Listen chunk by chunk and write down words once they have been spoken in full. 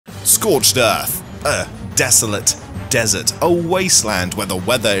Scorched earth, a desolate desert, a wasteland where the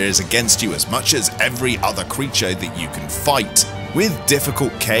weather is against you as much as every other creature that you can fight. With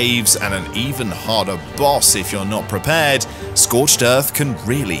difficult caves and an even harder boss if you're not prepared, Scorched Earth can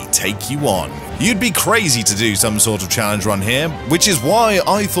really take you on. You'd be crazy to do some sort of challenge run here, which is why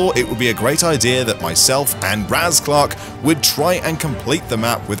I thought it would be a great idea that myself and Raasclark would try and complete the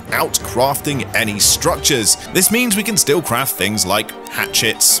map without crafting any structures. This means we can still craft things like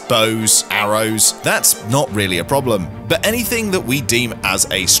hatchets, bows, arrows. That's not really a problem. But anything that we deem as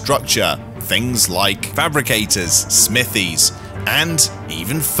a structure, things like fabricators, smithies, and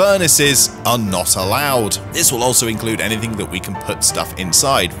even furnaces are not allowed. This will also include anything that we can put stuff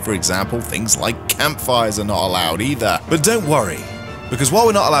inside. For example, things like campfires are not allowed either. But don't worry, because while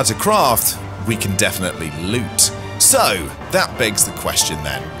we're not allowed to craft, we can definitely loot. So that begs the question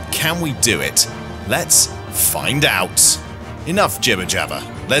then, can we do it? Let's find out. Enough jibber jabber,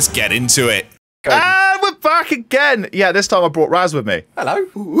 let's get into it. And we're back again! Yeah, this time I brought Raz with me. Hello.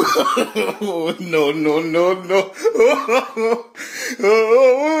 No, no, no, no. Look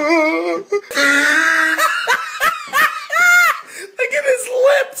at his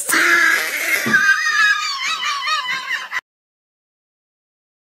lips!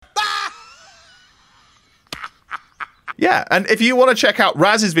 Yeah, and if you want to check out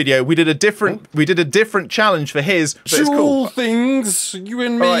Raz's video, we did a different challenge for his. But it's cool. Things, you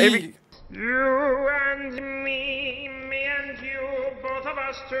and me. Right, You and me and you, both of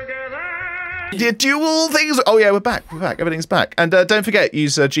us together. Yeah, dual things. Oh yeah, we're back. Everything's back. And don't forget,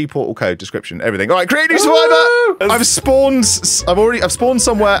 use G portal code description. Everything. All right, create new survivor. I've spawned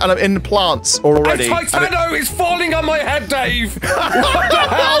somewhere, and I'm in the plants already. Titano is falling on my head, Dave. What the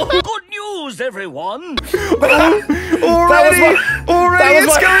hell? Good news, everyone! Already,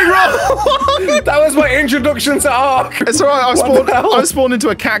 it's going wrong. That was my introduction to ARK. It's alright. I've spawned into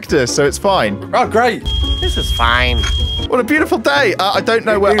a cactus, so it's fine. Oh, great. This is fine. What a beautiful day. I don't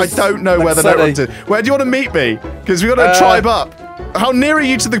know where. I don't know where the sunny. next one is. Where do you want to meet me? Because we got to tribe up. How near are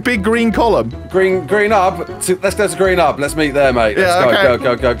you to the big green column? Green Hub. Let's go to Green Hub. Let's meet there, mate. Let's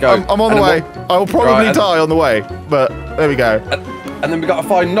go. I'm on the way. I will probably die on the way, but there we go. And then we got to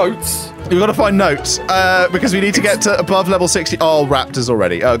find notes. We've got to find notes because we need to get to above level 60. Oh, raptors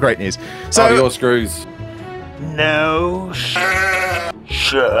already. Oh, great news. So your screws. No,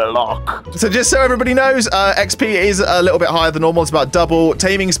 Sherlock. So just so everybody knows, XP is a little bit higher than normal. It's about double.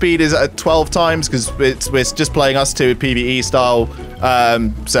 Taming speed is at 12 times because we're just playing us two PvE style.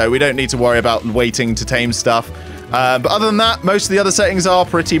 So we don't need to worry about waiting to tame stuff. But other than that, most of the other settings are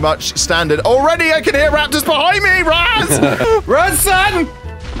pretty much standard. Already I can hear raptors behind me, Raz! Run, son!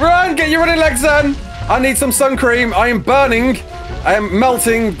 Run! Get your running legs, son! I need some sun cream. I am burning. I am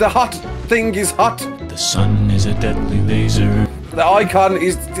melting. The hot thing is hot. The sun is a deadly laser. The icon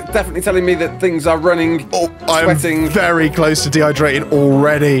is definitely telling me that things are running. Oh, sweating. I'm very close to dehydrating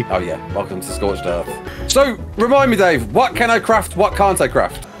already. Oh yeah, welcome to Scorched Earth. So, remind me, Dave, what can I craft, what can't I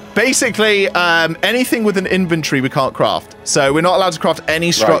craft? Basically, anything with an inventory we can't craft. So we're not allowed to craft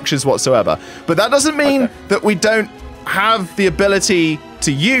any structures whatsoever. But that doesn't mean that we don't have the ability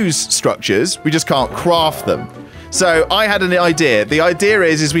to use structures. We just can't craft them. So I had an idea. The idea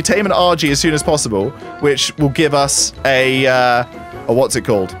is we tame an RG as soon as possible, which will give us a what's it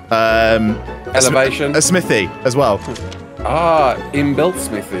called? Elevation. A smithy as well. Ah, inbuilt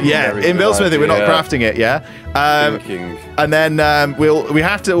smithy. Yeah, inbuilt smithy. We're not crafting it. Yeah. And then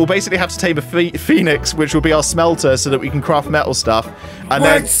we'll basically have to tame a phoenix, which will be our smelter, so that we can craft metal stuff. And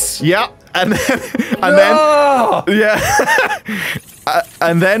then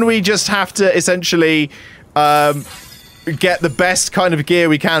and then we just have to essentially get the best kind of gear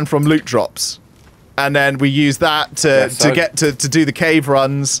we can from loot drops, and then we use that to do the cave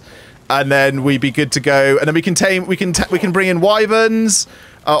runs, and then we'd be good to go. And then we can bring in wyverns.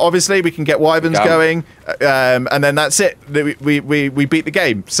 Obviously, we can get wyverns going, and then that's it. We beat the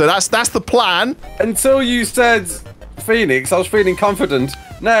game. So that's the plan. Until you said Phoenix, I was feeling confident.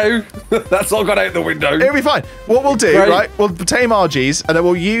 No, that's all gone out the window. It'll be fine. What we'll do, right? We'll tame RGs, and then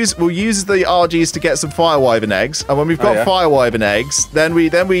we'll use the RGs to get some fire wyvern eggs. And when we've got fire wyvern eggs, then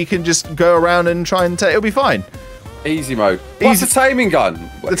we can just go around and try and it'll be fine. Easy mode. What's the taming gun?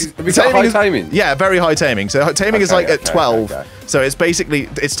 Have we got high taming? Yeah, very high taming. So taming is like at 12. So it's basically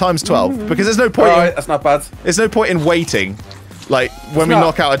times 12 because there's no point. Alright, that's not bad. There's no point in waiting, like when we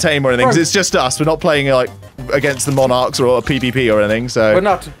knock out a tame or anything. 'Cause it's just us. We're not playing like against the monarchs or a PvP or anything. So we're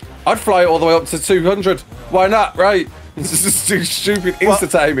not. I'd fly it all the way up to 200. Why not? Right. This is too stupid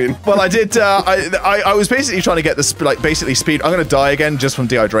insta-taming. Well, I did. I was basically trying to get this basically speed. I'm gonna die again just from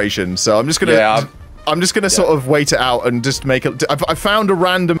dehydration. So I'm just gonna. I'm just gonna sort of wait it out and just make it. I found a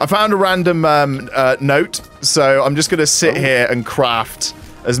random note, so I'm just gonna sit here and craft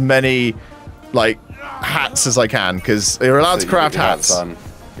as many like hats as I can because you're allowed to craft hats.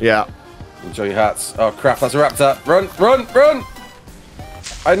 Yeah. Enjoy your hats. Oh crap! That's a raptor. Run! Run! Run!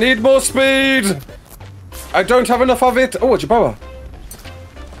 I need more speed. I don't have enough of it. Oh, a Jerboa.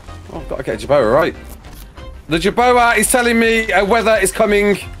 Oh, I've got to get a Jerboa right. The Jerboa is telling me weather is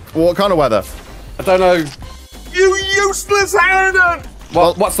coming. What kind of weather? I don't know. You useless hand!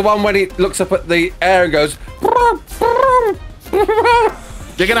 Well, what's the one when it looks up at the air and goes?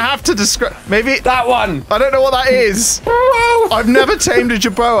 You're gonna have to describe. Maybe that one. I don't know what that is. I've never tamed a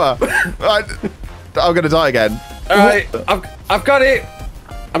Jerboa. I'm gonna die again. All right, I've got it.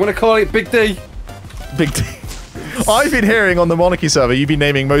 I'm gonna call it Big D. Big D. I've been hearing on the Monarchy server you've been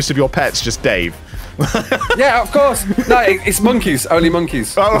naming most of your pets just Dave. Yeah, of course. No, it's monkeys. Only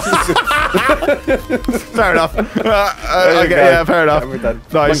monkeys. Oh. Fair enough. Okay, yeah, fair enough.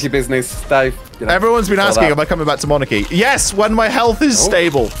 Nice. Nice. Monkey business, Dave. You know, everyone's been asking, am I coming back to Monarchy? Yes, when my health is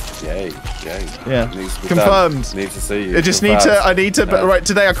stable. Yay, yay. Yeah. Confirmed. Confirmed. Need to see you. I just need to. I need to. But right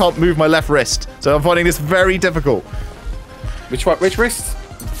today, I can't move my left wrist, so I'm finding this very difficult. Which one? Which wrist?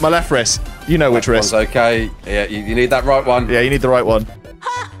 My left wrist. You know which wrist. One's okay. Yeah, you need that right one. Yeah, you need the right one.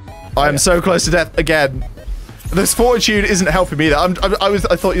 I am so close to death again. This fortitude isn't helping me either. I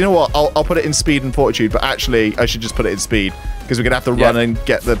thought, you know what? I'll put it in speed and fortitude, but actually, I should just put it in speed because we're gonna have to run and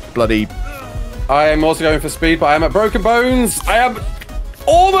get the bloody. I am also going for speed, but I am at broken bones. I am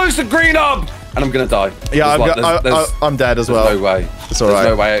almost a green up, and I'm gonna die. Yeah, I'm dead as well. There's no way. It's all right.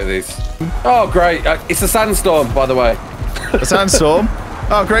 There's no way out of this. Oh, great! It's a sandstorm, by the way. A sandstorm.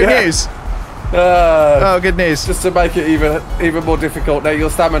 Oh, great news. Oh, good news. Just to make it even more difficult. Now your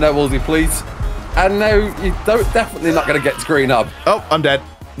stamina will deplete, and now you definitely not going to get to green up. Oh, I'm dead.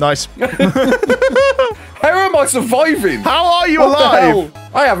 Nice. How am I surviving? How are you What alive? the hell?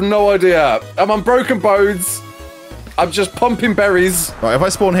 I have no idea. I'm on broken bones. I'm just pumping berries. Right, if I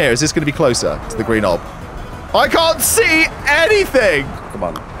spawn here, is this going to be closer to the green orb? I can't see anything. Come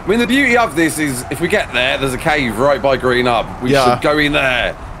on. I mean, the beauty of this is if we get there, there's a cave right by green up. We should go in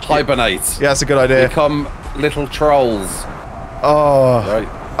there, hibernate. Yeah, that's a good idea. Become little trolls. Oh, right.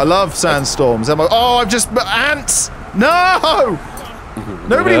 I love sandstorms. Oh, I've just ants. No.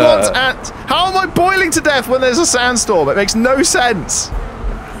 Nobody wants ants. How am I boiling to death when there's a sandstorm? It makes no sense.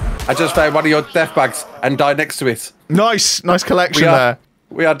 I just found one of your death bags and died next to it. Nice collection there.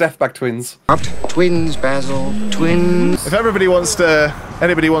 We are death bag twins. Twins, Basil. Twins. If anybody wants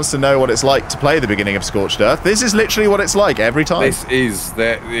to know what it's like to play the beginning of Scorched Earth, this is literally what it's like every time. It is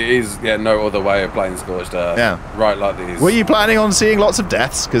no other way of playing Scorched Earth. Yeah. Right like this. Were you planning on seeing lots of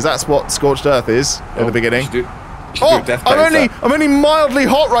deaths? Because that's what Scorched Earth is at the beginning. I'm only mildly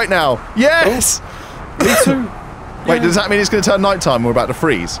hot right now. Yes. Oh, me too. Wait, does that mean it's going to turn nighttime? We're about to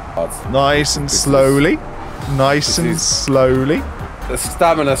freeze. Nice and slowly. Nice and slowly. The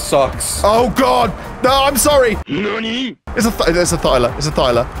stamina sucks. Oh God! No, I'm sorry. Nani? It's a Thyler. It's a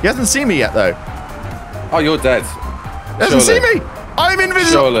Thyler. He hasn't seen me yet though. Oh, you're dead. He hasn't seen me. I'm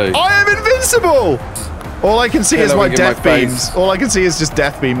invincible. Surely. I am invincible. All I can see is my death beams. All I can see is just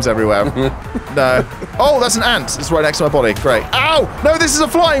death beams everywhere. No. Oh, that's an ant. It's right next to my body. Great. Ow! No, this is a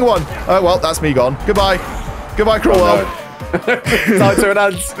flying one. Oh well, that's me gone. Goodbye. Goodbye, cruel world. Time to an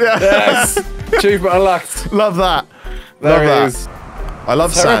ant. Yes. Achievement unlocked. Love that. There it is. I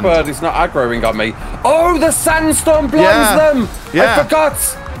love sand. Bird is not aggroing on me. Oh, the sandstorm blinds them. Yeah. I forgot.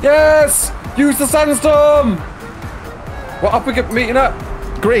 Yes. Use the sandstorm. What up we get meeting up?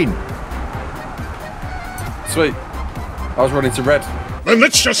 Green. Sweet. I was running to red. Then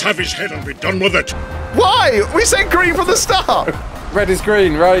let's just have his head and be done with it. Why? We said green from the start. Red is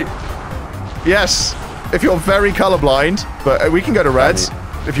green, right? Yes. If you're very colorblind, but we can go to red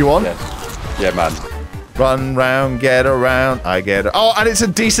if you want. Yeah, man. Run round, get around, I get it. Oh, and it's a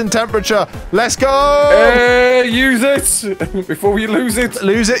decent temperature. Let's go! Hey, use it before we lose it.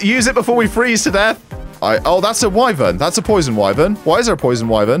 Lose it, use it before we freeze to death. Oh, that's a wyvern. That's a poison wyvern. Why is there a poison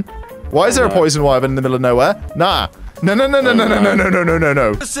wyvern? Why is there a poison wyvern in the middle of nowhere? Nah. No.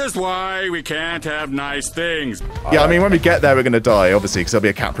 This is why we can't have nice things. Yeah, I mean, when we get there, we're going to die, obviously, because there'll be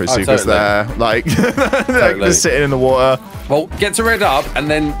a Caprosuchus there. Like, just sitting in the water. Well, get to red up, and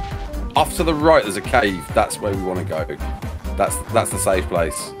then off to the right, there's a cave. That's where we want to go. That's the safe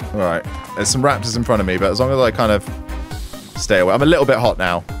place. All right. There's some raptors in front of me, but as long as I kind of stay away. I'm a little bit hot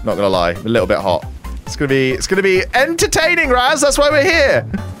now. Not gonna lie, I'm a little bit hot. It's gonna be entertaining, Raz. That's why we're here.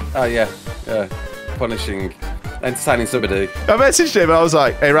 Oh yeah. Punishing entertaining somebody. I messaged him and I was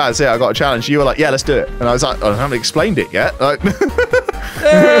like, hey Raz, yeah, I got a challenge. You were like, yeah, let's do it. And I was like, I haven't explained it yet. Like,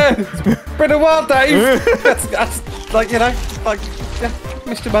 Yeah, it's been a while, Dave. That's like, you know, like, yeah,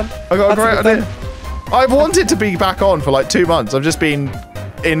 Mr. Man. I got a great idea. I've wanted to be back on for like 2 months. I've just been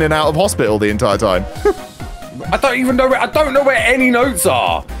in and out of hospital the entire time. I don't even know I don't know where any notes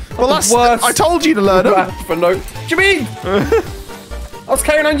are. Well, that's worst. I told you to learn them. For notes. What do you mean? I was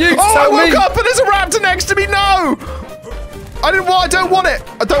counting on you to I tell woke me. up and there's a raptor next to me. No! I don't want it.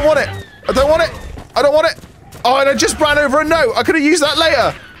 I don't want it. I don't want it. I don't want it. Oh, and I just ran over a note. I could have used that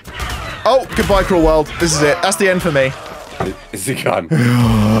later. Oh, goodbye, cruel world. This is it. That's the end for me. Is he gone?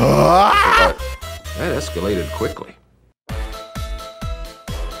 That escalated quickly.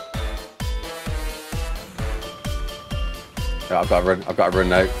 Yeah, I've got to run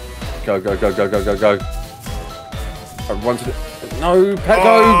now. Go. I run to the... No, pet,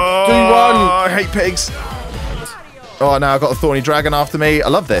 go! Do one! I hate pigs. Oh, now I've got a thorny dragon after me. I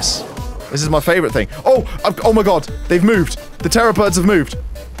love this. This is my favourite thing. Oh, oh my god. They've moved. The terror birds have moved.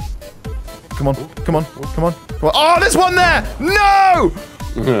 Come on. Oh, there's one there! No!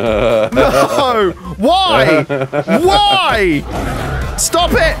 No! Why? Why?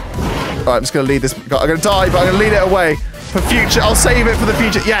 Stop it! Alright, I'm just going to lead this. I'm going to die, but I'm going to lead it away. For future, I'll save it for the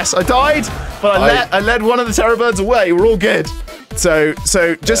future. Yes, I died, but I led one of the terror birds away. We're all good. So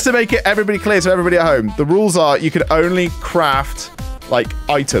just to make it everybody clear to everybody at home, the rules are you can only craft like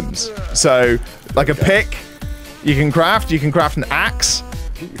items. So like a pick, you can craft an axe.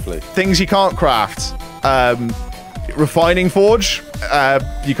 Beautifully. Things you can't craft. Refining forge.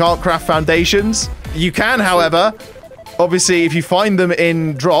 You can't craft foundations. You can, however, obviously, if you find them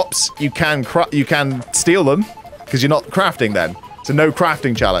in drops, you can steal them. Because you're not crafting then. So no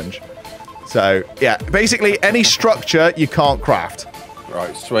crafting challenge. So, yeah. Basically, any structure you can't craft.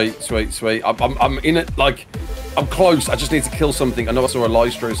 Right, sweet. I'm in it, like, I'm close. I just need to kill something. I know I saw a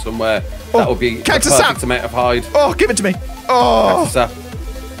Lystro somewhere. That would be the perfect amount of hide. Oh, give it to me. Oh. That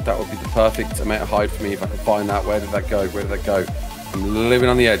would be the perfect amount of hide for me if I can find that. Where did that go? I'm living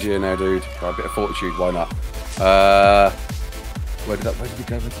on the edge here now, dude. Right, a bit of fortitude, why not? Where did we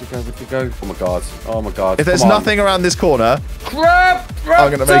go? Oh my god. If there's nothing around this corner, crap! I'm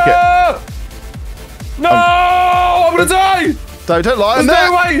gonna make it. No! I'm gonna die! Don't lie. There's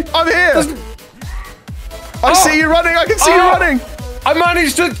no way! I'm here! I see you running! I can see you running! I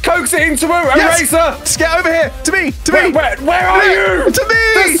managed to coax it into a racer! Just get over here! To me! Where are you? To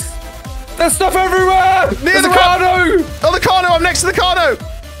me! There's stuff everywhere! Near the Carno! Oh, the Carno! I'm next to the Carno!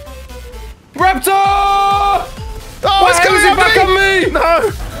 Raptor! Oh, it's coming back on me!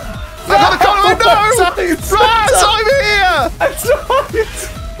 No! I got the Carno! No! Raz, I'm here!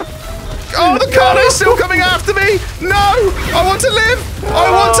 Oh, the Carno's still coming after me! No! I want to live!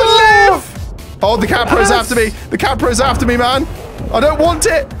 I want to live! Oh, the Capro's after me! The Capro's after me, man! I don't want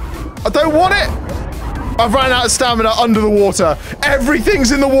it! I don't want it! I've ran out of stamina under the water.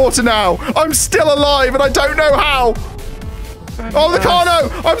 Everything's in the water now. I'm still alive and I don't know how. Oh, the Carno!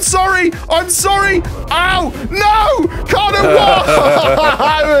 I'm sorry! I'm sorry! Ow! No! Carno, what?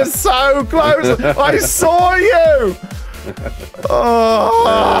 I was so close! I saw you!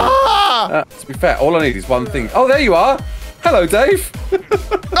 Oh. To be fair, all I need is one thing. Oh, there you are! Hello, Dave! Oh,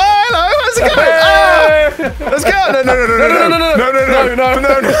 hello! How's it going? Hey! Let's go!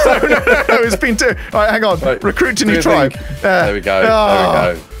 No, it's been two. All right, hang on. Right. Recruit to new tribe. There we go.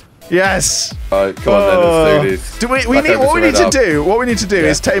 There we go. Yes. All right, come on then, let's do this. Do what we need to do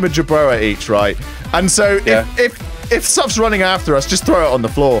is tame a Jabroa each, right? And so if stuff's running after us, just throw it on the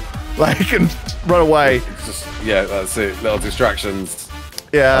floor, like, and run away. Yeah, that's it. Little distractions.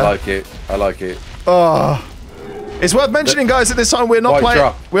 Yeah. I like it. Oh. It's worth mentioning, guys, at this time we are not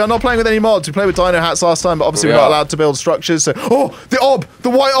playing with any mods. We played with Dino Hats last time, but obviously we're not allowed to build structures. So, the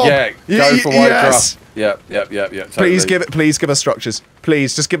white ob. Yeah, go for white drop. Yep. Totally. Please give us structures.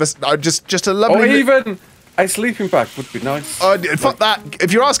 Please, just give us just a lovely. Or even a sleeping bag would be nice. Fuck that.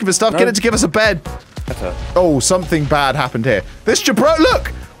 If you're asking for stuff, get it to give us a bed. Better. Oh, something bad happened here. This Jabroa, look,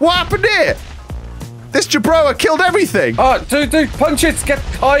 what happened here? This Jabroa killed everything. Oh, dude, punch it,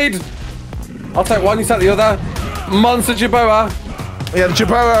 hide. I'll take one, you take the other. Monster Jabroa. Yeah, the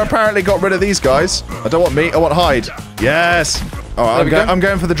Jabroa apparently got rid of these guys. I don't want meat, I want hide. Yes. All right, I'm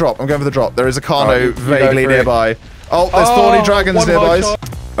going for the drop. There is a Carno vaguely nearby. Oh, there's thorny dragons nearby. All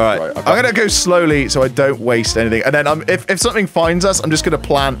right, I'm going to go slowly so I don't waste anything. And then if something finds us, I'm just going to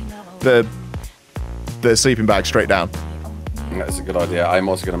plant the sleeping bag straight down. That's a good idea. I'm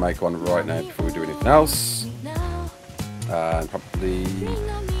also going to make one right now before we do anything else. And probably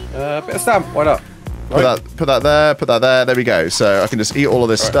a bit of stamp. Why not? Put that there. There we go. So I can just eat all of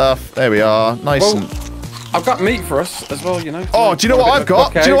this stuff. There we are. Nice and I've got meat for us as well, you know. Oh, do you know what I've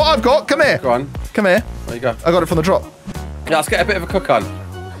got? Do you know what I've got? Come here. Go on. Come here. There you go. I got it from the drop. Yeah, let's get a bit of a cook on.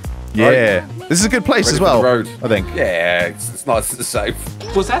 Yeah. Right. This is a good place Ready as well, for the road. I think. Yeah, it's nice and safe.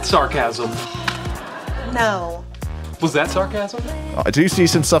 Was that sarcasm? No. Was that sarcasm? I do see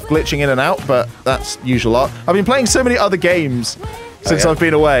some stuff glitching in and out, but that's usual art. I've been playing so many other games since I've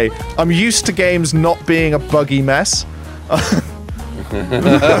been away. I'm used to games not being a buggy mess.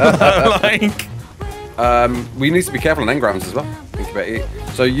 Like... we need to be careful on engrams as well. Think about it.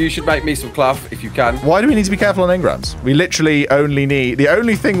 So you should make me some cloth if you can. Why do we need to be careful on engrams? We literally only need... The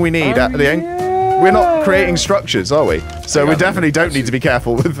only thing we need at the we're not creating structures, are we? So we definitely don't need to be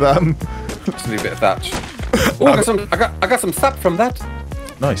careful with them. Just need a bit of thatch. Oh, I got some sap from that.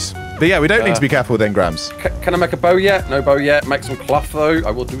 Nice. But yeah, we don't need to be careful with engrams. Can I make a bow yet? No bow yet. Make some cloth though. I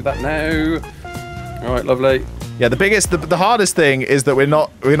will do that now. All right, lovely. Yeah, the hardest thing is that we're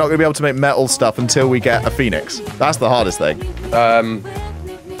not going to be able to make metal stuff until we get a phoenix. That's the hardest thing.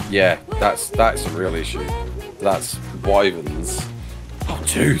 Yeah, that's a real issue. That's wyverns. Oh,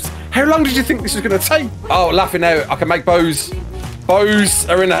 dude, how long did you think this was going to take? Oh, laughing out. I can make bows. Bows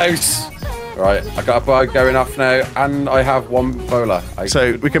are in the house. Right, I got a bow going off now, and I have one bowler.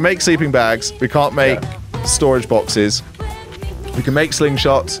 So we can make sleeping bags. We can't make storage boxes. We can make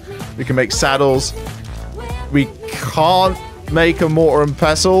slingshots. We can make saddles. We can't make a mortar and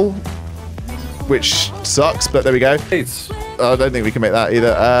pestle, which sucks, but there we go. I don't think we can make that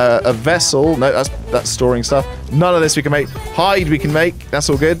either. A vessel, no, that's storing stuff. None of this we can make. Hide we can make, that's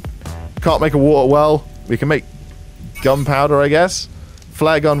all good. Can't make a water well. We can make gunpowder, I guess.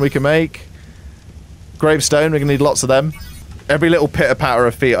 Flare gun we can make. Gravestone, we're gonna need lots of them. Every little pitter patter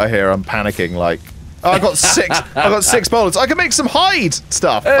of feet I hear, I'm panicking like, oh, I got six bullets. I can make some hide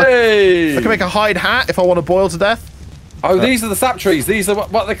stuff. Hey! I can make a hide hat if I want to boil to death. Oh, these are the sap trees. These are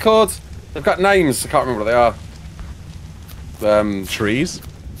what they're called. They've got names. I can't remember what they are. Trees?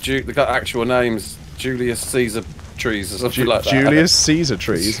 They've got actual names. Julius Caesar trees or something like that. Julius Caesar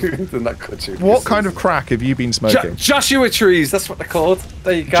trees? They're not called Julius What Caesar. kind of crack have you been smoking? Joshua trees. That's what they're called.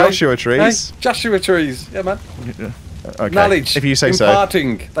 There you go. Joshua trees? Hey, Joshua trees. Yeah, man. Okay. Knowledge. If you say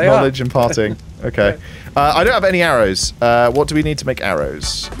imparting. so. They Knowledge are. imparting. Okay. I don't have any arrows. What do we need to make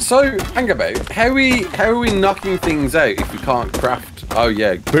arrows? So, hang about. How are we knocking things out if we can't craft? Oh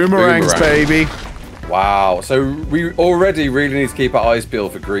yeah, boomerangs, baby. Wow. So we already really need to keep our eyes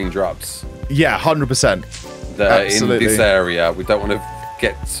peeled for green drops. Yeah, 100%. In this area, we don't want to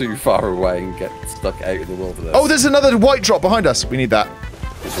get too far away and get stuck out in the wilderness. Oh, there's another white drop behind us. We need that.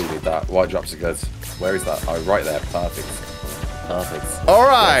 We need that. White drops are good. Where is that? Oh, right there. Perfect. Perfect. All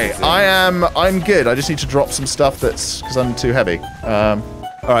right, I'm good. I just need to drop some stuff because I'm too heavy. All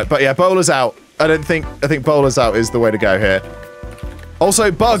right, but yeah, bowler's out. I think bowler's out is the way to go here.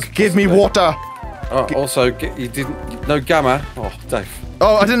 Also, bug, give me water. Oh, also, you didn't. No gamma. Oh, Dave.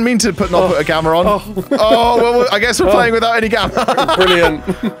 Oh, I didn't mean to put a gamma on. Oh, well, I guess we're playing without any gamma. Brilliant.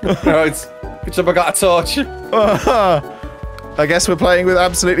 Right. Good job I got a torch. I guess we're playing with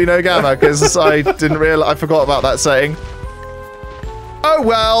absolutely no gamma because I didn't realize. I forgot about that setting. Oh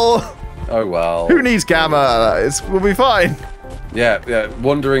well. Oh well. Who needs gamma? We'll be fine. Yeah, yeah.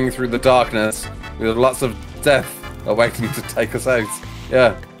 Wandering through the darkness with lots of death awaiting to take us out.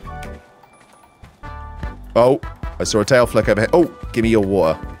 Yeah. Oh, I saw a tail flick over here. Oh, give me your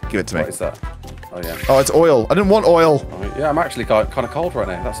water. Give it to me. What is that? Oh yeah. Oh, it's oil. I didn't want oil. Oh, yeah, I'm actually kind of cold right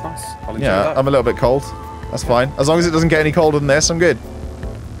now. That's nice. I'll enjoy that. I'm a little bit cold. That's fine. As long as it doesn't get any colder than this, I'm good.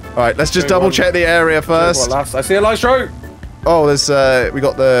 All right, let's just double check the area first. I see a Lystro. Oh, there's we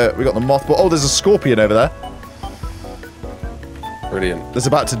got the mothball. Oh, there's a scorpion over there. Brilliant. That's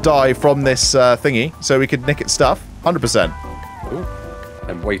about to die from this thingy, so we could nick its stuff. 100%. Ooh.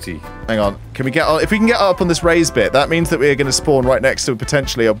 And weighty. Hang on. Can we get on? If we can get up on this raised bit, that means that we're going to spawn right next to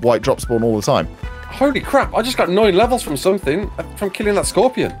potentially a white drop spawn all the time. Holy crap! I just got 9 levels from something from killing that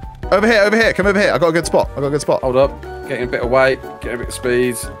scorpion. Over here, over here. Come over here. I got a good spot. Hold up. Getting a bit of weight. Getting a bit of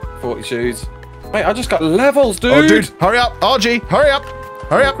speed. 40 shoes. Mate, I just got levels, dude. Oh, dude, hurry up, RG, hurry up,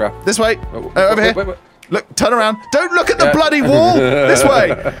 hurry up. Crap. This way. Over here. Wait. Look, turn around. Don't look at the bloody wall. This way.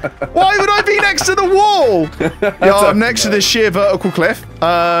 Why would I be next to the wall? Yeah, I'm next to this sheer vertical cliff.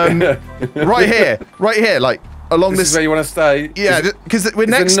 Right here, like along this. Is where you want to stay? Yeah, because we're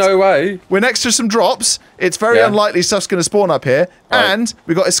next. No way. We're next to some drops. It's very unlikely stuff's going to spawn up here, and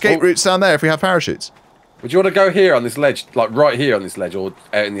we've got escape routes down there if we have parachutes. Would you want to go here on this ledge, like right here on this ledge, or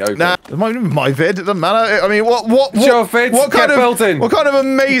out in the open? Nah, it might be my vid. It doesn't matter. I mean, what your vid? What kind of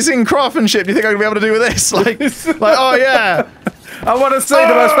amazing craftsmanship do you think I'm gonna be able to do with this? Like, oh yeah, I want to see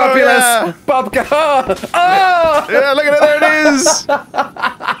the most fabulous Bob car. Oh! Yeah, look at it. There it is.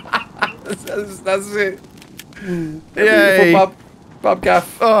 That's it. Yay! Bob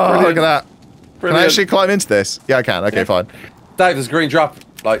Gaff. Oh, Brilliant. look at that. Brilliant. Can I actually climb into this? Yeah, I can. Okay, fine. Dave, there's a green drop,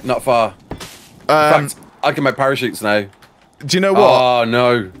 like, not far. In fact, I can make parachutes now. Do you know what? Oh,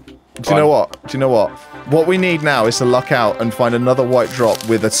 no. Do you know what? Do you know what? What we need now is to luck out and find another white drop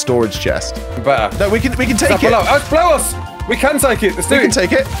with a storage chest. Better. No, we can take it. Oh, it's below us! We can take it. Let's do it. We can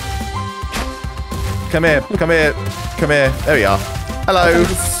take it. Come here. Come here. Come here. There we are. Hello. I can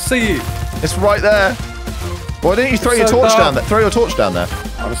see it. It's right there. Why didn't you throw your torch down there? Throw your torch down there.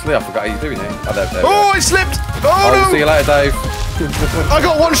 Honestly, I forgot how you doing it. Oh, it slipped! Oh, no! See you later, Dave. I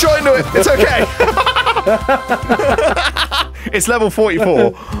got one shot into it. It's okay. It's level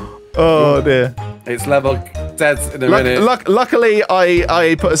 44. Oh dear. It's level dead in a minute. Luckily,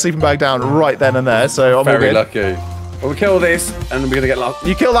 I put a sleeping bag down right then and there, so I'm very all good. lucky. Well, we kill this, and we're gonna get lots.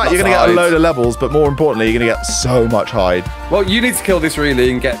 You kill that, you're gonna get a load of levels, but more importantly, you're gonna get so much hide. Well, you need to kill this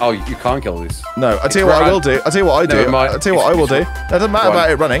really and get. Oh, you can't kill this. No, I tell you what I will do. I tell you what I do. I tell you what I will do. That doesn't matter about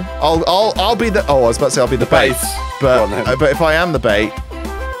it running. I'll be the. Oh, I was about to say I'll be the bait. But if I am the bait.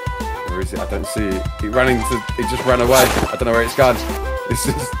 Where is it? I don't see it. It ran into. It just ran away. I don't know where it's gone. It's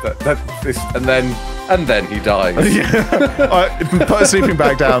just this, and then he dies. Put a sleeping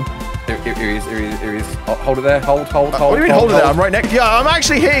bag down. Here he is. Hold it there. Hold. What do you mean hold it there? I'm right next. Yeah, I'm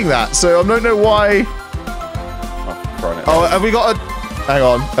actually hitting that, so I don't know why. Oh, have we got a? Hang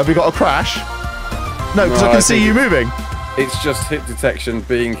on. Have we got a crash? No, because I can see you moving. It's just hit detection,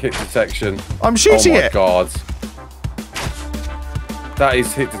 being hit detection. I'm shooting it. Oh my god. That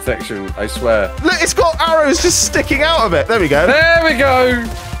is hit detection, I swear. Look, it's got arrows just sticking out of it. There we go. There we go.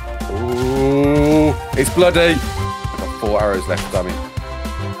 Ooh, it's bloody. I've got 4 arrows left, damn it.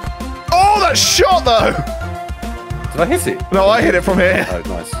 Oh, that shot though! Did I hit it? No, I hit it from here. Oh,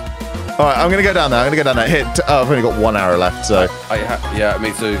 nice. Alright, I'm gonna go down there. Hit. Oh, I've only got 1 arrow left, so. Yeah,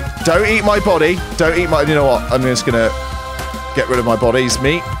 me too. Don't eat my body. Don't eat my. You know what? I'm just gonna get rid of my body's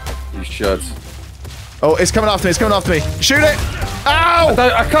meat. You should. Oh, it's coming after me. It's coming after me. Shoot it! Ow!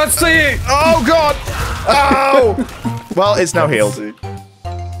 I can't see it! Oh, God! Ow! Well, it's now healed.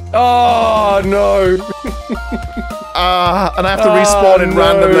 Oh, no! And I have to respawn in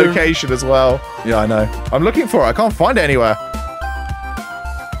random location as well. Yeah, I know. I'm looking for it. I can't find it anywhere.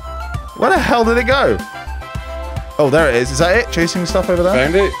 Where the hell did it go? Oh, there it is. Is that it? Chasing stuff over there?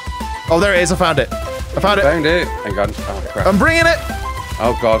 Found it. Oh, there it is. I found it. I found it. Found it. Hang on. Oh, crap. I'm bringing it.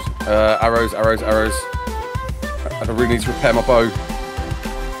 Oh, God. Arrows. I really need to repair my bow.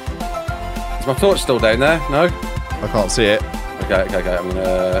 Is my torch still down there? No? I can't see it. Okay. I'm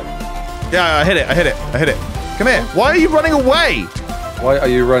gonna... Yeah, I hit it. Come here. Why are you running away? Why are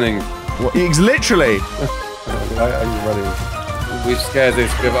you running? He's literally. Why are you running? We've scared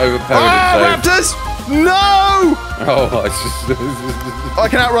this. We've overpowered it. Raptors! No! Oh, it's just... I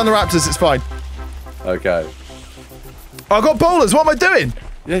can outrun the raptors. It's fine. Okay. I've got bowlers. What am I doing?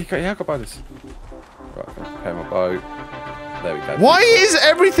 Yeah, I've got bowlers. Right, I'm gonna prepare my bow. There we go. Why is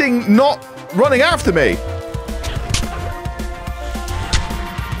everything not running after me?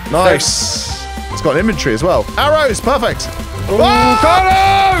 Nice. It's got an inventory as well. Arrows, perfect. Ooh,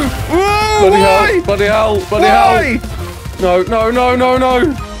 Carno! Bloody hell!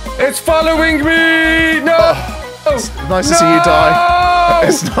 No! It's following me! No! It's nice to see you die.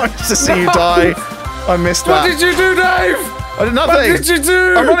 It's nice to see you die. I missed that. What did you do, Dave? I did nothing. What did you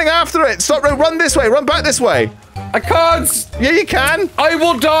do? I'm running after it. Stop! Run this way. Run back this way. I can't. Yeah, you can. I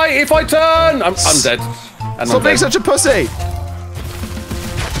will die if I turn. I'm dead. Stop being such a pussy.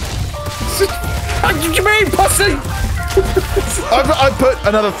 What do you mean, pussy? I put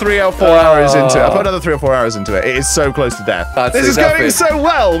another 3 or 4 hours into it. I put another 3 or 4 hours into it. It is so close to death. This is going so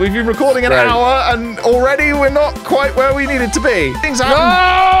well. We've been recording an hour, and already we're not quite where we needed to be. Things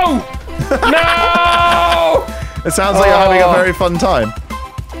happen. No! It sounds like you're having a very fun time.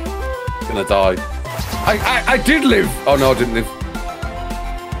 Gonna die. I did live. Oh no, I didn't live.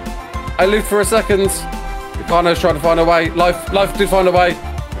 I lived for a second. The Carno's trying to find a way. Life did find a way.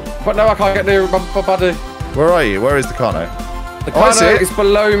 But no, I can't get near my buddy. Where are you? Where is the Carno? The Carno is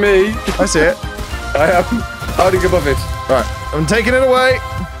below me. I see it. I am hiding above it. Right, I'm taking it away.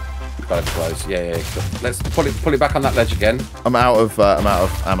 Got it close. Yeah. Let's pull it back on that ledge again. I'm out of ammo.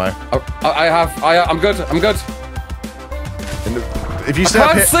 I'm good. If you step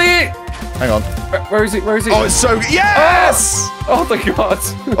I can't see it. Hang on. Where is it? Oh, it's so yes! Oh my god.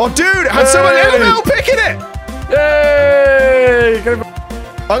 Oh, dude, it had someone LML picking it. Yay!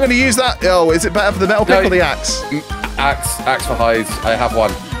 I'm going to use that. Oh, is it better for the metal pick or the axe? Axe for hides. I have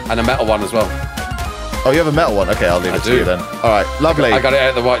one. And a metal one as well. Oh, you have a metal one? Okay, I'll leave it to you then. All right, lovely. I got it out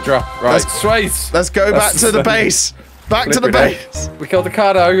of the white drop. Right, sweet. Let's go back to the base. Back to the base. We killed the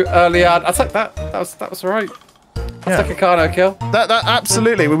Carno early on. I took that. That was all right. That's like a Carno kill. That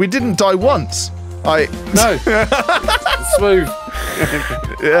absolutely. We didn't die once. No. Smooth.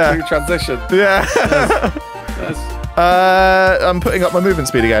 Yeah. Smooth transition. Yeah. Yes. I'm putting up my movement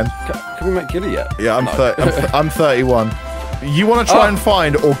speed again. Can we make Gilly yet? Yeah, I'm No. I'm 31. You want to try and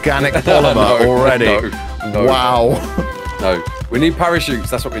find organic polymer already? No. Wow. No. We need parachutes.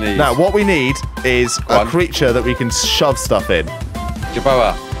 That's what we need. Now, what we need is a creature that we can shove stuff in.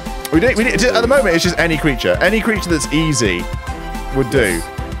 Jaboa. We need, at the moment, it's just any creature. Any creature that's easy would do.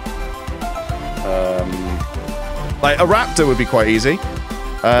 Like a raptor would be quite easy.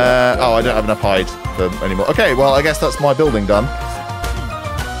 Oh, I don't have enough hide for anymore. Okay, well, I guess that's my building done.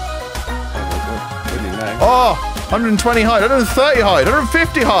 Oh, 120 hide, 130 hide,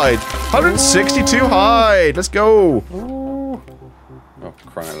 150 hide, 162 hide. Let's go. Oh,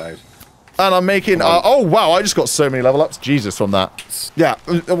 crying out loud. And I'm making. Oh wow! I just got so many level ups. Jesus, from that. Yeah.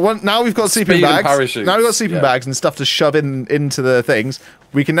 Now we've got sleeping bags. Now we've got sleeping bags and stuff to shove into the things.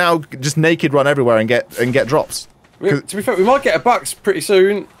 We can now just naked run everywhere and get drops. To be fair, we might get a box pretty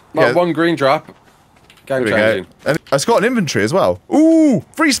soon. Like one green drop. Game changing. And it's got an inventory as well. Ooh,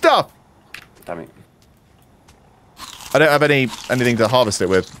 free stuff. Damn it. I don't have anything to harvest it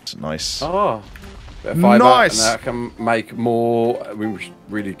with. Nice. Oh. Bit of fiber, nice. And that can make more. We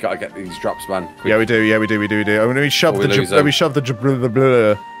really gotta get these drops, man. Yeah, we do. Yeah, we do. I'm gonna shove the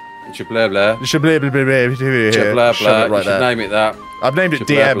right there. Name it that. I've named it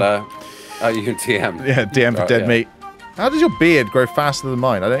DM. Oh, you can TM. Yeah, DM for dead meat. How does your beard grow faster than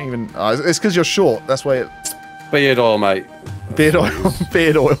mine? I don't even. It's because you're short. That's why. Beard oil, mate. Beard oil.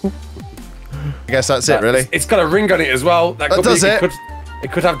 Beard oil. I guess that's it, really. It's got a ring on it as well. That does it.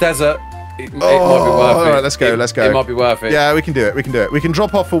 It could have desert. It might be worth all it. Right, let's go. Let's go. It might be worth it. Yeah, we can do it. We can do it. We can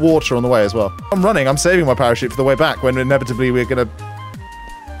drop off for water on the way as well. I'm running. I'm saving my parachute for the way back when inevitably we're gonna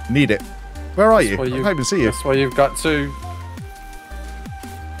need it. Where are you? I can't even see you. That's why you've got to.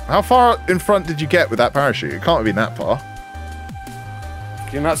 How far in front did you get with that parachute? It can't have been that far.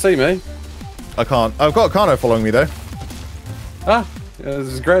 Can you not see me? I can't. I've got a Carno following me though. Ah, yeah, this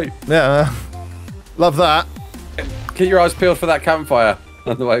is great. Yeah, love that. Keep your eyes peeled for that campfire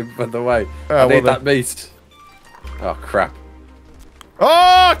on the way. I need that beast. Oh crap!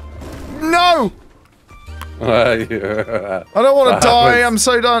 Oh no! I don't want to die. I'm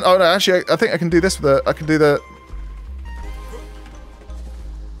so done. Oh no, actually, I think I can do this with the. I can do the.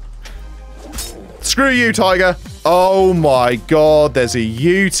 Screw you, Tiger. Oh my god, there's a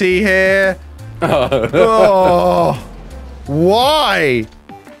Yuti here. Oh. Why?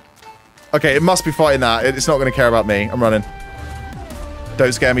 Okay, it must be fighting that. It's not going to care about me. I'm running.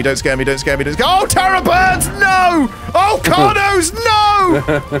 Don't scare me, don't scare me, don't scare me, don't scare me. Oh, terror birds, no! Oh, Carnos, no!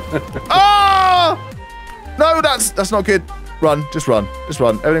 Ah! No, that's not good. Run, just run, just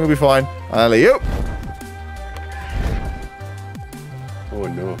run. Everything will be fine. Alley-oop. Oh,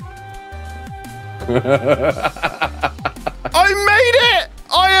 no. I made it!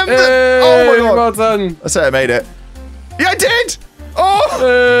 I am the... Oh, my God. Well done. I said I made it. Yeah, I did! Oh!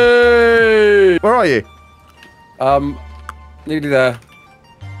 Hey! Where are you? Nearly there.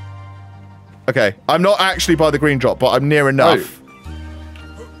 Okay, I'm not actually by the green drop, but I'm near enough.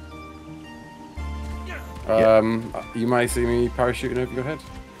 You may see me parachuting over your head.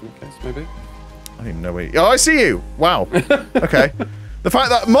 In case, maybe. I don't even know where you... Oh, I see you! Wow. Okay. The fact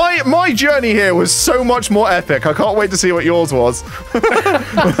that my journey here was so much more epic. I can't wait to see what yours was.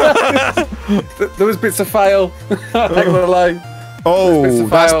 There was bits of fail. I'm not gonna lie. Oh,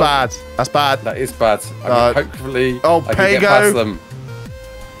 that's bad. That's bad. That is bad. I mean, hopefully I can Pago. get past them.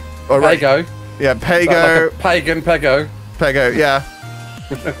 Oh, right. Pago? Yeah, Pago. Like a pagan Pago. Pago, yeah.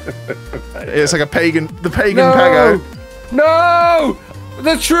 It's like a pagan, the pagan no! Pago. No!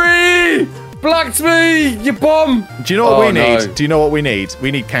 The tree! Blacked me, you bum! Do you know what we need? Do you know what we need? We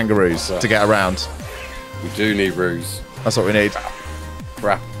need kangaroos to get around. We do need roos. That's what we need.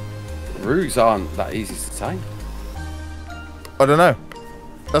 Crap. Roos aren't that easy to tame. I don't know.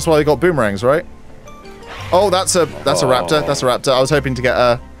 That's why they got boomerangs, right? Oh, that's a raptor. That's a raptor. I was hoping to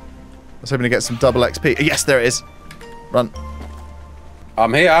get some double XP. Yes, there it is. Run.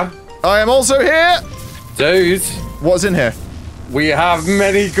 I'm here. I am also here. Dude. What's in here? We have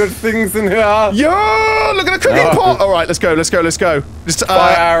many good things in here. Yo, look at the cooking pot. All right, let's go. Let's go. Let's go. Just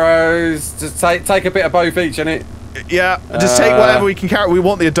fire arrows. Just take a bit of both each, innit? Yeah. Just take whatever we can carry. We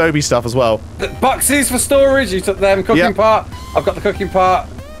want the Adobe stuff as well. The boxes for storage. You took them. Cooking part. I've got the cooking part.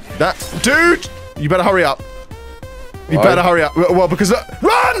 That dude. You better hurry up. You better hurry up. Well, because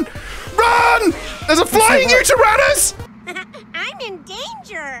run, run! There's a flying Uteranus. I'm in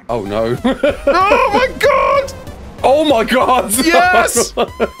danger. Oh no. Oh my god. Oh my god! Yes! Into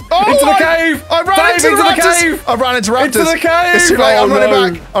the cave! I ran into the cave! I ran into raptors. Into the cave! It's too late. Oh, I'm running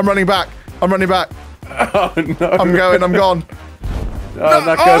back. I'm running back. I'm running back. Oh no! I'm going. I'm gone. Oh,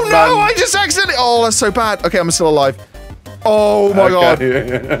 no, oh no! I just accidentally. Oh, that's so bad. Okay, I'm still alive. Oh my god!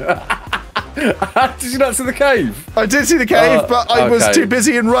 Did you not see the cave? I did see the cave, but I was too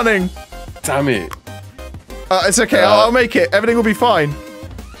busy in running. Damn it! It's okay. I'll make it. Everything will be fine.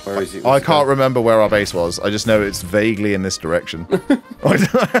 Where is it? I can't remember where our base was. I just know it's vaguely in this direction.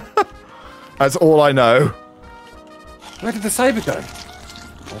 That's all I know. Where did the saber go?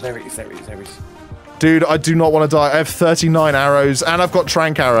 Oh, there it is. There it is. There it is. Dude, I do not want to die. I have 39 arrows, and I've got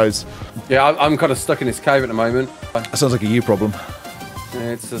trank arrows. Yeah, I'm kind of stuck in this cave at the moment. That sounds like a you problem. Yeah,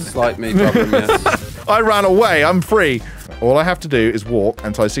 it's a slight me problem, yes. I ran away. I'm free. All I have to do is walk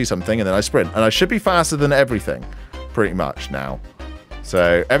until I see something, and then I sprint. And I should be faster than everything, pretty much, now.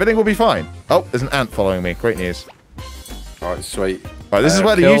 So, everything will be fine. Oh, there's an ant following me. Great news. Alright, sweet. Alright, this is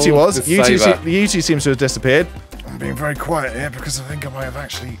where the Yuti was. The saber. Yuti seems to have disappeared. I'm being very quiet here because I think I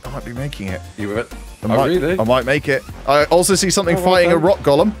might be making it. You were? I might make it. I also see something fighting a rock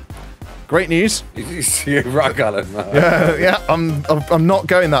golem. Great news. You see a rock golem? Yeah. I'm not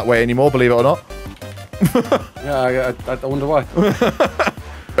going that way anymore. Believe it or not. Yeah, I wonder why.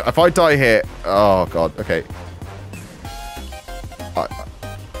 If I die here, oh god. Okay.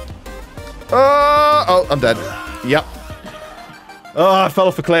 Oh, I'm dead. Yep. Oh, I fell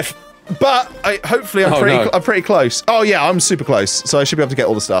off a cliff. But hopefully I'm pretty close. Oh yeah, I'm super close, so I should be able to get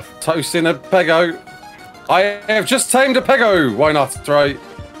all the stuff. Toasting a pego. I have just tamed a pego. Why not? That's right.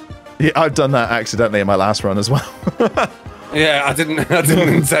 Yeah, I've done that accidentally in my last run as well. Yeah, I didn't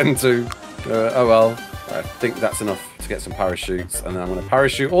intend to. Oh well. I think that's enough to get some parachutes, and then I'm going to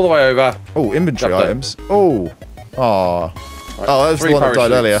parachute all the way over. Oh, inventory items. Oh. Right, oh, that was the one that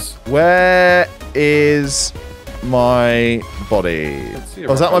died earlier. Where is my body?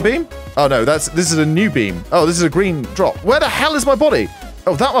 Oh, is that my beam? Oh no, this is a new beam. Oh, this is a green drop. Where the hell is my body?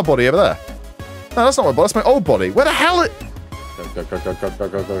 Oh, that's my body over there. No, that's not my body. That's my old body. Where the hell it? Go, go, go, go, go, go,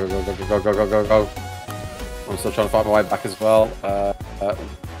 go, go, go, go, go, go, go, go. I'm still trying to find my way back as well.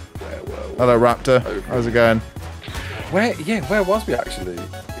 Hello, Raptor. How's it going? Where was we actually?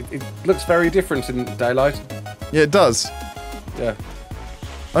 It looks very different in daylight. Yeah, it does. Yeah.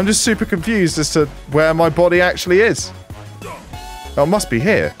 I'm just super confused as to where my body actually is. Oh, it must be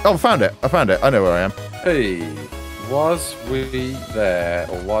here. Oh, I found it. I know where I am. Hey, was we there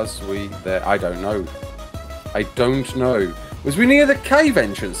or was we there? I don't know. Was we near the cave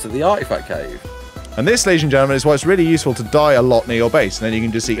entrance to the artifact cave? And this, ladies and gentlemen, is why it's really useful to die a lot near your base, and then you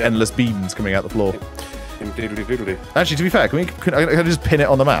can just see endless beams coming out the floor. Actually, to be fair, can I just pin it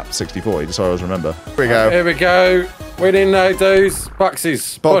on the map, 6040, just so I always remember. Here we go. Here we go. Winning now, dudes.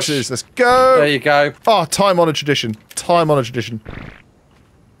 Boxes. Boxes. Let's go. There you go. Oh, time-honored tradition. Time-honored tradition.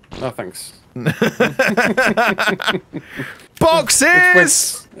 Oh, thanks.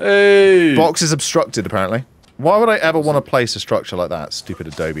 Boxes! Hey! Boxes obstructed, apparently. Why would I ever want to place a structure like that? Stupid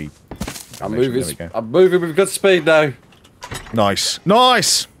Adobe. I'm moving with good speed now. Nice.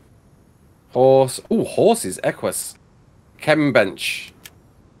 Nice! Horse. Ooh, horses. Equus. Chem bench.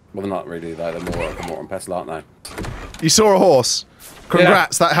 Well, they're not really, though. They're more on pestle, aren't they? You saw a horse.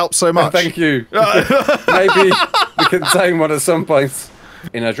 Congrats, that helps so much. Thank you. Maybe we can tame one at some point.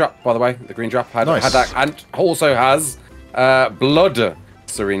 In a drop, by the way. The green drop had that, and also has blood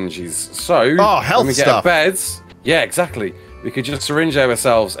syringes. So, when we get beds, yeah, exactly. We could just syringe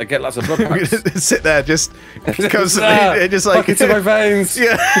ourselves and get lots of blood packs. Sit there, just constantly, just like it's in my veins.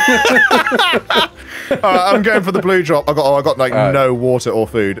 Yeah. All right, I'm going for the blue drop. I got like no water or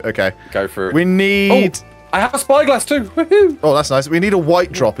food. Okay, go for it. We need. Oh, I have a spyglass too. Woohoo! Oh, that's nice. We need a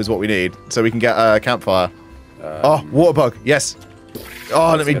white drop, is what we need, so we can get a campfire. Oh, water bug. Yes.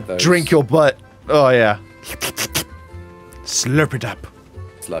 Oh, let me drink your butt. Oh yeah. Slurp it up.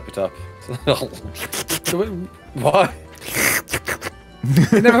 Slurp it up. Why?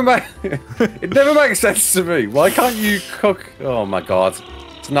 It never makes sense to me. Why can't you cook? Oh my god.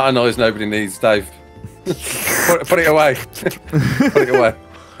 It's not a noise nobody needs, Dave. Put it away. Put it away.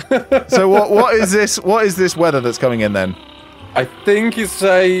 So what is this? What is this weather that's coming in then? I think it's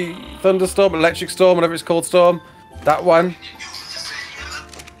a thunderstorm, electric storm, whatever it's called, storm. That one.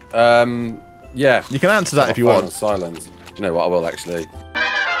 Yeah. You can answer that if you want. Silence. You know what? I will actually.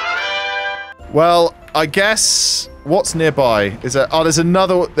 Well, I guess what's nearby is that there's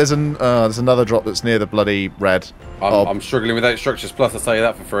another drop that's near the bloody red. I'm struggling with 8 structures plus. I'll tell you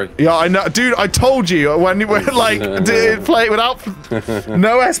that for free. Yeah, I know, dude. I told you when you were like play it without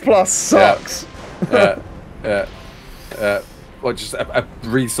no S plus sucks. Yeah. or just a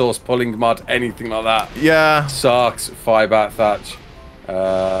resource pulling mod, anything like that. Yeah. Sarks, firebat thatch.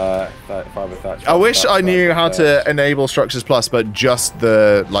 Fiber thatch. I wish I knew how to enable Structures Plus, but just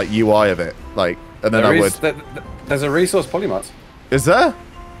the like UI of it, like, and then I would. There's a resource polymod. Is there?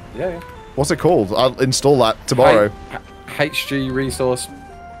 Yeah. What's it called? I'll install that tomorrow. HG resource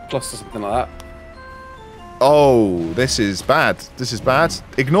plus or something like that. Oh, this is bad. This is bad.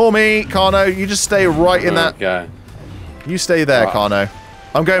 Ignore me, Carno. You just stay right in that. Okay. You stay there, Carno.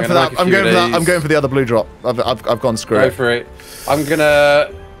 I'm going for that. I'm going for that. I'm going for the other blue drop. I've gone screw it. Go for it. I'm gonna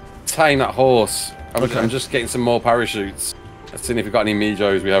tame that horse. I'm just getting some more parachutes. Let's see if we've got any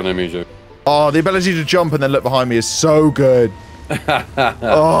Mijos. We have no Mijo. Oh, the ability to jump and then look behind me is so good.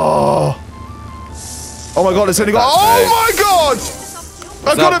 Oh. Oh my god, it's only got. Oh my god!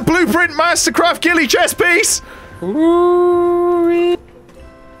 I've got a blueprint Mastercraft Ghillie chess piece! Ooh.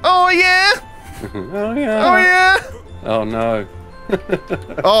 Oh yeah! Oh yeah! Oh yeah! Oh no.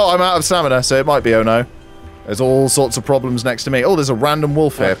 Oh, I'm out of stamina, so it might be oh no. There's all sorts of problems next to me. Oh, there's a random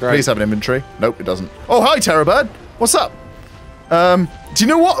wolf here. Please have an inventory. Nope, it doesn't. Oh, hi, Terrorbird. What's up? Do you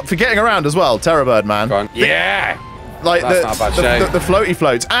know what? For getting around as well, Terrorbird, man. Yeah! Like that's not a bad shape. The floaty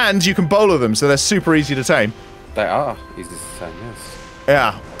floats, and you can bowler them, so they're super easy to tame. They are easy to tame, yes.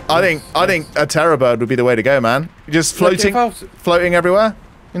 Yeah, I think a Terrorbird would be the way to go, man. Just floating everywhere,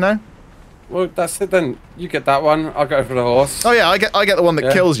 you know. Well, that's it then. You get that one. I'll go for the horse. Oh yeah, I get the one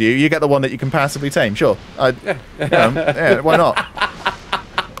that kills you. You get the one that you can passively tame. Sure. Yeah, why not?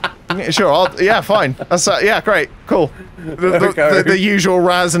 Sure. Yeah, fine. That's yeah, great, cool. The usual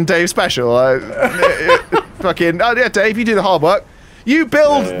Raz and Dave special. Fucking yeah, Dave, you do the hard work. You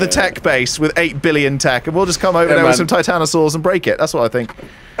build the tech base with 8 billion tech, and we'll just come over there with some Titanosaurs and break it. That's what I think.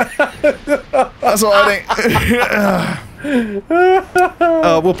 That's what I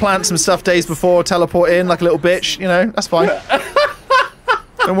think. We'll plant some stuff days before, teleport in like a little bitch. You know, that's fine.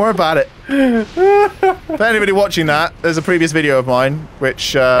 Don't worry about it. For anybody watching that, there's a previous video of mine,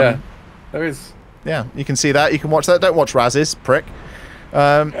 which yeah, there is. Yeah, you can see that. You can watch that. Don't watch Raz's, prick.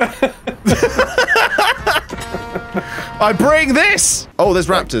 I bring this! Oh, there's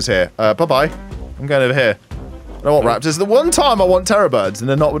raptors here. Bye-bye. I'm going over here. I don't want raptors. The one time I want terrorbirds, and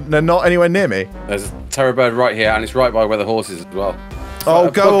they're not anywhere near me. There's a terrorbird right here, and it's right by where the horse is as well.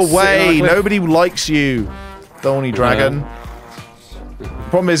 Oh, go away! Nobody likes you, thorny dragon.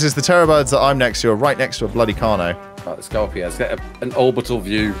 Problem is the terrorbirds that I'm next to are right next to a bloody Carno. Right, let's go up here. Let's get an orbital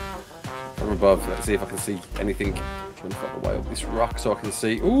view from above. Let's see if I can see anything. I'm going to put away up this rock so I can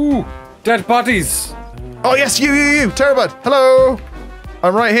see. Ooh! Dead bodies! Oh yes, you, Terrorbird. Hello.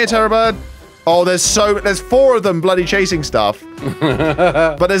 I'm right here, Terrorbird. Oh, there's 4 of them bloody chasing stuff.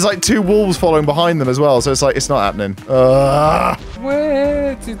 But there's like 2 wolves following behind them as well, so it's like it's not happening.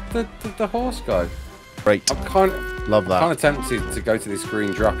 Where did the horse go? Great. Love that. I'm kind of tempted to go to this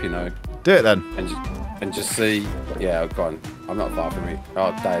green drop, you know. Do it then. And just see. Yeah, go on. I'm not far from you.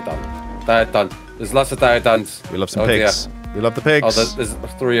 Oh, Diodon. Diodon. There's lots of Diodons. We love some pigs. Dear. We love the pigs. Oh, there's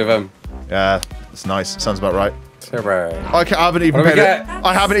 3 of them. Yeah, it's nice. Sounds about right. Hooray. I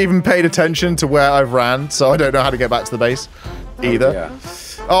haven't even paid attention to where I've ran, so I don't know how to get back to the base either. Yeah.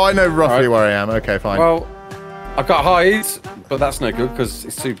 Oh, I know roughly where I am. Okay, fine. Well, I've got hides, but that's no good because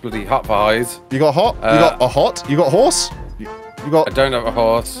it's too bloody hot for hides. You got hot? You got a hot? You got horse? You got? I don't have a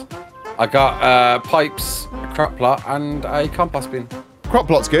horse. I got pipes, a crop plot, and a compost bin. Crop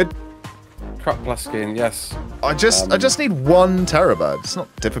plot's good. Crop plot skin, yes. I just need 1 terrorbird. It's not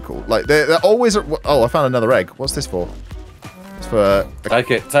difficult. Like they're always. Oh, I found another egg. What's this for? It's for.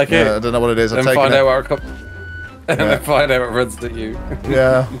 Take it. Take it. I don't know what it is. And find out where it comes. And then find out what runs at you.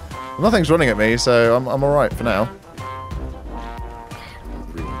 Yeah. Well, nothing's running at me, so I'm all right for now.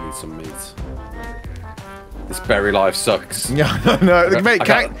 Really need some meat. This berry life sucks. Yeah, no, mate.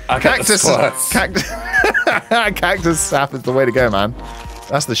 Cactus sap is the way to go, man.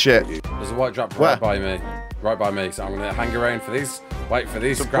 That's the shit. There's a white drop right by me. Right by me. So I'm going to hang around for these. Wait for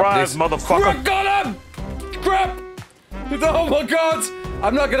these. Surprise, grab this. motherfucker. Got him! Grab! Oh my god!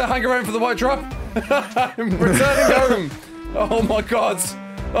 I'm not going to hang around for the white drop. I'm returning home. Oh my god.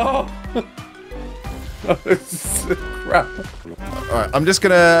 Oh. Crap. Alright, I'm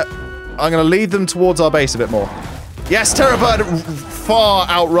gonna lead them towards our base a bit more. Yes, Terrorbird far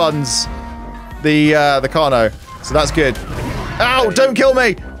outruns the Carno. So that's good. Ow, don't kill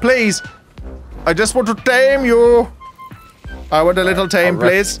me, please. I just want to tame you. I want a little tame,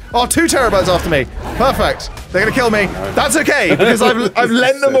 please. Oh, 2 terrorbirds after me. Perfect. They're gonna kill me. That's okay because I've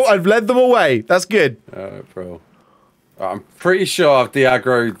led them away. That's good. Bro. I'm pretty sure I've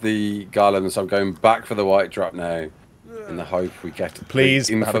de-aggroed the garland, so I'm going back for the white drop now. In the hope we get please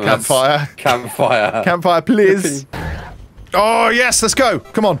have a campfire. Campfire. Campfire, please. Oh, yes, let's go.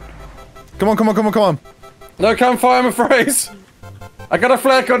 Come on. Come on, come on, come on, come on. No campfire, I'm afraid. I got a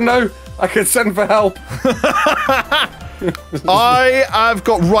flare gun, no. I could send for help. I've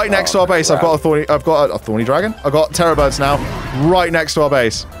got right next to our base. I've got a thorny dragon. I've got terror birds now, right next to our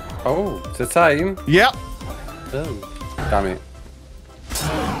base. Oh, to tame? Yep. Oh. Damn it.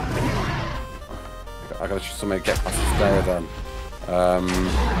 I gotta somehow get past this there then.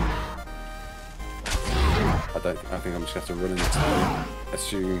 I think I'm just gonna have to run into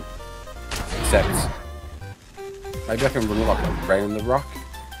assume. Except maybe I can run like around the rock.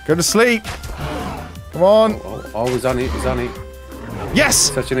 Go to sleep. Come on. Oh, he's on it, he's on it. Yes!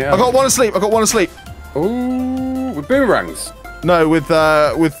 Touching it I got one asleep, I got one asleep. Ooh, with boomerangs? No, with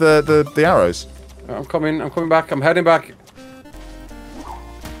the arrows. I'm coming back, I'm heading back.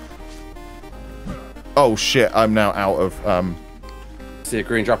 Oh shit, I'm now out of See a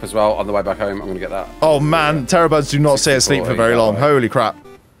green drop as well on the way back home, I'm gonna get that. Oh man, terror birds do not stay asleep for very long. Holy crap.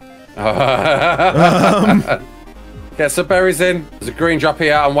 Get some berries in. There's a green drop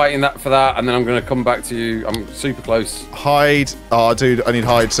here, I'm waiting for that, and then I'm gonna come back to you. I'm super close. Hide. Oh dude, I need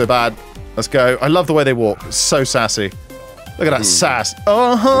hide so bad. Let's go. I love the way they walk. It's so sassy. Look at that sass.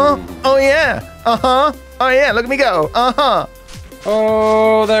 Uh-huh. Oh yeah. Uh-huh. Oh yeah, look at me go. Uh-huh.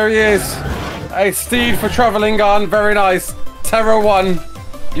 Oh, there he is. A steed for travelling on. Very nice. Terror 1.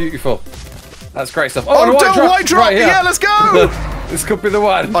 Beautiful. That's great stuff. Oh, white drop. Right, yeah, let's go. This could be the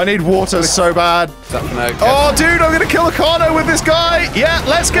one. I need water so bad. Oh, dude, I'm going to kill a Carno with this guy. Yeah,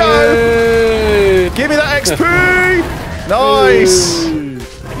 let's go. Hey. Give me that XP. Nice.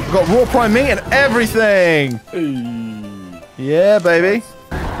 I've got raw prime meat and everything. Yeah, baby.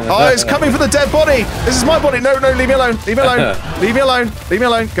 Oh, it's coming for the dead body. This is my body. No, no, leave me alone. Leave me alone. Leave me alone. Leave me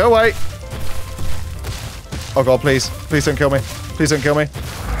alone. Go away. Oh, God, please. Please don't kill me. Please don't kill me.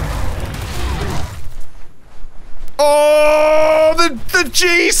 Oh, the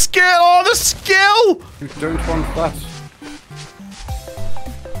G skill. Oh, the skill. You don't want that.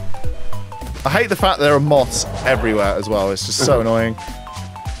 I hate the fact there are moths everywhere as well. It's just so annoying.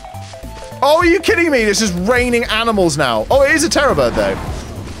 Oh, are you kidding me? It's just raining animals now. Oh, it is a terror bird, though.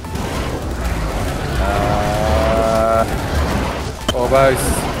 Almost.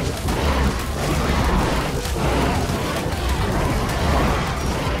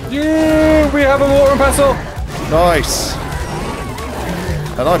 Yeah, we have a water and pestle. Nice.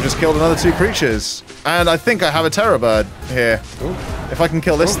 And I've just killed another 2 creatures. And I think I have a terror bird here. Ooh. If I can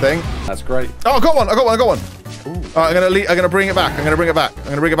kill this thing. That's great. Oh, I got one. I got one. I got one. All right, I'm gonna bring it back. I'm gonna bring it back. I'm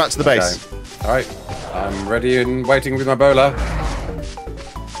gonna bring it back to the base. Okay. All right. I'm ready and waiting with my bowler.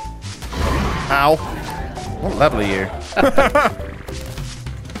 Ow. What level are you?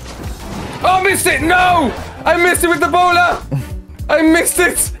 Oh, I missed it! No! I missed it with the bowler! I missed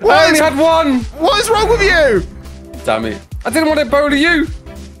it! I only had one! What is wrong with you? Damn it. I didn't want to bowler you!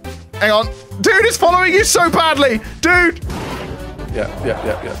 Hang on. Dude, it's following you so badly! Dude! Yeah.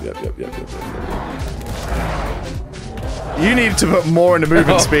 You need to put more into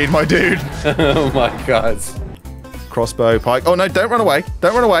movement speed, my dude. Oh my god. Crossbow, pike. Oh no, don't run away.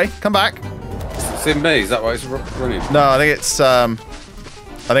 Don't run away. Come back. It's in me, is that why it's running? No, I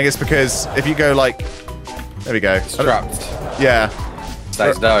think it's because if you go like, there we go. It's trapped. Yeah.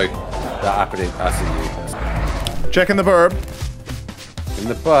 Stays no. That happening. I see you. Check in the burb. In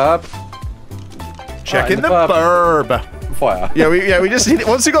the burb. Check in the burb. Fire. Yeah, we just need,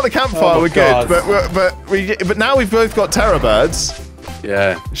 once we got the campfire, we're good. But now we've both got terror birds.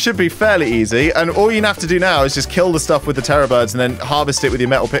 Yeah. Should be fairly easy, and all you have to do now is just kill the stuff with the terror birds and then harvest it with your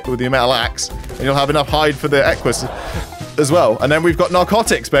metal axe, and you'll have enough hide for the equus as well. And then we've got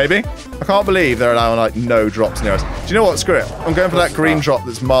narcotics, baby. I can't believe they're allowing like no drops near us. Do you know what? Screw it. I'm going for that green drop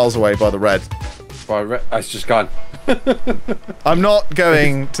that's miles away by the red. By red? It's just gone. I'm not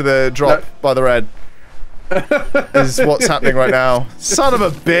going to the drop by the red. Is what's happening right now. Son of a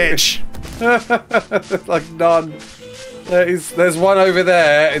bitch. Like none. There's one over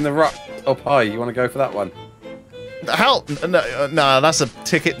there in the rock up high. You want to go for that one? Hell, no, that's a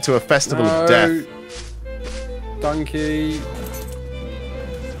ticket to a festival of death. Donkey.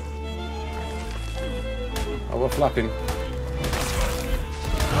 Oh, we're flapping.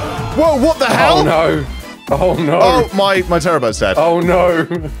 Whoa, what the hell? Oh no. Oh no. Oh, my terror bird's dead. Oh no.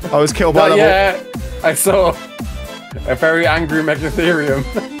 I was killed by Yeah. I saw a very angry Megatherium.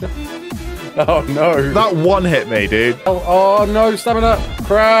 Oh no. That one hit me, dude. Oh no, stamina.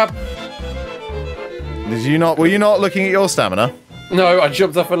 Crap. Did you not? Were you not looking at your stamina? No, I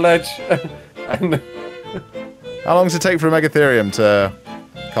jumped off a ledge. And how long does it take for a Megatherium to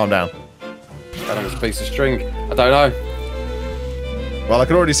calm down? That was a piece of string. I don't know. Well, I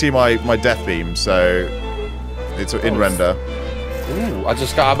can already see my death beam, so It's in render. Ooh, I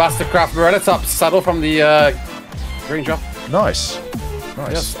just got a Mastercraft Morellatop saddle from the green drop. Nice.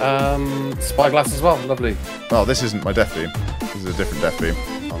 Nice. Yes, spyglass as well. Lovely. Oh, this isn't my death beam. This is a different death beam.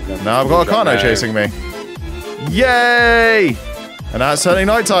 Now I've got a Carno chasing me. Yay! And now it's turning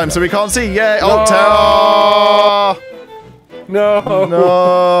nighttime, so we can't see. Yay! Oh, terror! No.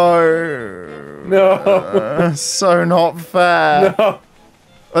 No. No. So not fair. No.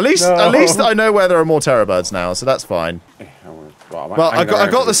 At least I know where there are more terror birds now, so that's fine. Well, I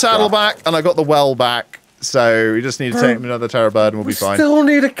got the saddle back and I got the well back, so we just need to take another terror bird and we'll be fine. Still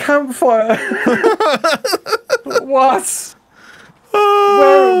need a campfire. What?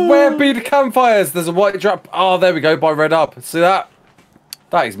 Where be the campfires? There's a white drop. Oh, there we go. By Red Up. See that?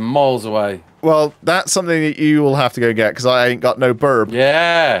 That is miles away. Well, that's something that you will have to go get because I ain't got no burb.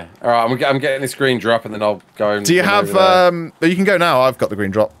 Yeah. All right. I'm getting this green drop and then I'll go. And do you have? You can go now. I've got the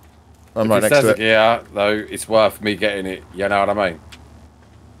green drop. I'm right next to it. Yeah, though it's worth me getting it. You know what I mean?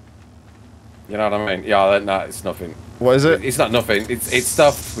 You know what I mean? Yeah. No, it's nothing. What is it? It's not nothing. It's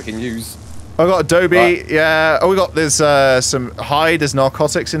stuff we can use. I got Adobe. Right. Yeah. Oh, we got there's some hide. There's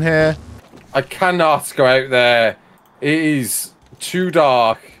narcotics in here. I cannot go out there. It is too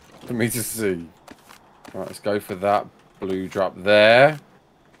dark for me to see. Right, let's go for that blue drop there.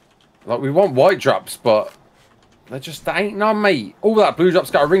 Like, we want white drops, but they ain't no mate. Oh, that blue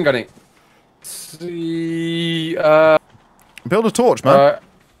drop's got a ring on it. See, build a torch, man.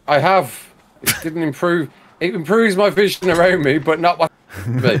 I have. It didn't improve. It improves my vision around me, but not my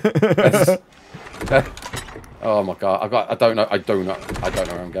oh my god! I don't know. I don't know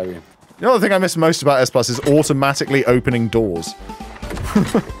where I'm going. The other thing I miss most about S Plus is automatically opening doors.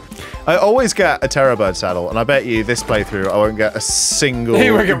 I always get a Terror Bird saddle, and I bet you this playthrough I won't get a single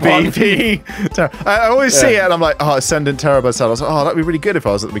BP. I always see it, and I'm like, oh, Ascendant Terror Bird saddle. I was like, oh, that'd be really good if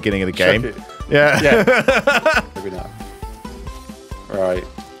I was at the beginning of the game. Yeah. Maybe not. Right.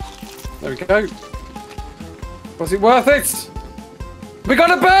 There we go. Was it worth it? We got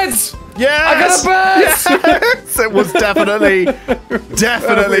a bed! Yes! I got a bed! Yes! It was definitely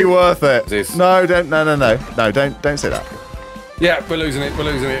worth it. No, don't say that. Yeah, we're losing it. We're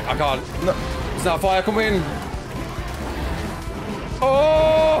losing it. I can't. No. Is that fire coming?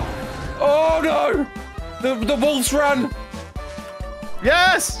 Oh! Oh no! The wolves ran.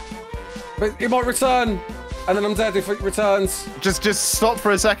 Yes! But it might return, and then I'm dead if it returns. Just stop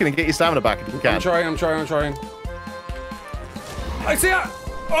for a second and get your stamina back if you can. I'm trying. I see it!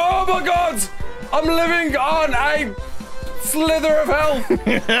 Oh my god! I'm living on a slither of health.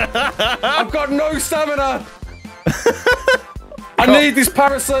 I've got no stamina. I need this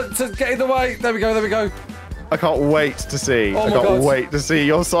parasite to get in the way. There we go. I can't wait to see. Oh I can't wait to see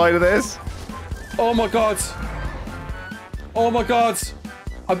your side of this. Oh my god. Oh my god.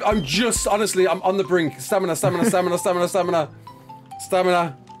 I'm just, honestly, I'm on the brink. Stamina.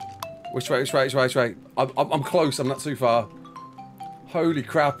 Which way? I'm close. I'm not too far. Holy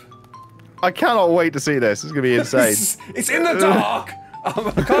crap. I cannot wait to see this. It's going to be insane. It's in the dark.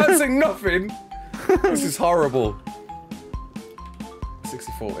 I can't see nothing. This is horrible.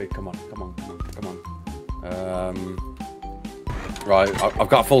 60-40. Come on. Right, I've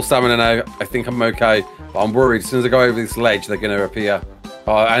got full stamina now. I think I'm okay. But I'm worried. As soon as I go over this ledge, they're going to appear.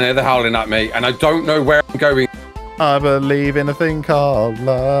 Oh, and they're howling at me. And I don't know where I'm going. I believe in a thing called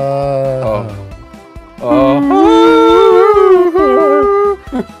love.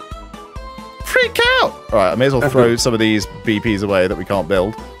 Freak out! Alright, I may as well throw some of these BPs away that we can't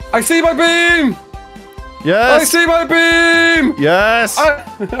build. I see my beam! Yes! I see my beam! Yes! I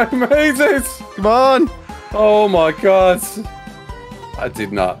made it! Come on! Oh my god. I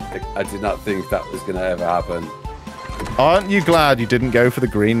did not think that was going to ever happen. Aren't you glad you didn't go for the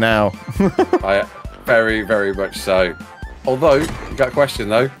green now? Very, very much so. Although, you got a question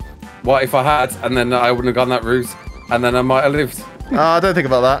though. What if I had, and then I wouldn't have gone that route, and then I might have lived? I don't think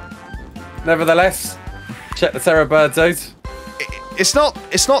about that. Nevertheless, check the Terror Birds out. It's not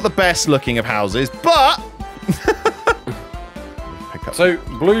the best looking of houses, but so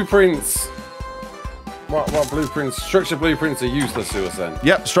blueprints. What blueprints? Structure blueprints are useless to us then.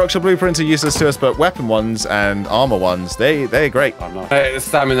 Yep, structure blueprints are useless to us, but weapon ones and armor ones, they're great. I'm not. Hey,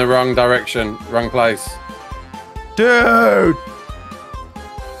 I'm in the wrong direction, wrong place. Dude!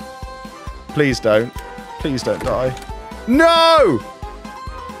 Please don't die. No!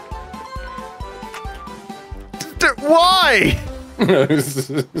 Why?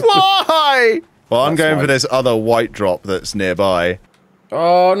 Why? Well, I'm going for this other white drop that's nearby.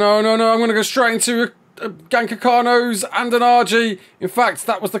 Oh, no. I'm going to go straight into a gank of Carnos and an RG. In fact,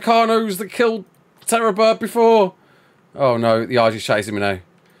 that was the Carnos that killed Terror Bird before. Oh, no. The RG's chasing me now.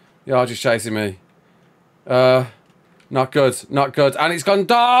 The RG's chasing me. Not good. Not good. And it's gone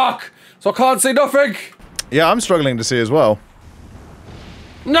dark, so I can't see nothing. Yeah, I'm struggling to see as well.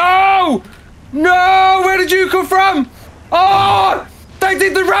 No! No! Where did you come from? Oh! They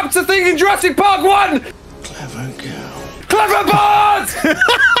did the raptor thing in Jurassic Park 1! Clever girl. Clever bots!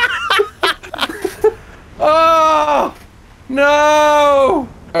 Oh! No!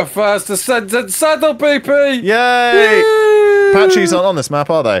 A first ascendant saddle, PP! Yay! Patchies aren't on this map,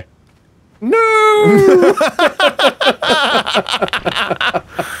 are they? No!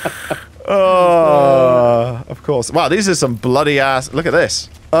 Oh, of course. Wow, these are some bloody ass. Look at this.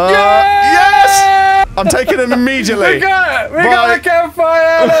 Yes! I'm taking them immediately. We got a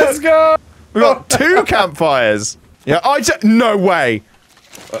campfire. Let's go. We got 2 campfires. Yeah, no way.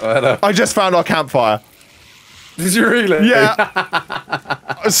 I just found our campfire. Did you really?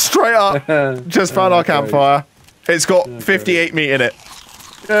 Yeah. Straight up. Just found our campfire. It's got 58 meat in it.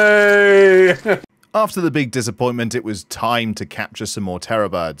 Yay! After the big disappointment, it was time to capture some more terror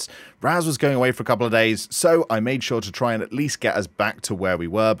birds. Raz was going away for a couple of days, so I made sure to try and at least get us back to where we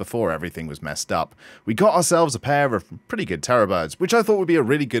were before everything was messed up. We got ourselves a pair of pretty good terror birds, which I thought would be a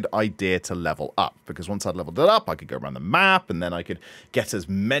really good idea to level up, because once I'd leveled it up, I could go around the map, and then I could get as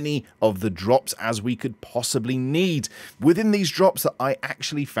many of the drops as we could possibly need. Within these drops, I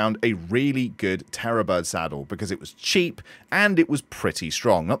actually found a really good terror bird saddle, because it was cheap, and it was pretty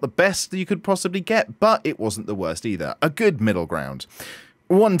strong. Not the best that you could possibly get, but it wasn't the worst either. A good middle ground.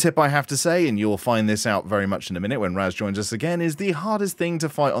 One tip I have to say, and you'll find this out very much in a minute when Raz joins us again, is the hardest thing to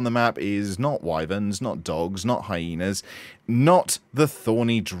fight on the map is not wyverns, not dogs, not hyenas, not the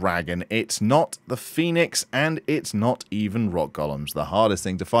thorny dragon, it's not the phoenix, and it's not even rock golems. The hardest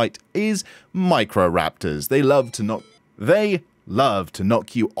thing to fight is MicroRaptors. They love to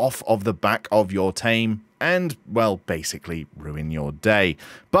knock you off of the back of your tame and, well, basically ruin your day.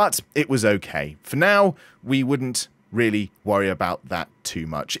 But it was okay. For now, we wouldn't really worry about that too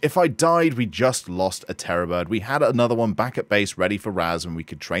much. If I died, we just lost a terror bird. We had another one back at base ready for Raz, and we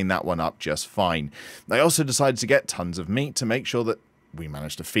could train that one up just fine. I also decided to get tons of meat to make sure that we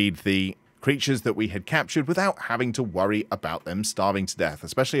managed to feed the creatures that we had captured without having to worry about them starving to death,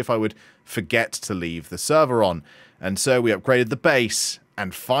 especially if I would forget to leave the server on. And so we upgraded the base,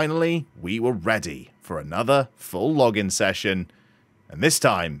 and finally we were ready for another full login session. And this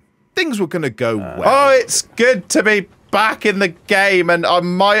time, things were going to go well. Oh, it's good to be back in the game, and I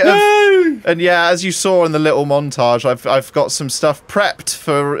might have... And yeah, as you saw in the little montage, I've got some stuff prepped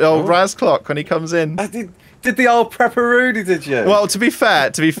for old Raasclark when he comes in. Did the old prepperoonie, did you? Well, to be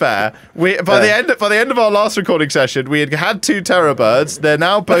fair, we by the end of our last recording session, we had 2 terror birds. They're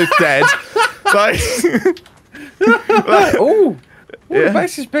now both dead. Oh, the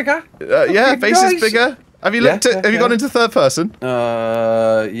base is bigger. Yeah, base is bigger. Have you looked at? Have you gone into third person?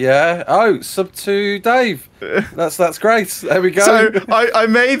 Yeah. Oh, sub to Dave. That's great. There we go. So I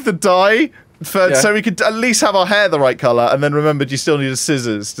made the dye so we could at least have our hair the right color, and then remembered you still needed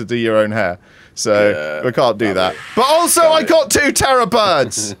scissors to do your own hair. So we can't do that. But also, I got 2 terror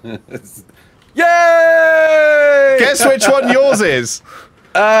birds. Yay! Guess which one yours is?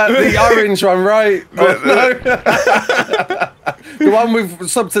 The orange one, right? The one with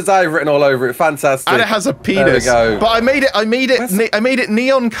sub to Dave written all over it. Fantastic. And it has a penis. There we go. But I made it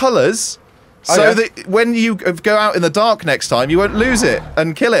neon colors, so that when you go out in the dark next time, you won't lose it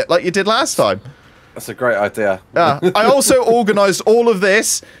and kill it like you did last time. That's a great idea. I also organised all of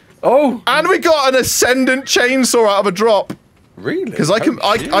this. Oh, and we got an ascendant chainsaw out of a drop. Really? Because I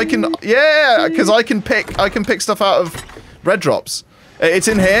can pick stuff out of red drops. It's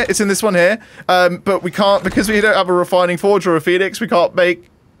in here. It's in this one here. But we can't, because we don't have a refining forge or a phoenix. We can't make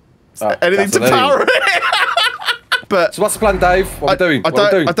anything to power it. But so what's the plan, Dave? What are we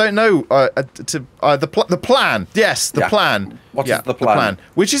doing? I don't know. The plan. Yes, the plan. What is the plan?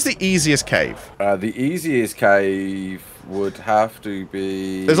 Which is the easiest cave? The easiest cave would have to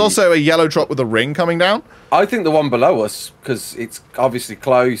be... There's also a yellow drop with a ring coming down. I think the one below us, because it's obviously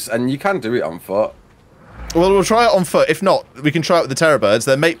close, and you can do it on foot. Well, we'll try it on foot. If not, we can try it with the terror birds.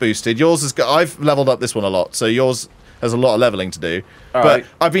 They're mate boosted. Yours has got... I've leveled up this one a lot, so yours has a lot of leveling to do. But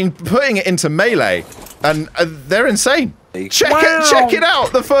I've been putting it into melee, and they're insane. Check it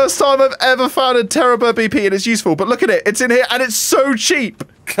out. The first time I've ever found a terror bird BP, and it's useful. But look at it. It's in here, and it's so cheap.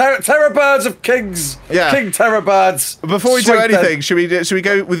 Terror birds of kings. Yeah. King terror birds. Before we do anything, should we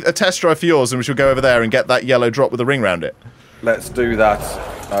go with a test drive for yours, and we should go over there and get that yellow drop with a ring around it? Let's do that.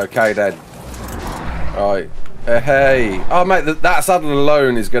 Okay, then. Right. Hey. Oh, mate, that saddle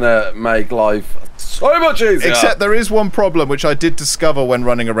alone is going to make life so much easier. Except there is one problem, which I did discover when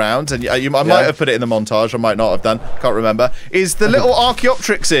running around, and I might have put it in the montage, I might not have done, can't remember, is the little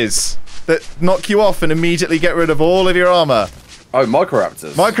Archaeopteryxes. that knock you off and immediately get rid of all of your armor. Oh,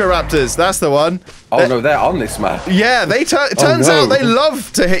 MicroRaptors. MicroRaptors, that's the one. Oh, no, they're on this map. Yeah, it turns out they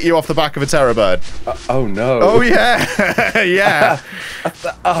love to hit you off the back of a terror bird. Oh, no. Oh, yeah. Yeah.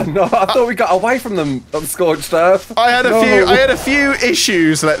 Oh, no, I thought we got away from them on Scorched Earth. I had a few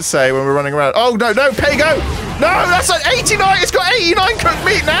issues, let's say, when we were running around. Oh, no, Pago! No, that's like 89! It's got 89 cooked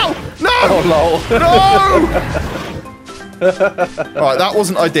meat now! No! Oh, lol. No! Alright, that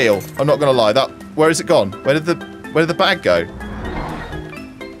wasn't ideal. I'm not going to lie. Where has it gone? Where did the bag go?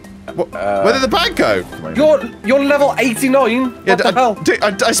 Where did the bag go? You're level 89? What the hell?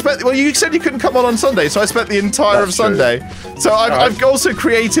 I spent. Well, you said you couldn't come on Sunday, so I spent the entire of Sunday. So I've also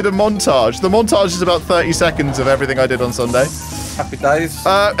created a montage. The montage is about 30 seconds of everything I did on Sunday. Happy days.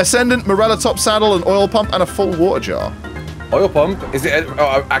 Ascendant, Morella top saddle, an oil pump, and a full water jar. Oil pump? Is it an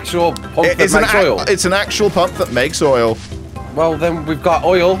actual pump that makes oil? It's an actual pump that makes oil. Well, then we've got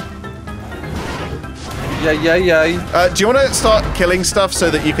oil. Yay. Do you want to start killing stuff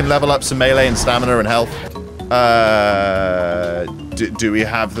so that you can level up some melee and stamina and health? Do we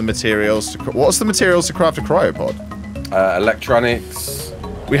have the materials to... What's the materials to craft a CryoPod? Electronics.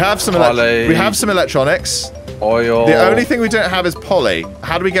 We have some electronics. Oil. The only thing we don't have is poly.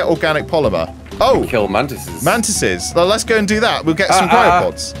 How do we get organic polymer? Oh! Kill mantises. Mantises. Well, let's go and do that. We'll get some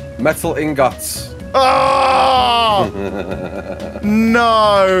CryoPods. Metal ingots. Oh!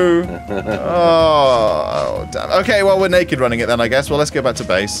 No! Oh, damn. Okay, well, we're naked running it then, I guess. Well, let's go back to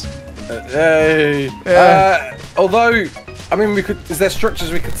base. Hey. Yeah. Although, I mean, is there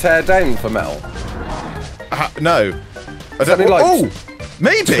structures we could tear down for metal? No. I don't like. Oh!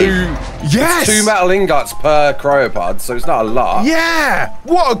 Maybe. Yes. 2 metal ingots per CryoPod, so it's not a lot. Yeah.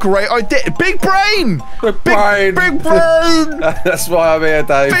 What a great idea. Big brain. Big brain. That's why I'm here,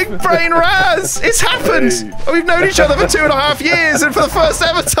 Dave. Big brain Raz. It's happened. Hey. We've known each other for 2.5 years, and for the first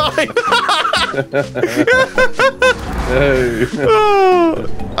ever time.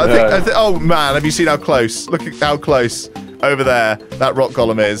 I think. Oh man, have you seen how close? Look at how close over there that rock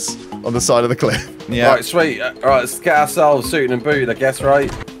column is on the side of the cliff. Yeah. Right, sweet. Right, let's get ourselves suited and booted, I guess,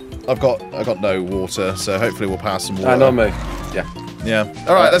 right? I got no water, so hopefully we'll pass some water. And on me. Yeah. Yeah.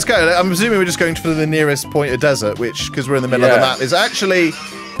 All right, let's go. I'm assuming we're just going for the nearest point of desert, which, because we're in the middle of the map, is actually.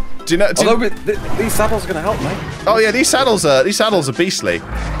 Do you know? These saddles are going to help, mate. Oh yeah, these saddles are beastly.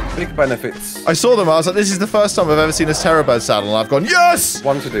 Big benefits. I saw them. I was like, this is the first time I've ever seen a terror bird saddle, and I've gone, yes.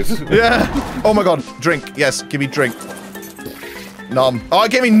 Wanted it. Yeah. Oh my god, drink. Yes, give me drink. Nom. Oh,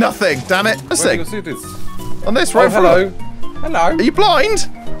 it gave me nothing. Damn it. This thing. On this road. Hello. Hello. Are you blind?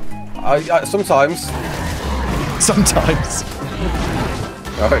 Sometimes. Sometimes.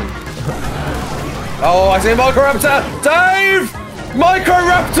 Oh, I see a MicroRaptor! Dave!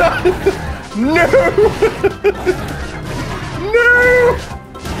 MicroRaptor! No! No!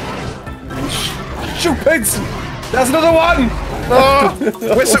 Stupids! There's another one! Oh,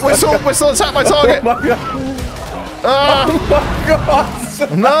 whistle, attack my target! Oh my god! Oh my god!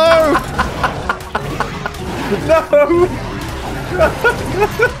 No! No!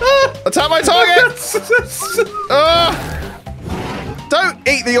 Attack my target! Don't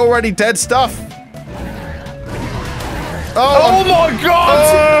eat the already dead stuff. Oh my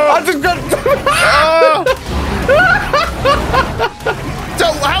god! I just got.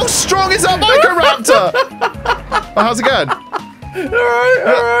 How strong is that MicroRaptor? Oh, how's it going?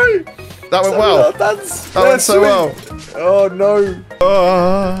 Alright. That went well. That went so well. Oh no.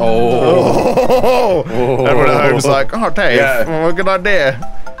 Everyone at home's like, oh Dave, what a good idea.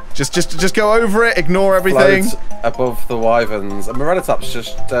 Just go over it, ignore everything. Float above the wyverns. And Morellitop's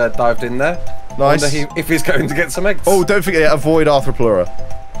just dived in there. Nice. Wonder if he's going to get some eggs. Oh, don't forget, avoid Arthroplura.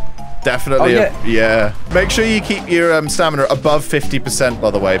 Definitely. Oh, yeah. Make sure you keep your stamina above 50%,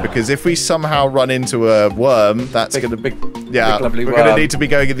 by the way, because if we somehow run into a worm, that's going to be... Yeah, we're going to need to be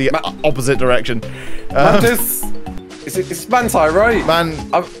going in the opposite direction. It's Manti, right?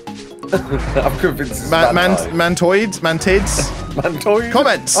 I'm convinced it's Mantoids? Mantids? Mantoids?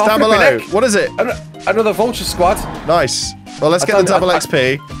 Comments down below. What is it? Another vulture squad. Nice. Well, let's get the double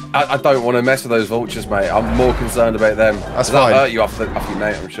XP. I don't want to mess with those vultures, mate. I'm more concerned about them. That's fine. They'll hurt you off your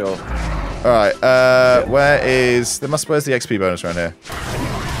mate, I'm sure. Alright, where's the XP bonus around here?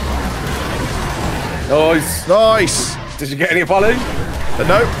 Nice! Did you get any poly?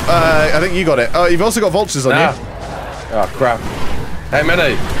 No, I think you got it. Oh, you've also got vultures on you. Oh, crap. How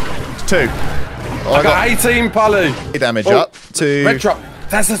many? 2. Oh, I got 18 poly. Damage up to... Red drop.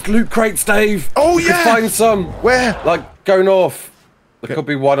 That's just loot crates, Dave. Oh, you could find some. Where? Like, go north. There could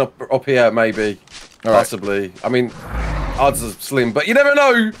be one up here, maybe. Possibly. Right. I mean, odds are slim, but you never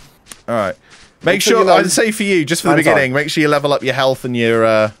know. Alright. Make sure, I'd say for you, just for the beginning, make sure you level up your health and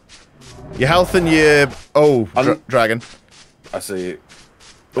your Your health and your... Oh, dragon. I see it.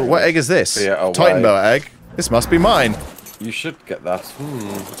 Oh, what egg is this? Yeah, Titan boa egg. This must be mine. You should get that.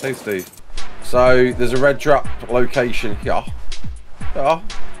 Tasty. So, there's a red drop location here. Yeah.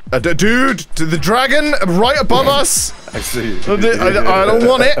 Dude, the dragon right above us. I see. I don't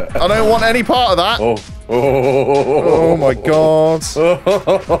want it. I don't want any part of that. Oh my god. I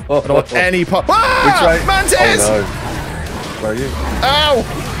don't want any part. Ah! Mantis! Oh no. Where are you? Ow!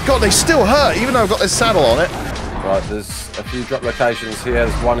 God, they still hurt, even though I've got this saddle on it. Right, there's a few drop locations here.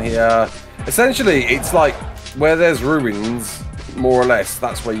 There's one here. Essentially, it's like where there's ruins, more or less,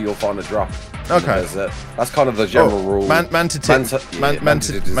 that's where you'll find a drop. Okay. That's kind of the general rule. Mantis, right?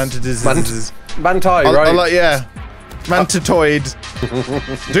 Yeah. Mantitoid.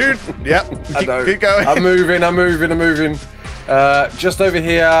 Dude, yep. Keep going. I'm moving. Just over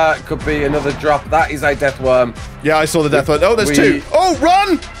here could be another drop. That is a death worm. Yeah, I saw the death worm. Oh, there's two. Oh,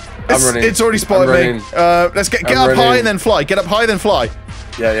 run! I'm running. It's already spotted me. Let's get up high and then fly. Get up high, then fly.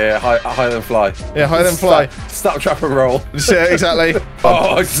 Yeah, higher than fly. Yeah, higher than fly. Stop, trap, and roll. Yeah, exactly.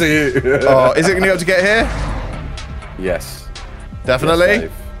 Oh, I see it. Oh, is it going to be able to get here? Yes. Definitely? Yes,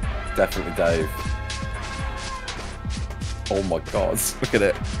 Dave. Definitely, Dave. Oh my god. Look at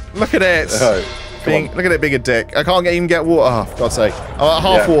it. Look at it. Oh, look at it being a dick. I can't even get water. Oh, for God's sake. I'm at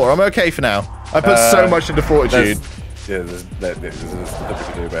half water. I'm okay for now. I put so much into fortitude. There's nothing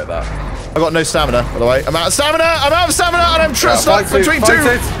to do about that. I've got no stamina, by the way. I'm out of stamina! And I'm stuck between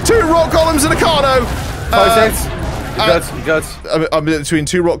two rock golems and a Carno. You good? I'm between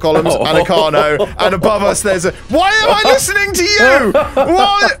two rock golems and a Carno, and above us there's a... Why am I listening to you?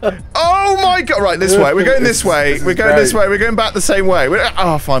 What? Oh my god. Right, this way. We're going this way. We're going this way. We're going back the same way.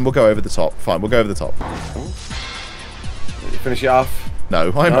 Oh, fine. We'll go over the top. Fine, we'll go over the top. You finish it off?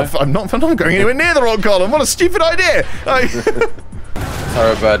 No, I'm not going anywhere near the rock golem. What a stupid idea.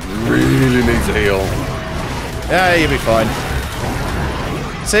 Terrorbird really needs a heal. Yeah, you'll be fine.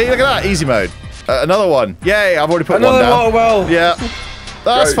 See, look at that. Easy mode. Another one. Yay, I've already put one down. Another water well. Yeah.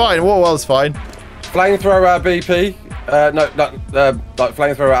 That's fine. Water well's fine. Flamethrower BP. Like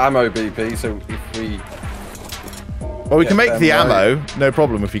flamethrower ammo BP. So if we... Well, we can make the ammo. No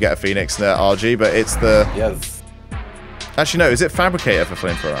problem if you get a Phoenix and RG, but it's the... Yes. Actually, no. Is it Fabricator for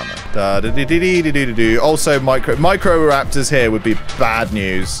flamethrower ammo? Also, MicroRaptors here would be bad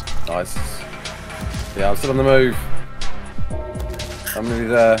news. Nice. Yeah, I'm still on the move. I'm nearly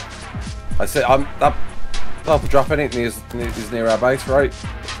there. I said that purple drop in it is near our base, right?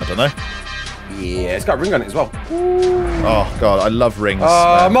 I don't know. Yeah, it's got a ring on it as well. Oh god, I love rings.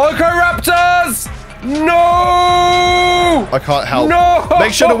 MicroRaptors! No! I can't help. No!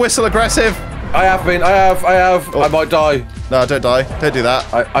 Make sure to whistle aggressive. I have been. I have. Oh. I might die. No, don't die. Don't do that.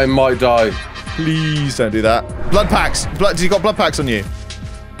 I might die. Please don't do that. Blood packs. You got blood packs on you?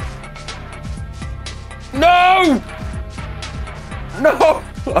 No! No!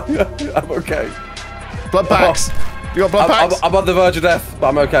 I'm okay. Blood packs. You got blood packs? I'm on the verge of death, but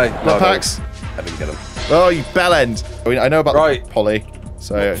I'm okay. Blood packs? I didn't get them. Oh, you bellend. I mean, I know about the poly.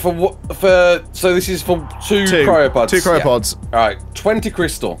 So so this is for two CryoPods. Two CryoPods. Yeah. All right, 20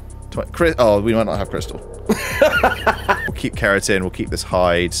 crystal. Oh, we might not have crystal. We'll keep keratin. We'll keep this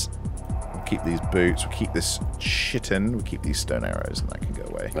hide. We'll keep these boots. We'll keep this chitin. We'll keep these stone arrows, and that can go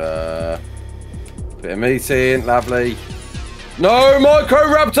away. Bit of meeting, lovely. No,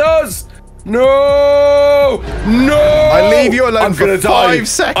 MicroRaptors! No! No! I leave you alone for 5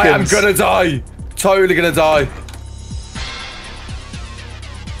 seconds. I am gonna die. Totally gonna die.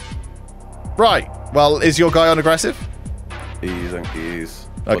 Right. Well, is your guy on aggressive? He is.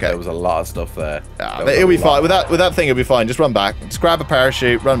 Okay. There was a lot of stuff there. He'll be fine. With that thing, he'll be fine. Just run back. Just grab a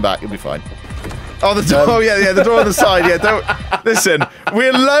parachute, run back. He'll be fine. Oh, the door. Oh, yeah, the door on the side. Yeah, don't listen.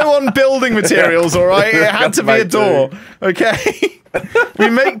 We're low on building materials. All right, it had to be a door. Okay, we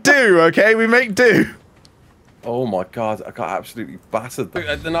make do. Okay, we make do. Oh my god, I got absolutely battered. The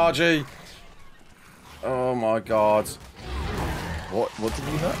RG. Oh my god. What did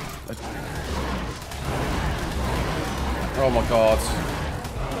you hurt? Oh my god.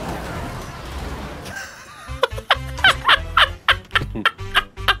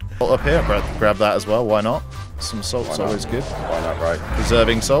 Salt up here, grab that as well. Why not? Some salt's always good. Why not, right?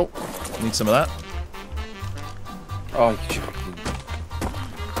 Preserving salt. Need some of that.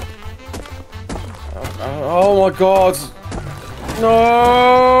 Oh my god!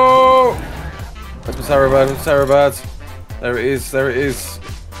 No! That's a Terrorbird. There it is. There it is.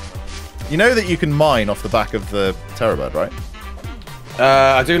 You know that you can mine off the back of the Terrorbird, right?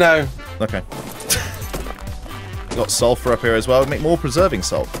 I do know. Okay. Got sulfur up here as well. Make more preserving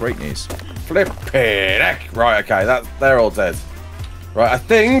salt. Great news. Flippin' heck. Right, okay. They're all dead. Right, I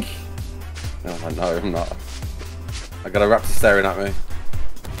think Oh, no, I'm not. I got a raptor staring at me.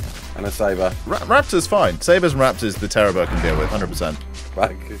 And a saber. Raptor's fine. Sabers and raptors the Terror can deal with, 100%.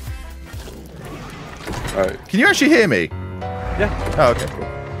 Thank you. Right. Can you actually hear me? Yeah. Oh, okay, cool.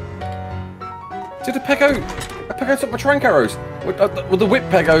 Did the Pego took my trank arrows? Well, the whip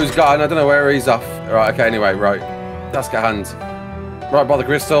Pego's gone. I don't know where he's off. Right, okay, anyway, right. Let's get hands. Right by the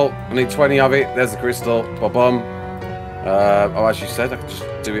crystal. I need 20 of it. There's the crystal. Ba-bum. Oh, as you said, I could just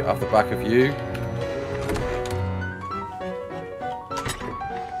do it off the back of you.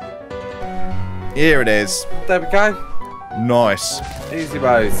 Here it is. There we go. Nice. Easy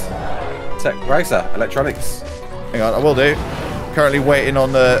boys. Tech Racer, electronics. Hang on, I will do. Currently waiting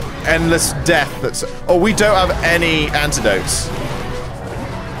on the endless death that's... Oh, we don't have any antidotes.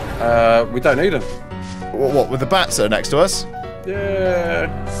 We don't need them. What, with the bats that are next to us? Yeah.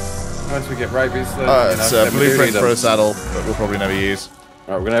 Once we get rabies, then, it's a blueprint for a saddle that we'll probably never use.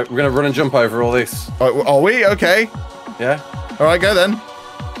 Alright, we're gonna run and jump over all this. Are we? Okay. Yeah. Alright, go then.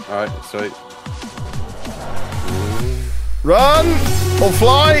 Alright, sweet. Run! Or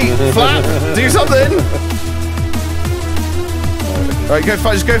fly! Flap! Do something! Alright,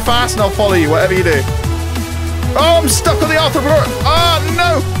 just go fast and I'll follow you, whatever you do. Oh, I'm stuck on the arthropod! Oh,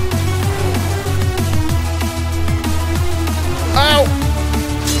 no! Ow!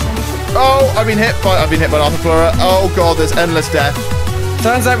 Oh, I've been hit by an arthropod. Oh god, there's endless death.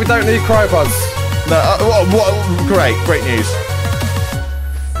 Turns out we don't need CryoPods. No, great news.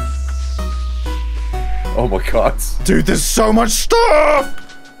 Oh my god. Dude, there's so much stuff!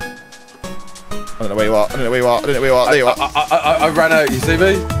 I don't know where you are. There you are. I ran out. You see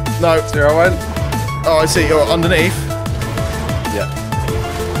me? No. See where I went? Oh, I see. You're underneath. Yeah.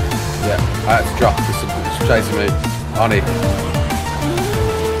 Yeah. I had to drop because it's chasing me. Honey.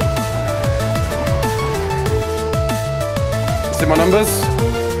 See my numbers?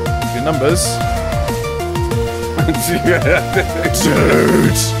 Your numbers?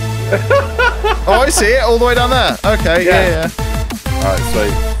 Dude! Oh, I see it all the way down there. Okay, yeah. Alright,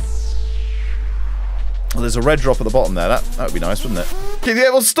 sweet. Well, there's a red drop at the bottom there. That would be nice, wouldn't it? Okay, yeah,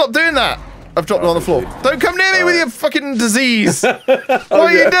 well, stop doing that. I've dropped it on the floor. Don't come near me with your fucking disease. What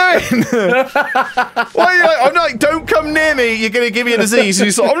are you doing? Why are you like, I'm like, don't come near me. You're going to give me a disease.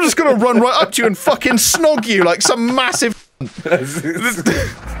 And you're like, I'm just going to run right up to you and fucking snog you like some massive...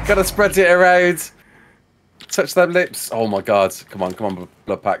 Gotta spread it around. Touch them lips. Oh my god. Come on,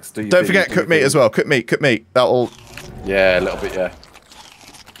 blood packs. Don't forget cooked meat as well. Cooked meat. That'll... Yeah, a little bit, yeah.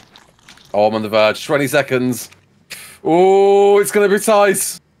 Oh, I'm on the verge. 20 seconds. Oh, it's going to be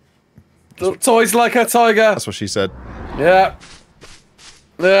tight. Toys like a tiger. That's what she said. Yeah.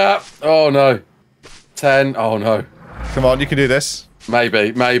 Yeah. Oh, no. 10. Oh, no. Come on, you can do this.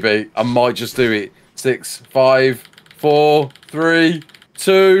 Maybe. I might just do it. 6, 5, 4, 3,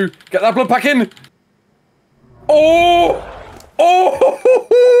 2. Get that blood pack in. Oh!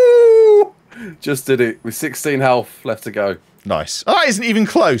 Oh! Just did it with 16 health left to go. Nice. Oh, that isn't even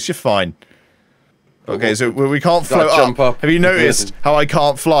close. You're fine. Okay, so we can't float up. Have you noticed how I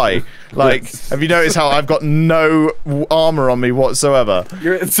can't fly? Like, have you noticed how I've got no armor on me whatsoever?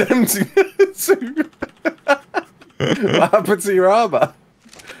 You're attempting to... What happened to your armor?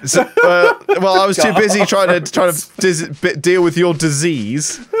 So, well, I was too busy trying to deal with your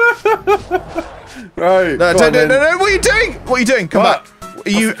disease. Right. No, what are you doing? What are you doing? Come back.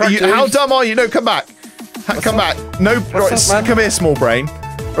 How dumb are you? No, come back. Come back. No, come here, small brain.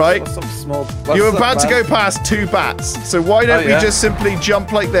 Right? You're about to go past 2 bats, so why don't we just simply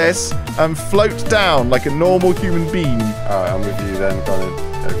jump like this and float down like a normal human being? Alright, I'm with you then. Go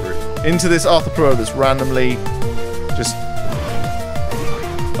for it. Into this arthropod that's randomly just...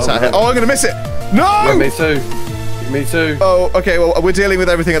 Oh, I'm gonna miss it! No! Yeah, me too. Me too. Oh, okay, well, we're dealing with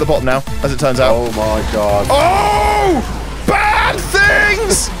everything at the bottom now, as it turns out. Oh my god. Oh! Bad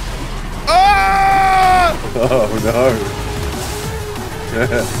things! Ah! Oh no.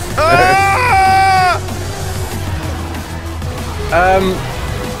 Ah!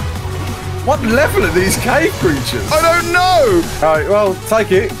 What level are these cave creatures? I don't know! Alright, well,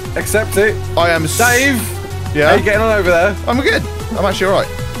 take it. Accept it. I am... Dave! Yeah? How you getting on over there? I'm good. I'm actually alright.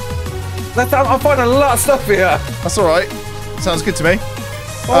 I'm finding a lot of stuff here. That's alright. Sounds good to me.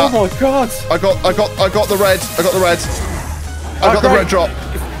 Oh my god. I got the red. I got the red. I got the red drop.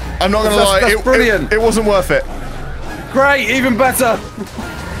 I'm not gonna lie. That's brilliant. It wasn't worth it. Great, even better.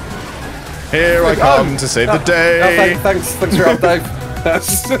 Here I come to save the day. Thanks for your help, Dave.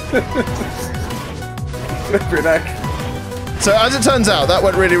 So as it turns out, that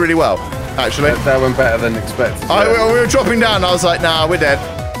went really, really well. Actually, that went better than expected. We were dropping down. And I was like, nah, we're dead.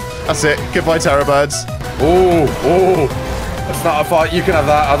 That's it. Goodbye, terror birds. Oh. It's not a fight. You can have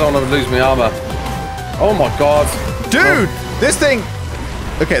that. I don't want to lose my armor. Oh my god. Dude, this thing...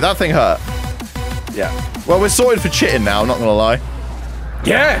 Okay, that thing hurt. Yeah. Well, we're sorted for chitting now, I'm not gonna lie.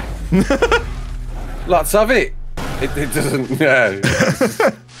 Yeah! Lots of it. It doesn't... Yeah.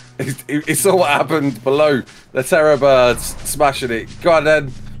 He saw what happened below. The terror birds smashing it. Go on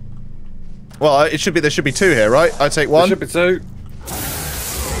then. Well, there should be 2 here, right? I take 1. There should be 2.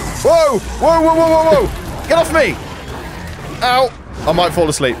 Whoa! Whoa, whoa, whoa, whoa, whoa! Get off me! Ow! I might fall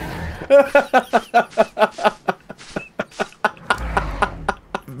asleep.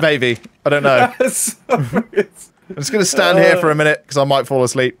 Maybe. I don't know. I'm just going to stand here for a minute because I might fall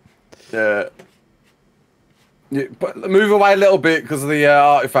asleep. Yeah. But move away a little bit because the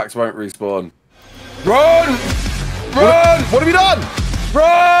artifacts won't respawn. Run! Run! What have you done?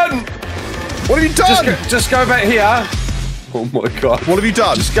 Run! What have you done? Just go about here. Oh my god. What have you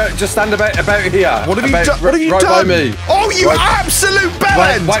done? Just stand about here. What have you done? What have you right done? by me. Oh, you absolute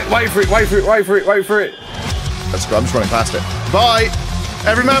bellend! Wait for it. That's good. I'm just running past it. Bye.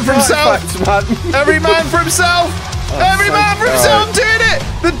 Every man for himself. Every man for himself. Every man for himself. I'm doing it.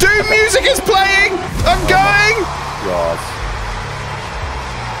 The Doom music is playing. I'm going. God.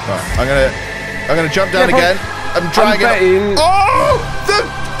 Right, I'm gonna jump down again. I'm dragging. Oh,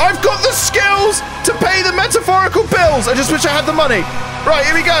 I've got the skills to pay the metaphorical bills. I just wish I had the money. Right,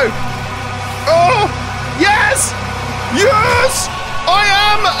 here we go. Oh, yes, yes. I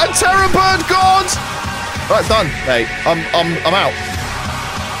am a terror bird god. Right, it's done, mate. I'm out.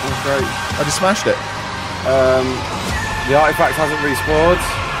 Oh, great. I just smashed it. The artifact hasn't respawned,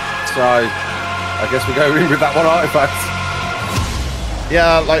 so I guess we go in with that one artifact.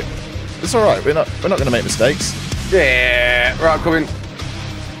 Yeah, like it's all right. We're not gonna make mistakes. Yeah, right, I'm coming.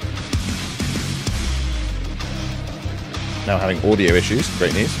 Now having audio issues.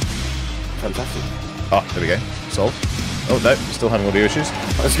 Great news. Fantastic. Oh, there we go. Solved. Oh no, still having audio issues.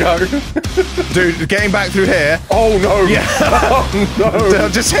 Let's go. Dude, getting back through here. Oh no. Yeah. Oh no.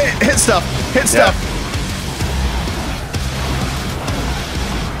 Just hit stuff. Hit stuff.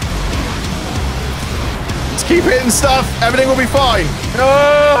 Just keep hitting stuff. Everything will be fine.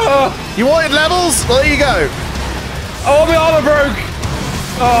 You wanted levels? Well, there you go. Oh, my armor broke.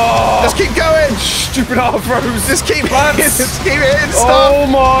 Oh. Just keep going. Stupid armor froze. Just keep hitting stuff. Oh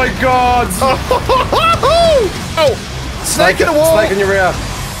my god. Oh. Snake in the wall! Snake in your rear.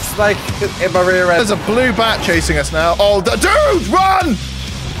 Snake in my rear end. There's a blue bat chasing us now. Oh, dude, run!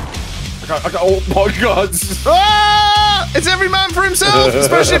 Oh my god. Ah! It's every man for himself,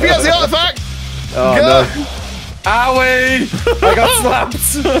 especially if he has the artifact. Oh no. Owie! I got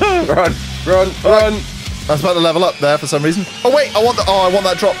slapped. Run. I was about to level up there for some reason. Oh wait, I want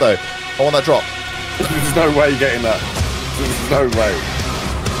that drop though. I want that drop. There's no way you're getting that. There's no way.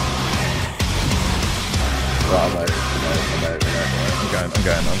 Right, mate. I'm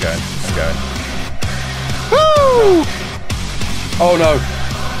going. Woo! Oh no.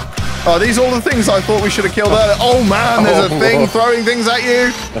 Oh, these are all the things I thought we should have killed earlier. Oh man, there's a thing throwing things at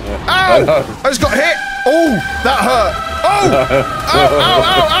you. Ow! I just got hit. Oh, that hurt. Oh!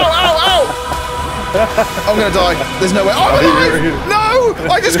 Ow! I'm gonna die. There's no way. Oh, I'm alive! No!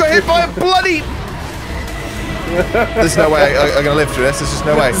 I just got hit by a bloody... There's no way I'm gonna live through this. There's just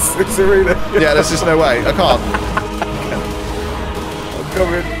no way. It's arena. Yeah, there's just no way. I can't.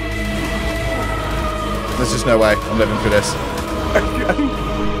 Coming. There's just no way I'm living through this.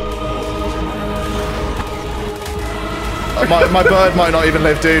 My bird might not even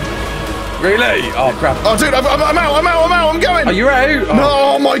live, dude. Really? Oh crap! Oh, dude, I'm out! I'm going. Are you out?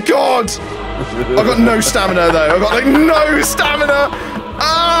 Oh my god! I've got no stamina though. I've got like no stamina.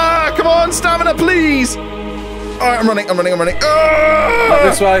 Ah, come on, stamina, please. All right, I'm running. Ah!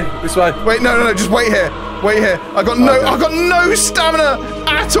 This way. Wait, no, just wait here. I got no stamina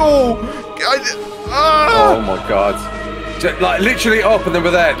at all. Oh my god! Like literally up and then we're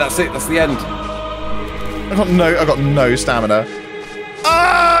there. That's it. That's the end. I got no stamina.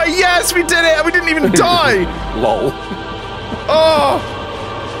 Ah, yes, we did it, and we didn't even die. Lol.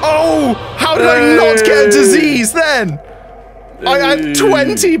 Oh, how did I not get a disease then? I had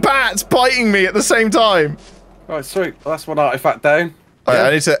 20 bats biting me at the same time. Right, sweet. Well, that's one artifact down. Yeah.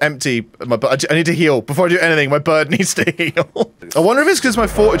 I need to empty my bird. I need to heal. Before I do anything, my bird needs to heal. I wonder if it's because my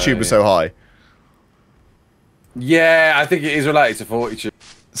fortitude was so high. Yeah, I think it is related to fortitude.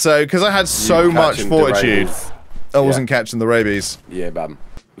 So, because I had so much fortitude, I wasn't catching the rabies. Yeah, bam.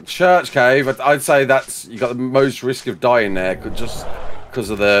 Church Cave, I'd say that's... You got the most risk of dying there, just because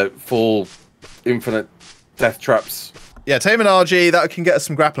of the full infinite death traps. Yeah, Tame and RG, that can get us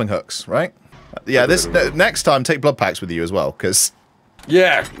some grappling hooks, right? Yeah, next time take blood packs with you as well, because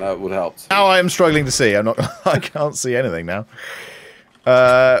Yeah, that would help. Now I am struggling to see. I can't see anything now.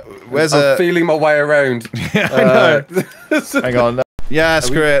 Where's I'm feeling my way around. Yeah, I know. Hang on. Yeah,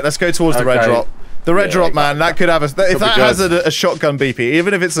 screw it. Let's go towards the red drop. The red drop, man, that could have if that has a shotgun BP,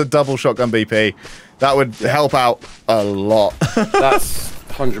 even if it's a double shotgun BP, that would help out a lot. That's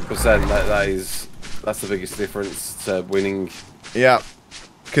 100%. That's the biggest difference to winning. Yeah,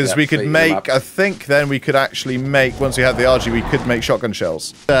 because we could make. I think then we could actually make once we had the RG, we could make shotgun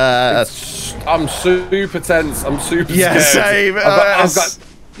shells. I'm super tense. I'm super scared. Same. I've got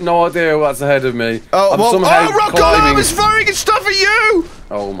no idea what's ahead of me. Oh, Rock Golem is firing his stuff at you!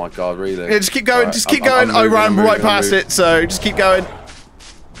 Oh my god, really? Yeah, just keep going, just keep going. I ran right past it, so just keep going.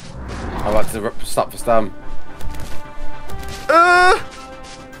 I'm about to stop for Stam.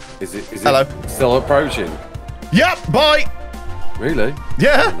 Is it still approaching? Yep, bye! Really?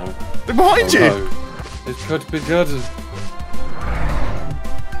 Yeah! They're behind you! No. It could be good.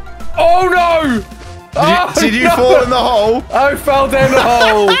 Oh no! Did you fall in the hole? I fell down the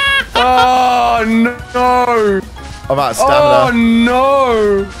hole! Oh no! I'm out of stamina. Oh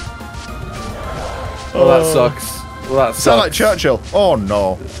no! Oh, that sucks. Well, that sucks. Sound like Churchill. Oh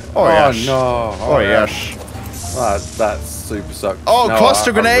no. Oh yes. No. Oh yes. That's super sucks. Oh, no,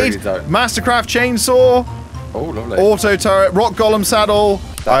 cluster grenade, really don't. Mastercraft chainsaw. Oh, lovely. Auto turret, rock golem saddle.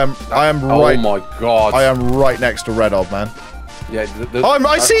 I am right. Oh my god. I am right next to Red Ob, man. Yeah.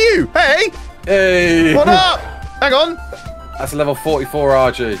 I see you. Hey. Hey. What up? Hang on. That's a level 44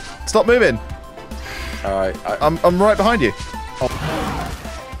 RG. Stop moving. All right. I'm right behind you. Oh.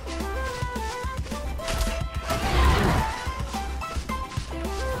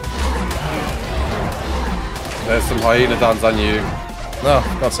 There's some hyena dons on you. No,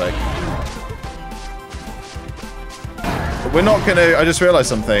 God's sake. We're not gonna. I just realised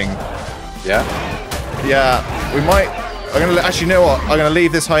something. Yeah. Yeah. We might. I'm gonna actually. You know what? I'm gonna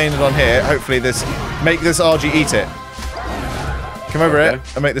leave this hyaenodon here. Hopefully, make this RG eat it. Come over it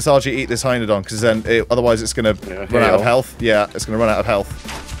and make this RG eat this hyaenodon, because then otherwise it's gonna run out of health. Yeah, it's gonna run out of health.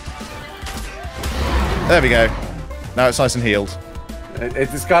 There we go. Now it's nice and healed.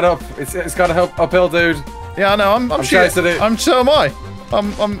 It's got up. It's got to help uphill, dude. Yeah, I know. I'm chasing it. So am I.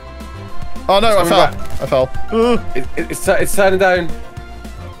 I'm. Oh no! I fell. It's turning down.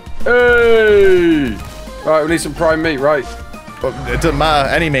 Hey! Right, we need some prime meat, right? It doesn't matter.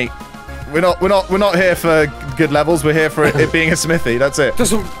 Any meat. We're not here for good levels. We're here for it being a smithy. That's it.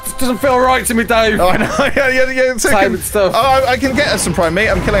 Doesn't feel right to me, Dave. Oh, I know. yeah. Time and stuff. Oh, I can get us some prime meat.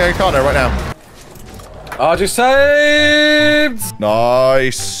 I'm killing a Carno right now. I just saved.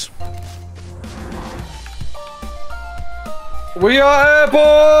 Nice. We are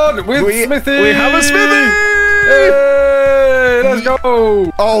airborne with Smithy. We have a Smithy. Hey, let's go.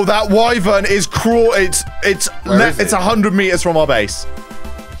 Oh, that Wyvern is cruel. It's 100 meters from our base.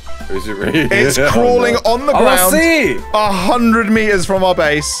 Is it really? It's crawling on the ground. I see. 100 meters from our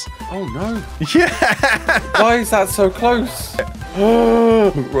base. Oh no. Yeah. Why is that so close?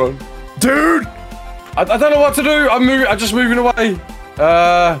 Run, dude. I don't know what to do. I'm just moving away.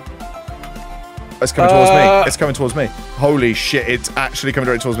 It's coming towards me. It's coming towards me. Holy shit, it's actually coming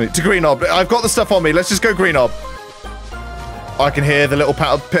right towards me. To Green Ob. I've got the stuff on me. Let's just go Green Ob. I can hear the little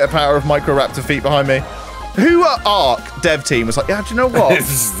pitter-patter of MicroRaptor feet behind me. Who at ARK dev team was like, yeah, do you know what?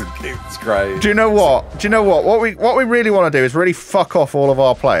 It's great. Do you know what? What we really want to do is really fuck off all of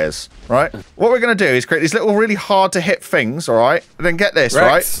our players, right? What we're going to do is create these little really hard to hit things, all right? And then get this,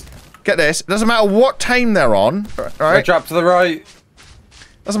 right? Get this. It doesn't matter what tame they're on, right? Drop to the right.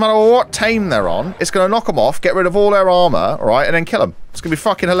 Doesn't matter what tame they're on. It's going to knock them off, get rid of all their armor, all right, and then kill them. It's going to be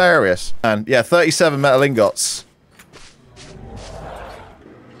fucking hilarious. And yeah, 37 metal ingots.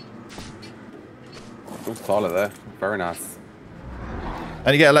 Good follow there. Very nice.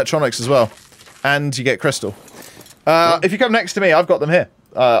 And you get electronics as well. And you get crystal. If you come next to me, I've got them here.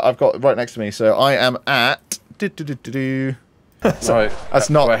 I've got right next to me. So I am at... Right. That's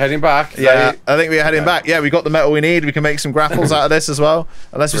not... We're heading back. Yeah, I think we're heading back. Yeah, we got the metal we need. We can make some grapples out of this as well.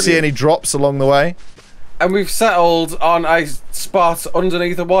 Unless we see any drops along the way. And we've settled on a spot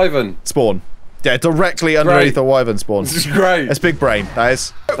underneath a Wyvern. Spawn. Yeah, directly underneath a Wyvern spawn. This is great. It's big brain, that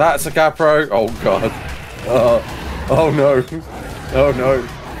is. That's a Capro. Oh, God. Oh, no. Oh, no.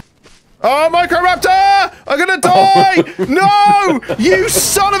 Oh, MicroRaptor! I'm gonna die! No! You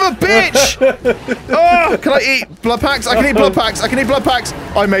son of a bitch! Oh, can I eat blood packs? I can eat blood packs. I can eat blood packs.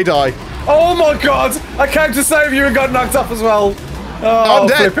 I may die. Oh my god! I came to save you and got knocked off as well. Oh, I'm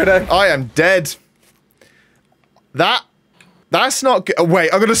dead. I am dead. That's not good. Oh,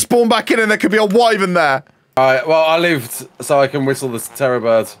 wait, I'm gonna spawn back in and there could be a Wyvern there. Alright, well, I lived so I can whistle this terror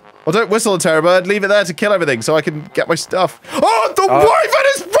bird. Well, don't whistle, Terror Bird. Leave it there to kill everything so I can get my stuff. Oh, the Wyvern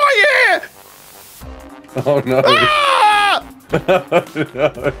is right here! Oh, no. Ah!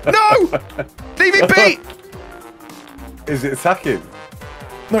 No! Leave it be! Is it attacking?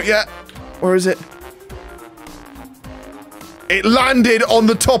 Not yet. Where is it? It landed on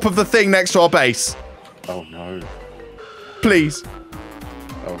the top of the thing next to our base. Oh, no. Please.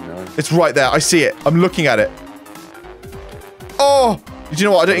 Oh, no. It's right there. I see it. I'm looking at it. Oh! Do you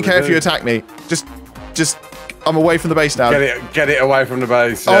know what? I don't care if you attack me. Just, I'm away from the base now. Get it away from the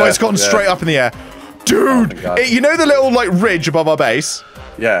base. Oh, it's gone straight up in the air. Dude! You know the little, like, ridge above our base?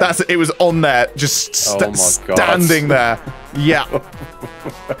 Yeah. It was on there, just standing there. Yeah.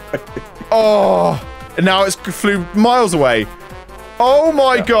 Oh! And now it's flew miles away. Oh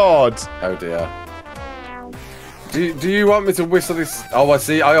my god! Oh dear. Do you want me to whistle this? Oh, I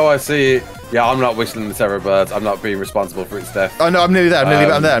see. Oh, I see it. Yeah, I'm not whistling the Terror Bird. I'm not being responsible for its death. Oh no, I'm nearly there.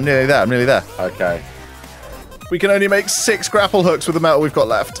 I'm nearly there. Okay. We can only make 6 grapple hooks with the metal we've got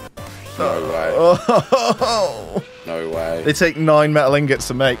left. No way. Oh. No way. They take 9 metal ingots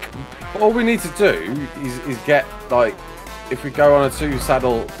to make. All we need to do is get, like, if we go on a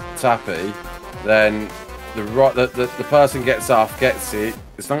 2-saddle tappy, then the person gets off, gets it.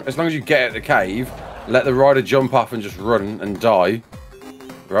 As long as you get at the cave, let the rider jump off and just run and die.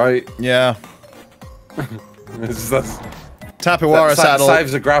 Right? Yeah. That Tapawara saddle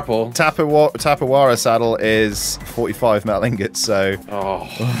saves a grapple. Tapawara saddle is 45 metal ingots, so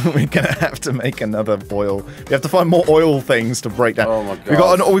we're gonna have to make another boil. We have to find more oil things to break down. Oh my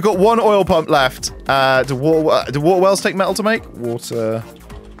god. We got 1 oil pump left. Do water wells take metal to make? Water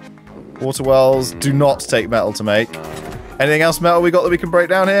wells do not take metal to make. No. Anything else metal we got that we can break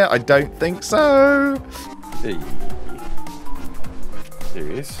down here? I don't think so. Hey. Here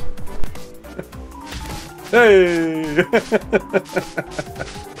he is. Hey!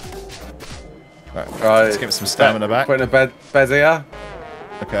 Right, let's give it some stamina back. Putting a bed here.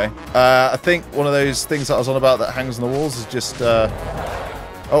 Okay. I think one of those things that I was on about that hangs on the walls is just... Oh,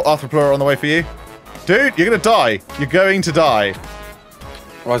 Arthropleura on the way for you. Dude, you're gonna die. You're going to die.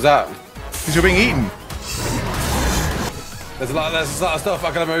 Why's that? Because you're being eaten. There's a lot of stuff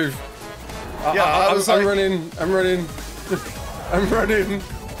I gotta move. Yeah, I'm running. I'm running. I'm running.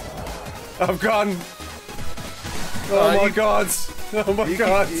 I've gone. Oh my god. Oh my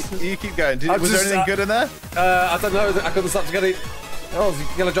god. You keep going. Was there anything good in there? I don't know. I couldn't stop to get it. Oh, there's a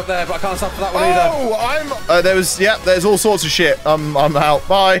yellow drop there, but I can't stop for that one either. Oh, there's all sorts of shit. I'm out.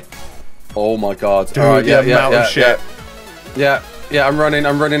 Bye. Oh my god. Dude, all right, yeah, shit. Yeah, I'm running.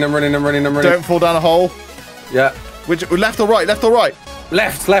 Don't fall down a hole. Yeah. Which, left or right? Left or right?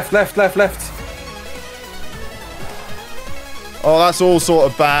 Left. Oh, that's all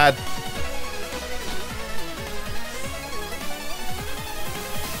sort of bad.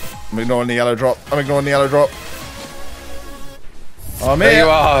 I'm ignoring the yellow drop. I'm ignoring the yellow drop. I'm here. There you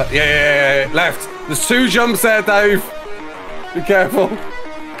are. Yeah. Left. There's 2 jumps there, Dave. Be careful.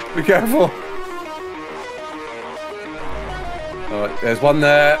 Be careful. Alright, there's one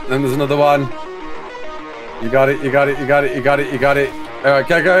there. Then there's another one. You got it. Alright,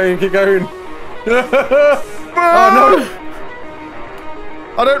 keep going. Oh no!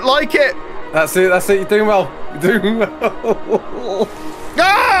 I don't like it. That's it. You're doing well.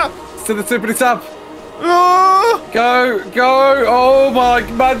 Ah! To the tippity tap. Ah! Go. Oh my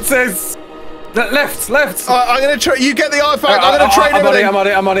mantis. Left. I'm gonna try. You get the artifact. I'm gonna trade everything. I'm on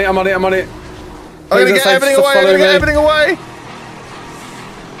it. I'm gonna get everything away.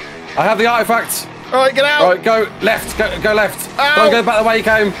 I have the artifact. All right, get out. All right, go left. Go left. Ow. Don't go back the way you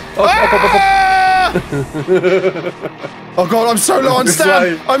came. Up. Oh god, I'm so low on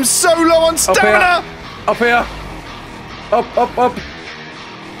stamina. I'm so low on stamina. Up here. Up.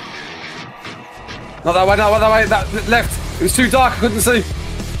 Not that way. That left. It was too dark. I couldn't see.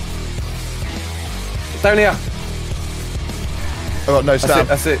 Down here. I got no stamina.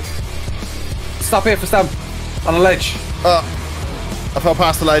 That's it. Stop here for stamp. On a ledge. I fell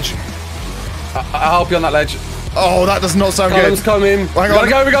past the ledge. I'll help you on that ledge. Oh, that does not sound good. Coming. We gotta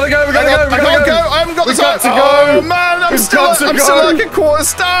go. We gotta go. I haven't got the time. Oh man, I'm still like a quarter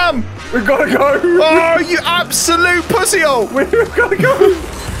stam. We've gotta go. Oh, you absolute pussyhole. We've gotta go.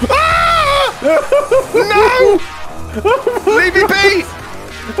 Ah! No! Leave me be.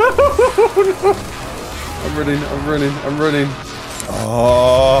 I'm running.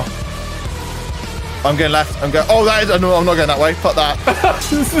 Oh. I'm going left. Oh, no, I'm not going that way. Fuck that.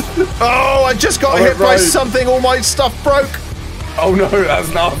 Oh, I just got hit by something. All my stuff broke. Oh no,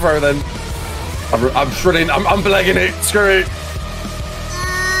 that's not throw then. I'm shredding. I'm unbelegging it. Screw it.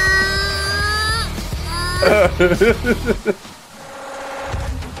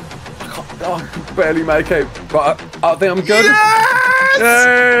 Oh, I can barely make it, but I think I'm good. Yes!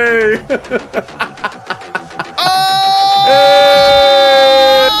 Yay! Oh!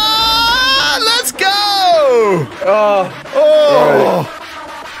 Let's go! Oh!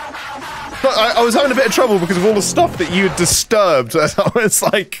 But I was having a bit of trouble because of all the stuff that you disturbed as I was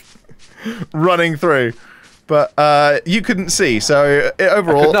like running through. But you couldn't see, so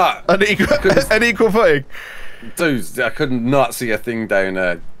overall, an equal footing. Dude, I could not see a thing down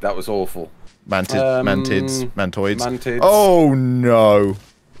there. That was awful. Mantoids. Mantids. Oh no!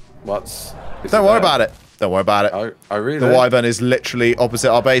 Don't worry about it. Don't worry about it. Oh, really? The Wyvern is literally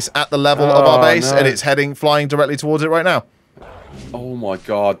opposite our base, at the level of our base, and it's flying directly towards it right now. Oh my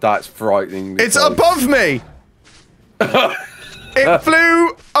god, that's frightening. It's above me! It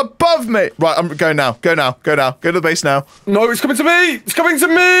flew above me! Right, I'm going now. Go now. Go now. Go to the base now. No, it's coming to me! It's coming to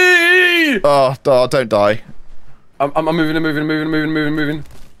me! Oh, don't die. I'm moving.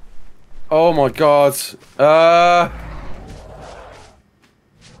 Oh my god.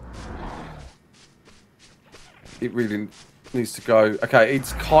 It really needs to go. Okay,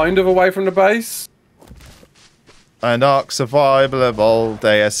 it's kind of away from the base. And ARK Survivable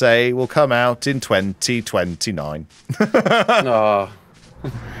DSA will come out in 2029. Oh.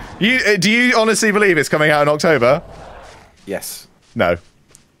 Do you honestly believe it's coming out in October? Yes. No.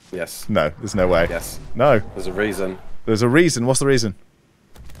 Yes. No, there's no way. Yes. No. There's a reason. There's a reason. What's the reason?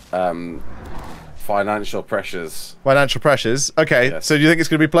 Financial pressures. Financial pressures? Okay, Yes. so do you think it's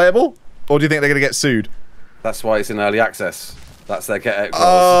going to be playable? Or do you think they're going to get sued? That's why it's in early access. That's their get out clause.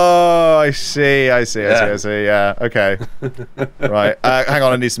 Oh, I see, yeah, okay. Right, hang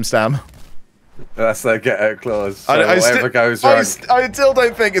on, I need some stam. That's their get out clause. So I whatever goes wrong. I still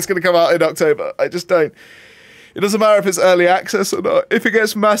don't think it's going to come out in October. I just don't. It doesn't matter if it's early access or not. If it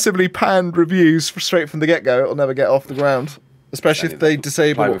gets massively panned reviews straight from the get-go, it'll never get off the ground. Especially if they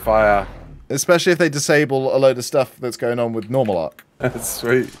disable... Play with fire. Especially if they disable a load of stuff that's going on with normal ARK. That's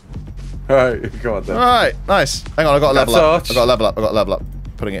sweet. Alright, go on then. Alright, nice. Hang on, I've got a level up. I've got a level up.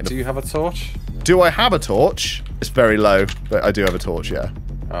 Putting it in. Do you have a torch? Do I have a torch? It's very low, but I do have a torch, yeah.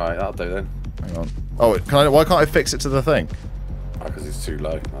 Alright, that'll do then. Hang on. Oh, why can't I fix it to the thing? Oh, because it's too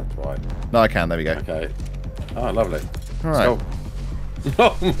low. That's why. No, I can. There we go. Okay. Oh, lovely. Alright.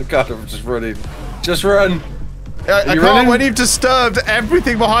 Oh my god, I'm just running. Just run! I can't running? when you've disturbed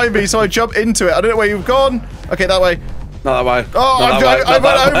everything behind me, so I jump into it. I don't know where you've gone. Okay, that way. Not that way. Oh,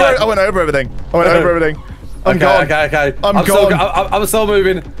 I went over everything. I'm gone. Okay. I'm gone. I'm still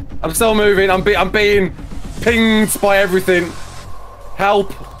moving. I'm being pinged by everything.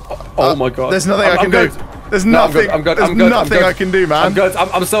 Help! Oh my god. There's nothing I can do. There's nothing. I'm good. There's nothing I can do, man. I'm good.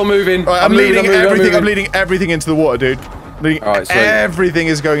 I'm still moving. Right, I'm leading everything. I'm leading everything into the water, dude. Alright, sweet. Everything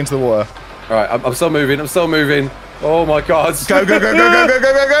is going into the water. Alright, I'm still moving. Oh my god. Go.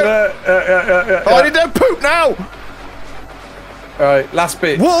 Yeah. Oh, I need to poop now. Alright, last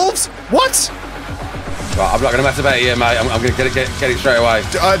bit. Wolves? What? Right, I'm not gonna mess about here, mate. I'm gonna get it straight away.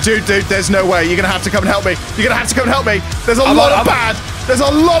 Dude, there's no way. You're gonna have to come and help me. There's a lot of bad.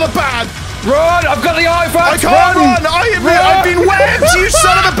 Run! I've got the artifact! I can't run! I've been webbed, you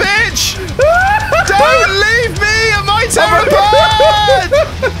son of a bitch! Don't leave me and my terrapod!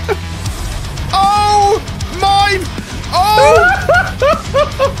 Oh my! Oh!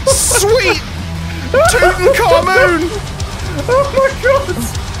 Sweet Tutankhamun! Oh my god!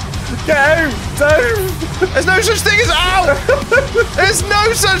 Get out! Don't! There's no such thing as out! There's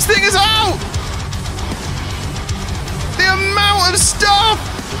no such thing as out! The amount of stuff!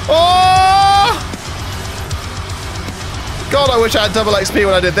 Oh! God, I wish I had double XP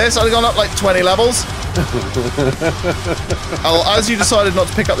when I did this. I'd have gone up like 20 levels. Oh, as you decided not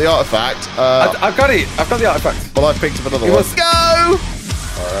to pick up the artifact. I've got it. I've got the artifact. Well, I've picked up another one. Go!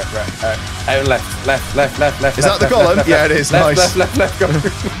 Alright. Out left. Is that the column? Yeah, it is. Nice. Left, go.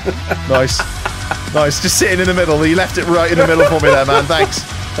 Nice. Just sitting in the middle. You left it right in the middle for me there, man. Thanks.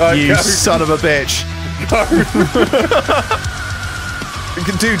 Right, you go. son of a bitch.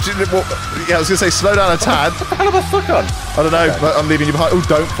 Dude, yeah, I was gonna say slow down a tad. What the hell am I stuck on? I don't know, but I'm leaving you behind. Oh,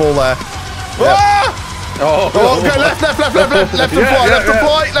 don't fall there. Yep. Ah! Oh, okay, left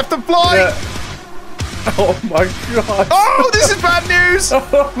and fly. Yeah. Oh my god. Oh, this is bad news.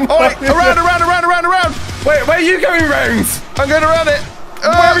 Alright, around. Wait, where are you going round? I'm going around it.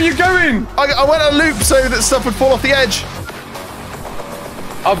 Where are you going? I went a loop so that stuff would fall off the edge.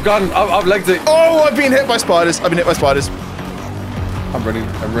 I've legged it. Oh, I've been hit by spiders. I'm running.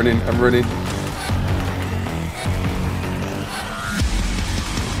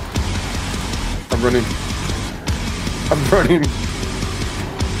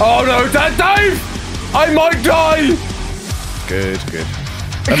 Oh no, Dave! I might die! Good.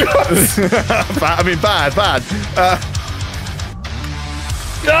 I mean, bad.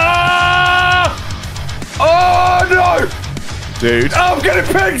 Ah! Oh no! Dude. Oh, I'm getting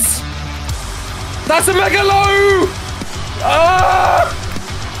pigs! That's a mega low! Ah!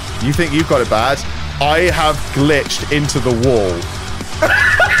 You think you've got it bad? I have glitched into the wall.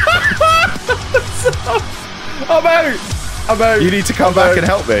 I'm out! You need to come back and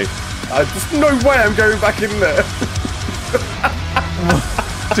help me. There's no way I'm going back in there.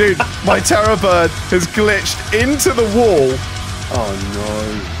 Dude, my terror bird has glitched into the wall. Oh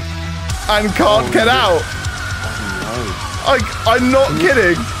no. And can't get out. Oh I'm not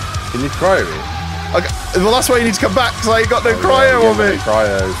kidding. no. Can you cryo it? Well, that's why you need to come back, because I ain't got no cryo on me.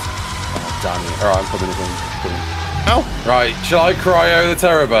 Cryos. Oh, damn it. Alright, I'm coming. Ow. Right, shall I cryo the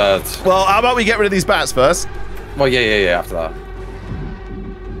terror birds? Well, how about we get rid of these bats first? Well, yeah, after that.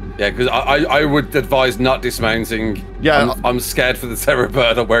 Yeah, because I would advise not dismounting. Yeah. I'm scared for the terror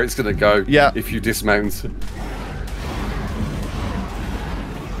bird on where it's going to go. Yeah. If you dismount.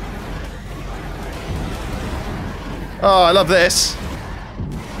 Oh, I love this.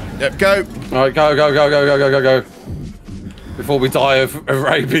 Yep, go. Alright, go. Before we die of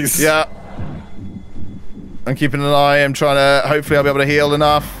rabies. Yeah. I'm keeping an eye. I'm trying to. Hopefully, I'll be able to heal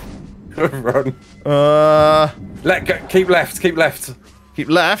enough. Run. Let go. Keep left. Keep left. Keep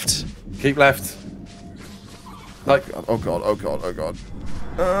left. Like. Oh god.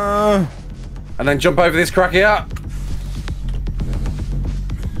 And then jump over this crack here.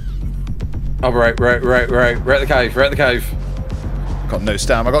 Oh, right at the cave. Got no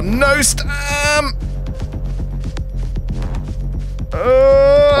stam. I got no stam.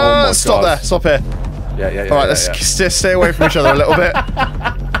 Oh my stop God. there. Stop here. Yeah. All right, let's stay away from each other a little bit.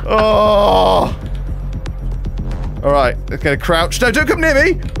 Oh. All right, let's get a crouch. No, don't come near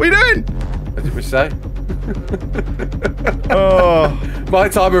me. What are you doing? What did we say? Oh. My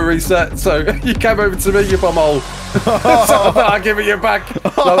timer reset, so you came over to me, you bumhole. So I'm giving you back.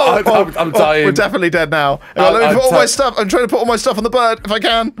 No, I'm dying. We're definitely dead now. Let me put all my stuff. I'm trying to put all my stuff on the bird if I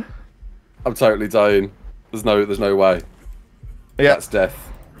can. I'm totally dying. There's no way. Yeah. That's death.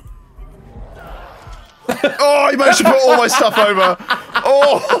 Oh, you managed to put all my stuff over.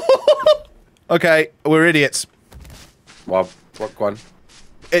 Oh. Okay, we're idiots. Well, what one?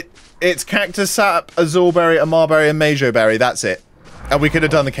 It's cactus sap, azurberry, amarberry, and majo berry. That's it. And we could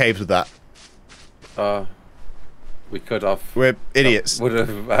have done the caves with that. We could have. We're idiots.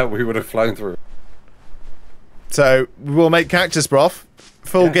 We would have flown through. So we'll make cactus broth,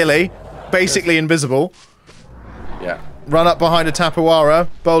 full gilly, basically invisible. Yeah. Run up behind a tapawara,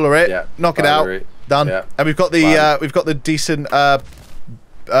 bowler it, knock it out, done. Yeah. And we've got the decent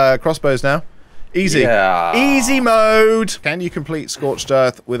crossbows now. Easy. Yeah. Easy mode. Can you complete Scorched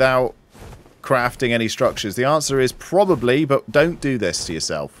Earth without crafting any structures? The answer is probably, but don't do this to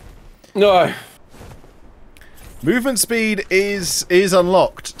yourself. No. Movement speed is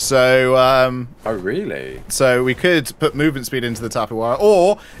unlocked, so oh really? So we could put movement speed into the tapawara,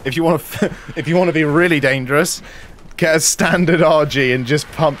 or if you want to be really dangerous, get a standard RG and just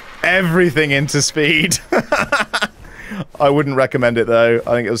pump everything into speed. I wouldn't recommend it though.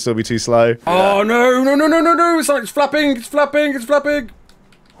 I think it'll still be too slow. Oh no! It's like it's flapping.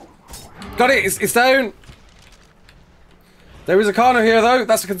 Got it. It's down. There is a Carno here though.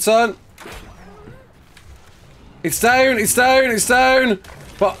 That's a concern. It's down.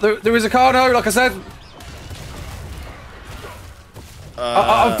 But there is a Carno, like I said.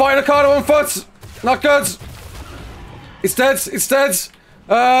 I'm fighting a Carno on foot. Not good. It's dead.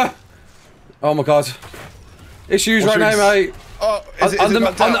 Oh my god. Issues right now, mate. Oh,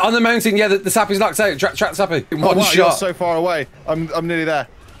 on the mountain, yeah, the sappy's knocked out. Track the sappy. In one shot. You're so far away. I'm nearly there.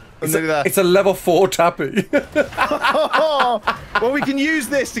 It's a level 4 tappy. Well, we can use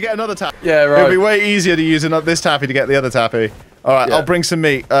this to get another tappy. Yeah, right. It'll be way easier to use this tappy to get the other tappy. All right, I'll bring some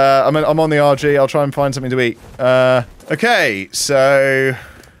meat. I'm on the RG. I'll try and find something to eat. Okay, so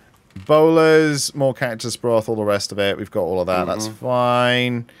bowlers, more cactus broth, all the rest of it. We've got all of that. That's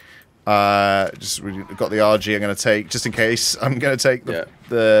fine. Just we've got the RG. I'm going to take just in case. I'm going to take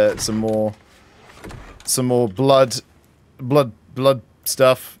some more blood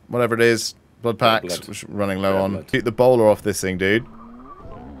stuff, whatever it is, blood packs. Which we're running low on. Keep the bowler off this thing, dude.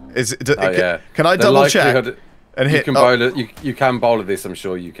 Can I double check and hit? You can bowler. You can bowler this. I'm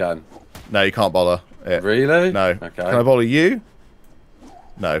sure you can. No, you can't bowler it. Really? No. Okay. Can I bowler you?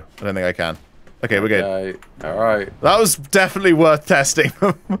 No, I don't think I can. Okay, we're good. All right. That was definitely worth testing.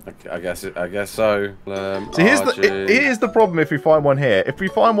 I guess so. So here's the problem if we find one here. If we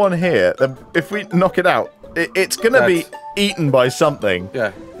find one here, then if we knock it out, it's gonna be eaten by something.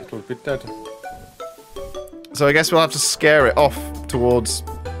 Yeah, it'll be dead. So I guess we'll have to scare it off towards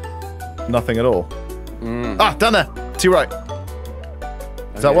nothing at all. Ah, down there. To your right.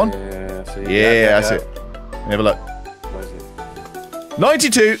 Is that one? Yeah, that's it. Let me have a look.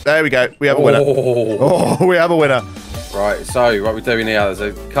 92. There we go. We have a winner. Oh, we have a winner. Right. So what we're doing here? There's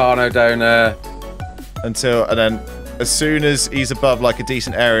a Carno down there. And then as soon as he's above like a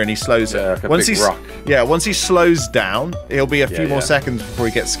decent area and he slows like once he slows down, it'll be a few more seconds before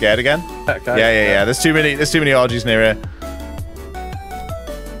he gets scared again. Okay. Yeah. There's too many RGs near here.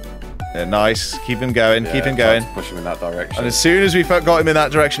 Yeah, nice. Keep him going. Keep him going. Push him in that direction. And as soon as we got him in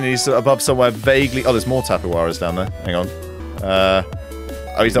that direction, he's above somewhere vaguely. Oh, there's more Tapiwaras down there. Hang on.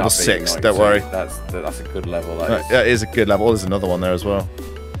 Oh, he's level 6. Don't worry. That's a good level. That is a good level. There's another one there as well.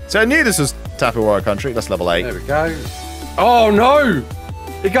 So I knew this was Tapiwara country. That's level 8. There we go. Oh no!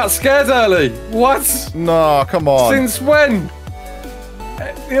 He got scared early. What? No, come on. Since when?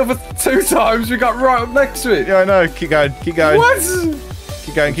 The other 2 times we got right up next to it. Yeah, I know. Keep going. Keep going. What?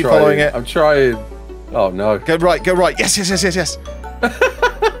 Keep going. Keep following it. I'm trying. Oh no. Go right. Go right. Yes.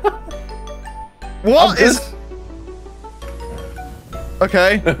 What is?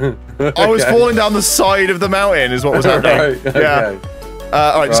 Okay. I was falling down the side of the mountain. Is what was happening. Right, okay. Yeah.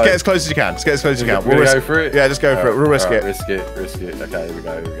 All right. Just get as close as you can. Just get as close as you can. We'll go for it. Yeah. Just go for it. We'll risk it. Risk it. Okay. Here we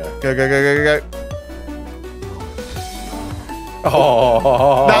go. Go.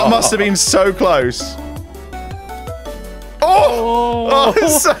 Oh. That must have been so close. Oh,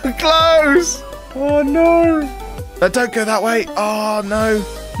 it's so close. Oh no. Don't go that way. Oh no.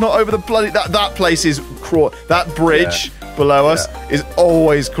 Not over the bloody that place is that bridge below us is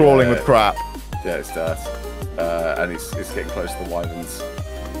always crawling with crap. Yeah, it does. And it's getting close to the Wyverns.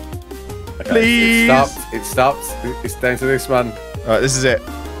 Okay, Please. It stopped. It's down to this man. Alright, this is it.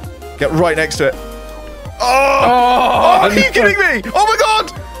 Get right next to it. Oh, are you kidding me? Oh my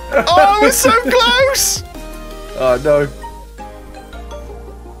god! Oh, we're so close! Oh no.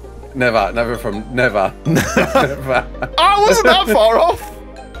 Never. Never. I wasn't that far off.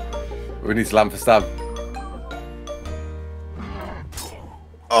 We need to land for stab.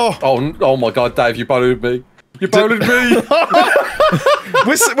 Oh my god, Dave, you bowled me. You bowled me.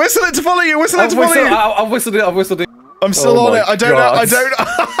 Whistle it to follow you. Whistle it to follow you. I've whistled it. I'm still on it. I don't know. I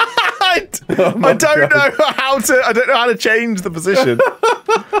don't know how to change the position.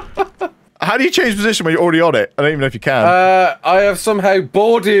 How do you change position when you're already on it? I don't even know if you can. I have somehow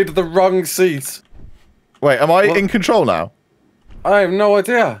boarded the wrong seat. Wait, am I in control now? I have no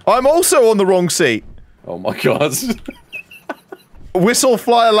idea. I'm also on the wrong seat. Oh my god. Whistle,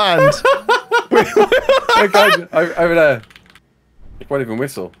 fly, land. Okay, over there. You won't even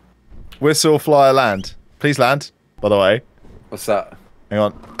whistle. Whistle, fly, land. Please land, by the way. What's that? Hang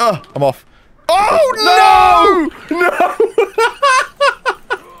on. I'm off. Oh, no! No!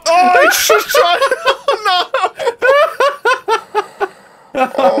 Oh, it's just trying.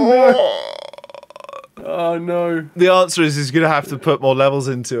 Oh, no! Oh, no. The answer is he's going to have to put more levels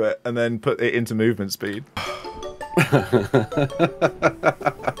into it and then put it into movement speed.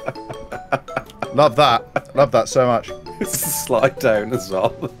 Love that. Love that so much. It's a slide down as well.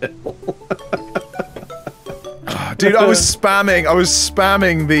 Dude, I was spamming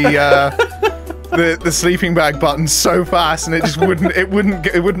the sleeping bag button so fast and it just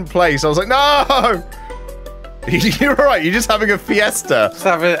wouldn't place. I was like, no! You're right, you're just having a fiesta. Just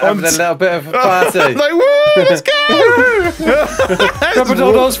having a little bit of a party. Like, woo, let's go! Rubber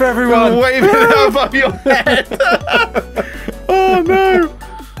dollars for everyone! Waving it above your head. Oh no!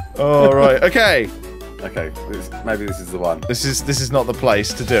 All right, okay. Okay, maybe this is the one. This is not the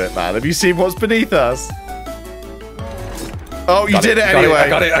place to do it, man. Have you seen what's beneath us? Oh, you did it anyway. I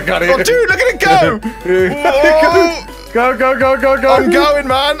got it. Oh, dude, look at it go! Go! I'm going,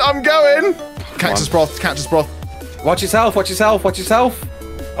 man. I'm going. Cactus broth. Watch yourself.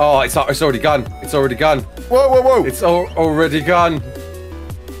 Oh, it's already gone. Whoa. It's already gone.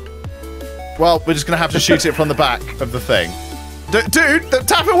 Well, we're just going to have to shoot it from the back of the thing. Dude, the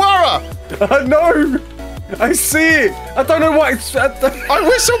Tapiwara! No! I see it! I don't know what it's... I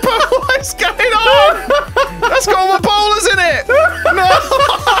whistle bowl! What's going on? That's got all the bowlers in it! No!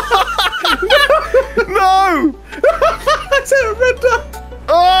 No! It's a red dot!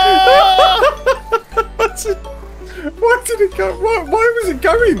 Oh! Why did it go? Why was it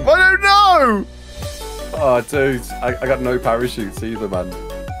going? I don't know! Oh, dude. I got no parachutes either, man.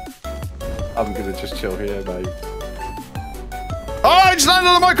 I'm gonna just chill here, mate. Oh, I just landed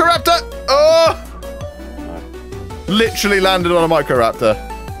on a MicroRaptor! Oh! Literally landed on a MicroRaptor.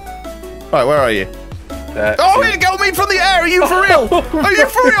 Right, where are you? Oh, it got me from the air! Are you for real? Are you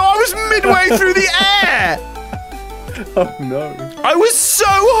for real? I was midway through the air! Oh, no. I was so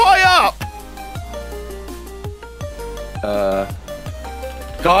high up!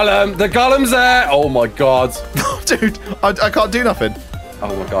 Golem! The golem's there! Oh my god. Dude, I can't do nothing.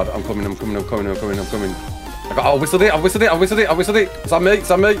 Oh my god, I'm coming. I whistled it. It's on me.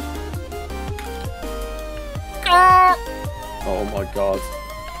 Oh my god.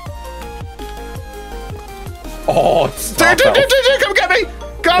 Oh, dude, come get me!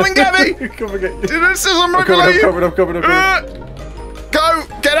 Come and get me! Come and get you. Dude, this is I'm coming. Go!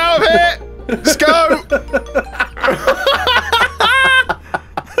 Get out of here! Let's go!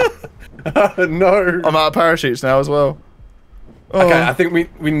 No. I'm out of parachutes now as well. Oh. Okay, I think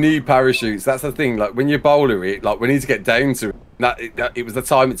we need parachutes. That's the thing. Like when you bowler it, like we need to get down to it. It was the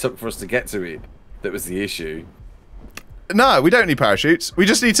time it took for us to get to it that was the issue. No, we don't need parachutes. We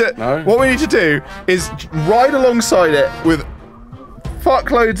just need to. No? What we need to do is ride alongside it with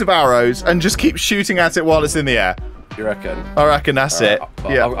fuckloads of arrows and just keep shooting at it while it's in the air. You reckon? I reckon that's it.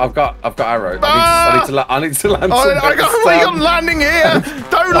 Yeah. I've got arrows. I need to land. I can't landing here.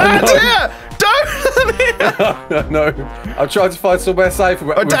 Don't land here. Don't land here. No, I'm trying to find somewhere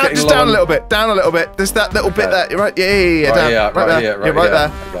safer. Just down a little bit. Down a little bit. There's that little bit there. You're right. Yeah. Down. Right there. Right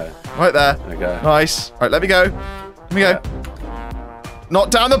there. Okay. Right there. Okay. Nice. Right. Let me go. Let me go. Not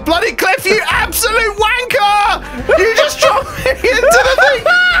down the bloody cliff, you absolute wanker! You just dropped me into the thing!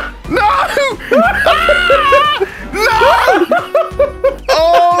 No! No!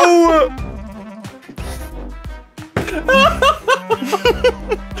 Oh!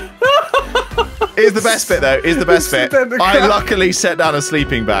 Here's the best bit, though. Here's the best bit. I luckily set down a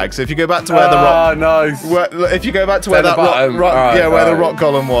sleeping bag, so if you go back to where the rock, nice. If you go back to where that where the rock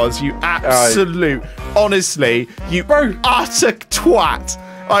golem was, you absolute, honestly, you utter twat.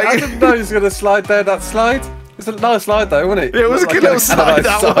 I didn't know he was going to slide down that slide. It's a nice slide, though, wasn't it? It was a good little slide.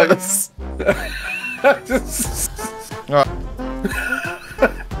 That was. No.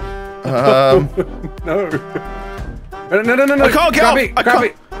 I can't get up.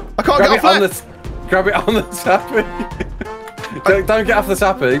 I can't get off. Grab it on the tappy. Don't get off the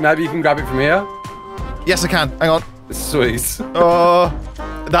tappy. Maybe you can grab it from here. Yes, I can. Hang on. Sweet. Oh,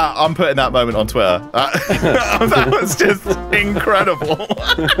 I'm putting that moment on Twitter. That was just incredible.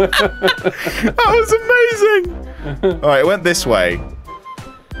 That was amazing. All right, it went this way.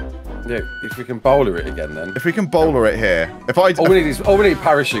 Yeah, if we can bowler it again, then. If we can bowler it here. All we need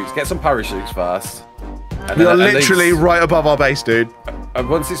parachutes. Get some parachutes first. We are literally right above our base, dude. And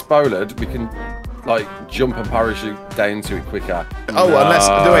once it's bowlered, we can like jump and parachute down to it quicker. Oh, unless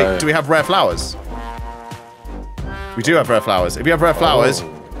wait, do we have rare flowers? We do have rare flowers. If you have rare flowers,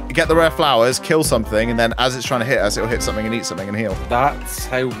 you get the rare flowers, kill something, and then as it's trying to hit us, it'll hit something and eat something and heal. That's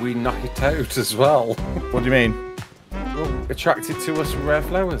how we knock it out as well. What do you mean? Well, attracted to us rare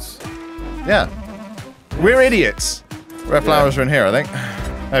flowers. Yeah. We're idiots. Rare flowers are in here, I think.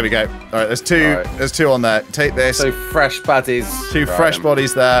 There we go. All right, there's two. Right. There's two on there. Take this. So fresh baddies. Two fresh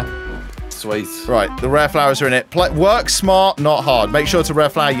bodies there. Sweet. Right, the rare flowers are in it. Work smart, not hard. Make sure to rare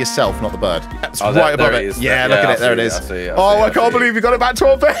flower yourself, not the bird. It's right above it. Yeah, look at it. There it is. I can't believe we got it back to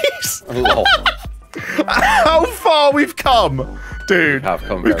our base. How far we've come, dude.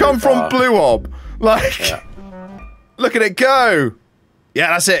 We've come from Blue Ob. Like, look at it go. Yeah,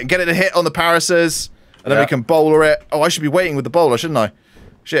 that's it. Get it a hit on the parasers, and then we can bowler it. Oh, I should be waiting with the bowler, shouldn't I?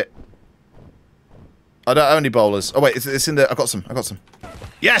 Shit. I don't own any bowlers. Oh wait, it's in there. I got some.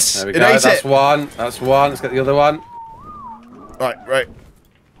 Yes, there we go. That's one. That's one. Let's get the other one. Right.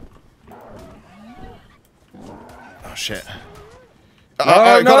 Oh shit.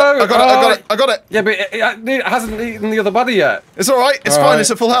 I got it. Yeah, but it hasn't eaten the other body yet. It's all right. It's fine.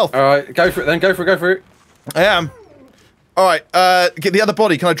 It's at full health. All right, go for it then. Go for it. I am. All right. Get the other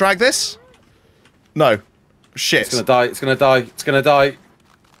body. Can I drag this? No. Shit. It's gonna die,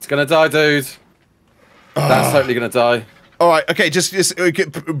 dude. That's totally gonna die. All right. Okay. Just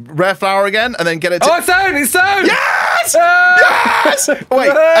get rare flower again, and then get it. Oh, it's down! It's down! Yes! Yes!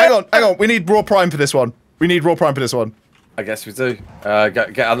 Wait. Hang on. We need raw prime for this one. I guess we do.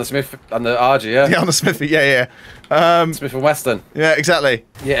 Get on the Smith and the RG, yeah? Yeah, on the Smithy. Yeah. Smith and Weston. Yeah, exactly.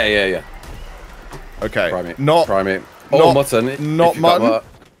 Yeah. Okay. Prime it. Not it. Oh, mutton. Not mutton.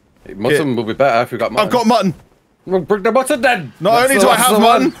 Mutton will be better if we've got mutton. I've got mutton. Well, bring the mutton then. Not only do I have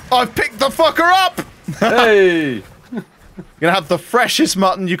mutton, I've picked the fucker up. Hey. You're gonna have the freshest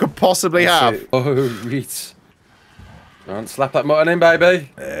mutton you could possibly have. Oh, reet. Right, slap that mutton in, baby.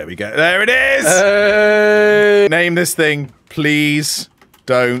 There we go. There it is. Hey. Name this thing, please.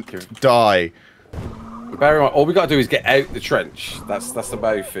 Don't die. Bear in mind, all we got to do is get out the trench. That's the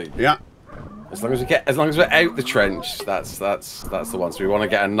main thing. Yeah. As long as we're out the trench, that's the one. So we want to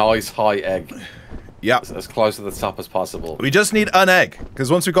get a nice high egg. Yeah. As close to the top as possible. We just need an egg,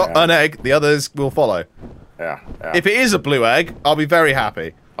 because once we've got an egg, the others will follow. Yeah. If it is a blue egg, I'll be very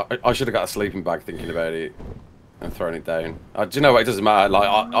happy. I should have got a sleeping bag thinking about it and thrown it down. Do you know what? It doesn't matter.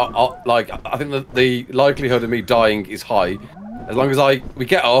 Like, I think the likelihood of me dying is high. As long as we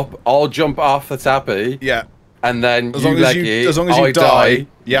get up, I'll jump off the tappy. Yeah. And then as long as you die,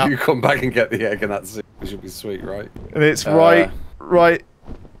 yeah. You come back and get the egg, and that's it. It should be sweet, right? And it's right.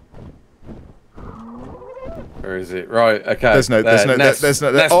 Where is it? Right. Okay. There's no. Nest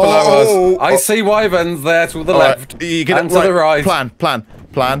below us. I see wyverns there to the left and to the right. Plan.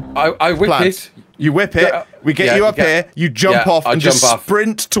 I whip it. You whip it. We get you up here. You jump off and just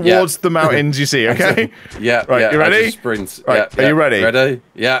sprint towards the mountains. You see? Okay. Yeah. Right. You ready? Sprint. Right. Are you ready? Ready?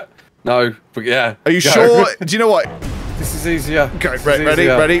 Yeah. No. But yeah. Are you sure? Do you know what? This is easier. Go. Ready.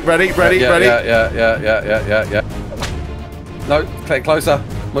 Yeah. No. Click closer.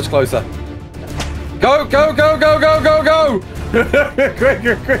 Much closer. Go! Quick!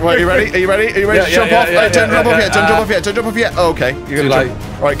 Right, are you ready? Are you ready to jump off? Don't jump off yet. Oh, okay. You're gonna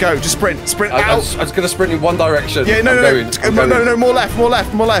jump. Right, go. Just sprint out. I was gonna sprint in one direction. Yeah, no. More left.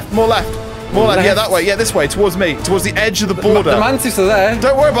 Yeah, that way. Yeah, this way. Towards me. Towards the edge of the border. The mantis are there.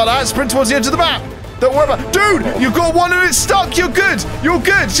 Don't worry about that. Sprint towards the edge of the map. Don't worry about. Dude, you've got one and it's stuck. You're good.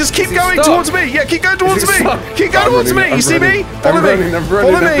 Just keep going towards me. Yeah, keep going towards me. Keep going towards me. You see me? Follow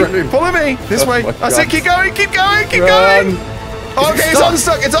me. This way. That's it. Keep going. Okay, it's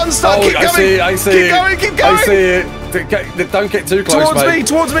unstuck. Keep going. I see it. Keep going. I see it. Don't get too close,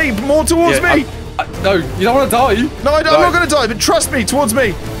 Towards me. More towards me. No, you don't want to die. No, I'm not going to die. But trust me. Towards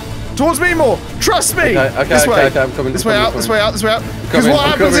me more. Trust me. Okay, this way. Okay, I'm coming. This way out. Because what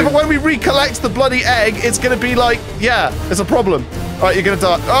happens if when we recollect the bloody egg, it's going to be like, yeah, it's a problem. All right, you're going to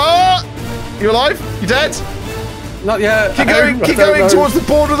die. Oh! You alive? You dead? Not yet. Keep going towards the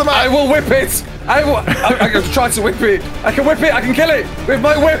border of the map. I will whip it. I can try to whip it. I can whip it. I can kill it with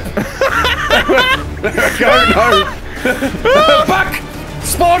my whip. Go. Back!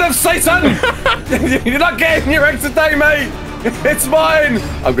 Spawn of Satan! You're not getting your egg today, mate. It's mine!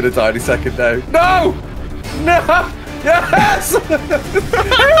 I'm gonna die any second now. No! Yes!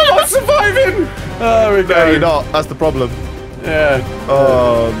 I'm surviving! Oh, we go. No, you're not. That's the problem. Yeah.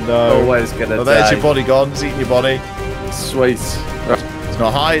 Oh, no. Always gonna die. There's your body gone. It's eating your body. Sweet. It's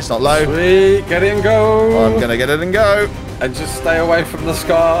not high, it's not low. Sweet. Get it and go. I'm gonna get it and go. And just stay away from the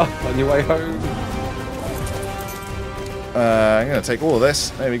scar on your way home. I'm gonna take all of this.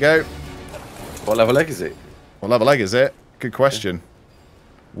 There we go. What level egg is it? What level egg is it? Good question.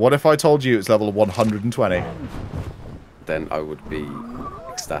 What if I told you it's level 120? Then I would be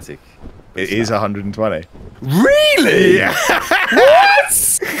ecstatic. It is 120. Really? Yeah. What?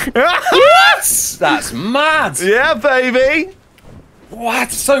 What? That's mad. Yeah, baby.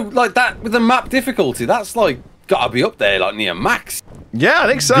 What? So, like that with the map difficulty, that's like gotta be up there, like near max. Yeah, I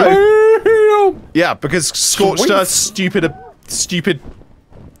think so. Damn. Yeah, because Scorched stupid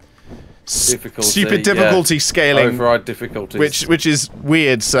difficulty scaling. Override difficulties. Which is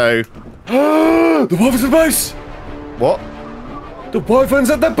weird, so... The wyvern's at the base! What? The wyvern's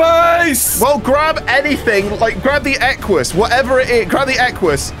at the base! Well, grab anything, like grab the Equus, whatever it is, grab the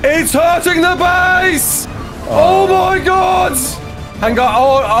Equus. It's hurting the base! Oh my god! Hang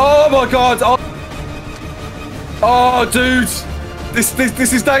on, oh my god! Oh dude!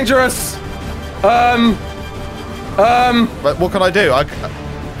 This is dangerous! But what can I do?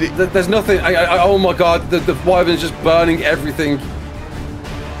 There's nothing. Oh my god, the wyvern's just burning everything.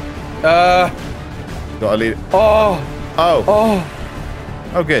 Gotta leave it. Oh,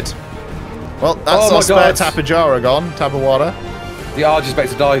 good. Well, that's our spare Tapajara gone. Tapawara. The Argy's about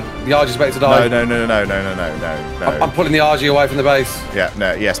to die. The Argy's about to die. No. I'm pulling the Argy away from the base. Yeah,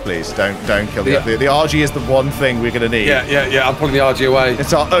 no, yes, please. Don't kill the Argy is the one thing we're gonna need. Yeah. I'm pulling the Argy away.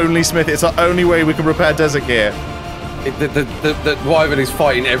 It's our only smith. It's our only way we can repair desert gear. The wyvern is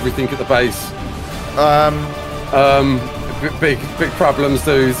fighting everything at the base. Big problems,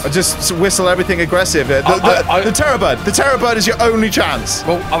 dudes. Just whistle everything aggressive. The Terror Bird is your only chance.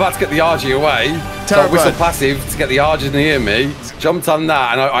 Well, I'm about to get the Argy away. So I whistle passive to get the Argy near me. Jumped on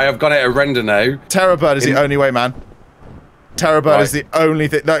that, and I have got it a render now. Terror Bird is the only way, man. Terror Bird is the only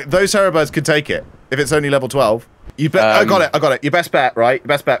thing. No, those Terror Birds could take it if it's only level 12. You bet. I got it. Your best bet, right? Your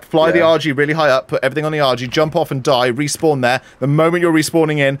best bet. Fly the RG really high up, put everything on the RG, jump off and die, respawn there. The moment you're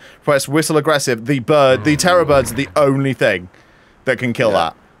respawning in, press whistle aggressive. The Terror Birds are the only thing that can kill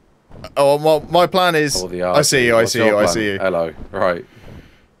that. Oh, well, my plan is... I see you. Hello. Right.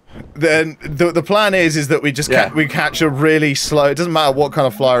 Then the plan is that we just we catch a really slow. It doesn't matter what kind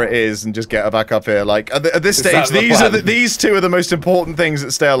of flyer it is, and just get her back up here. Like at this stage, these two are the most important things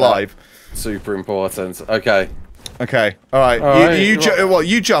that stay alive. Super important. Okay. Okay. All right.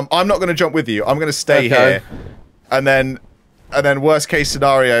 You jump. I'm not going to jump with you. I'm going to stay here, and then worst case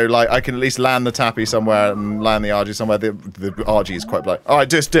scenario, like I can at least land the tappy somewhere and land the RG somewhere. The RG is quite blind. All right,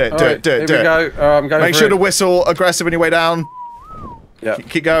 just do it. Do it. Here we go. I'm going. Make sure to whistle aggressive on your way down. Yeah.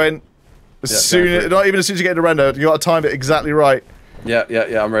 Keep going. Not even as soon as you get into render, you got to time it exactly right. Yeah.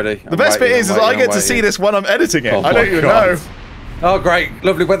 I'm ready. The best bit is I get to see this when I'm editing it. I don't even know. Oh, great.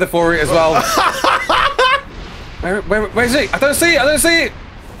 Lovely weather for it as well. Where is it? I don't see it.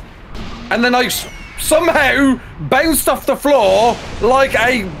 And then I somehow bounced off the floor like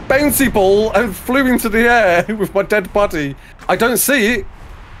a bouncy ball and flew into the air with my dead body. I don't see it.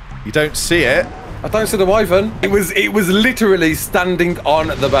 You don't see it? I don't see the Wyvern. It was literally standing on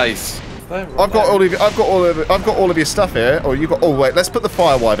the base. I've got all of your stuff here. Or you got. Oh wait, let's put the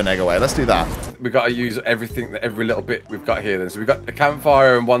fire Wyvern egg away. Let's do that. We've got to use every little bit we've got here. Then, so we've got a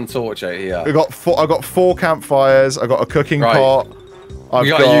campfire and 1 torch out here. I got 4 campfires. I got a cooking pot. We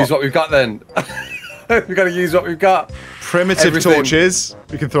got to use what we've got then. We've got to use what we've got. Primitive torches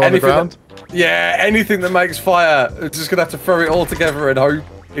we can throw on the ground. Anything that makes fire. We're just gonna have to throw it all together and hope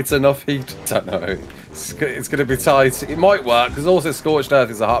it's enough heat. Don't know. It's gonna be tight. It might work because also Scorched Earth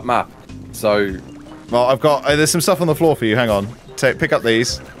is a hot map. So, well, I've got. There's some stuff on the floor for you. Hang on. Pick up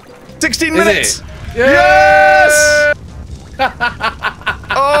these. 16 minutes. Yes!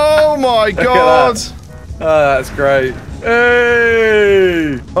 Oh my god! Oh, that's great.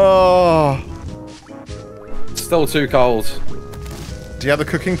 Hey! Oh. Still too cold. Do you have a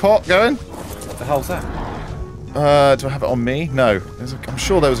cooking pot going? What the hell's that? Do I have it on me? No. I'm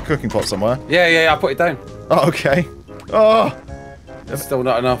sure there was a cooking pot somewhere. Yeah, I put it down. Oh, okay. Oh. That's still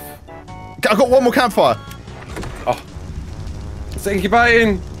not enough. I've got 1 more campfire. Oh. It's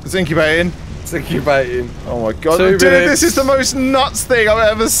incubating. It's incubating. It's incubating. Oh my god. 2 minutes. Dude, this is the most nuts thing I've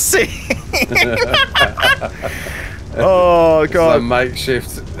ever seen. Oh god. It's a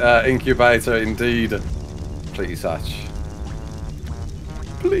makeshift incubator indeed. Please, Hatch.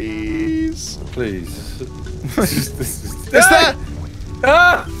 Please. Please. It's there!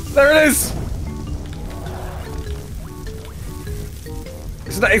 Ah! There it is!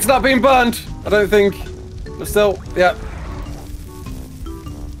 It's not being burned, I don't think. But still, yeah.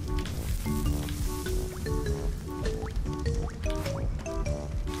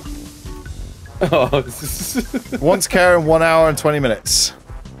 Oh, Once care in 1 hour and 20 minutes.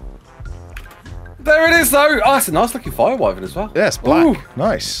 There it is, though. Oh, it's a nice looking fire wyvern as well. Yes, black. Ooh.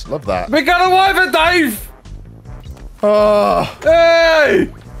 Nice. Love that. We got a wyvern, Dave! Oh.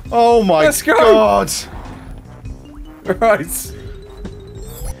 Hey! Oh my god. Right.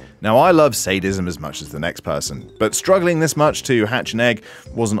 Now, I love sadism as much as the next person, but struggling this much to hatch an egg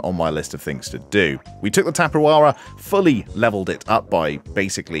wasn't on my list of things to do. We took the Taprawara, fully leveled it up by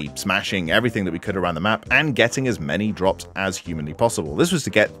basically smashing everything that we could around the map and getting as many drops as humanly possible. This was to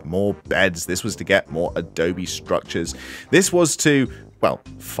get more beds, this was to get more adobe structures, this was to, well,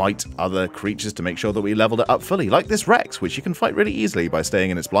 fight other creatures to make sure that we leveled it up fully, like this Rex, which you can fight really easily by staying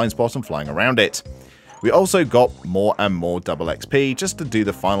in its blind spot and flying around it. We also got more and more double XP just to do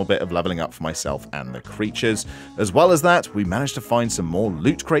the final bit of leveling up for myself and the creatures. As well as that, we managed to find some more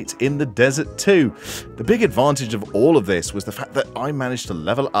loot crates in the desert too. The big advantage of all of this was the fact that I managed to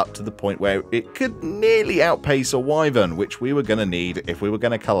level up to the point where it could nearly outpace a wyvern, which we were going to need if we were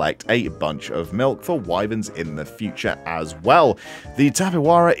going to collect a bunch of milk for wyverns in the future as well. The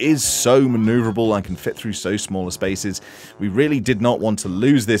Taprawara is so maneuverable and can fit through so smaller spaces. We really did not want to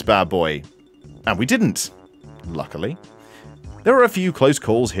lose this bad boy. And we didn't, luckily. There were a few close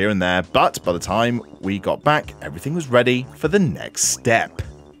calls here and there, but by the time we got back, everything was ready for the next step.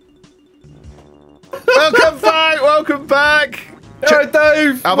 Welcome back! Welcome back! Alright,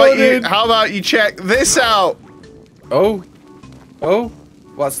 Dave! How about you check this out? Oh?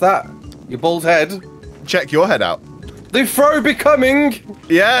 What's that? Your bald head? Check your head out. The throw becoming!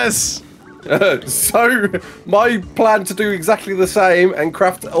 Yes! So, my plan to do exactly the same and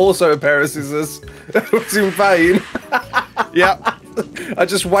craft also a pair of scissors was in vain. Yeah. I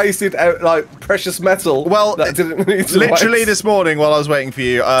just wasted like precious metal. Well, that I didn't need to literally waste. This morning while I was waiting for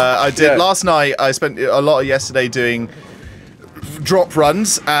you, I did last night. I spent a lot of yesterday doing drop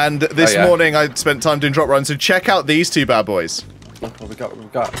runs, and this morning I spent time doing drop runs. So check out these two bad boys. What we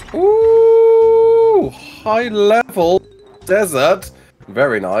got? Ooh, high level desert.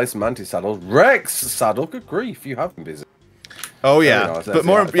 Very nice, Mantis saddle. Rex saddle. Good grief, you have been busy. Oh yeah, nice. but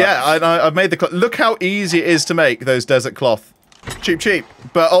more, I've made the. Look how easy it is to make those desert cloth. Cheap.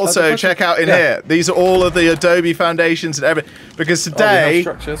 But also check out in here. These are all of the Adobe foundations and everything. Because today,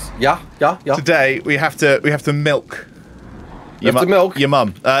 structures. Yeah. Today we have to milk. You have to milk? Your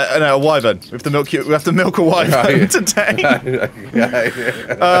mum. No, a wyvern. We have to milk you. We have to milk a wyvern today.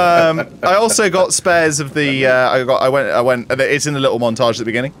 I also got spares of the. I went. It's in the little montage at the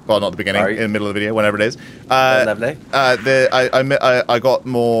beginning. Well, not the beginning. In the middle of the video, whenever it is. Lovely. I got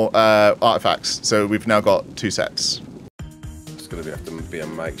more artifacts, so we've now got 2 sets. It's gonna have to be a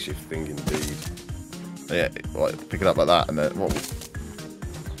makeshift thing indeed. Yeah, well, pick it up like that, and then. Well,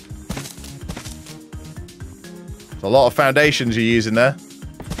 a lot of foundations you're using there.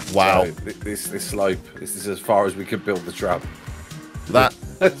 Wow. So, this slope. This is as far as we could build the trap. That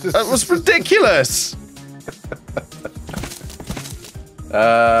was ridiculous.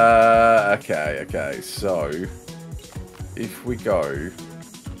 Okay. So, if we go,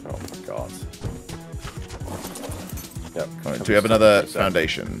 oh my god. Yep. Right, do we have another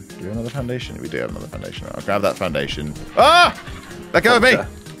foundation? Do we have another foundation? We do have another foundation. I'll grab that foundation. Ah! Let go of me!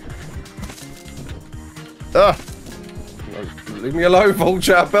 Ah! Leave me alone,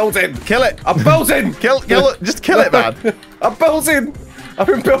 Vulture. I'm belting. Kill it. I'm belting. kill it. Just kill it, man. I'm belting. I'm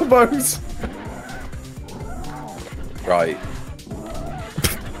in Bilbo's. Right.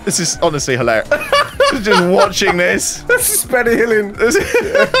 This is honestly hilarious. Just watching this. This is Benny Hilling.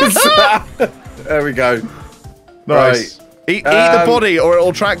 There we go. Nice. Right. Eat the body or it'll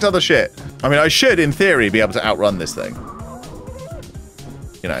attract other shit. I mean, I should, in theory, be able to outrun this thing.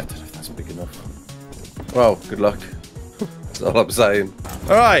 You know. I don't know if that's big enough. Well, good luck. That's all I'm saying.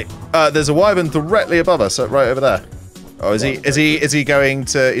 All right. There's a wyvern directly above us, right over there. Oh, is he going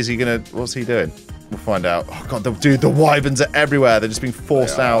to? Is he gonna? What's he doing? We'll find out. Oh god, dude, the wyverns are everywhere. They're just being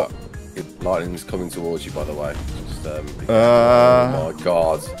forced out. Lightning's coming towards you, by the way. Just, oh my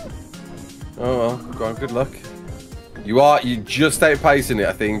god. Oh well, go on, good luck. You just outpacing it,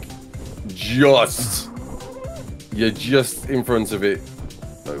 I think. You're just in front of it.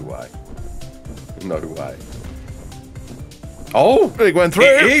 No way. No way. Oh! It went through!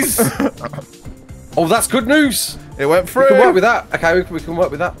 It is! Oh, that's good news! It went through! We can work with that. Okay, we can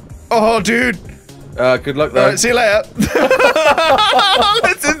work with that. Oh, dude! Good luck, though. Alright, see you later.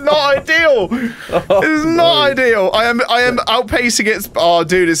 This is not ideal! This is not ideal! I am outpacing it. Oh,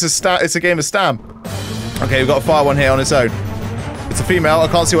 dude, it's a game of Stam. Okay, we've got a fire one here on its own. It's a female. I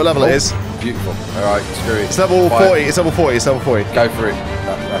can't see what level it is. Beautiful. Alright, screw it. It's level 40. It's level 40. It's level 40. Go for it.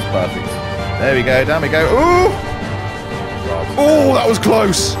 That's perfect. There we go. Down we go. Ooh! Oh, that was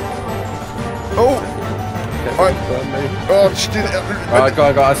close. Oh. Alright. Oh, alright, go.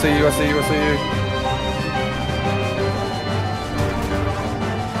 I see you.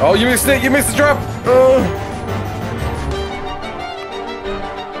 Oh, you missed it. You missed the trap.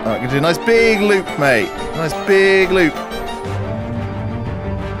 Alright, gonna do a nice big loop, mate. Nice big loop.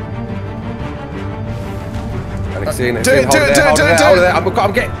 Do it.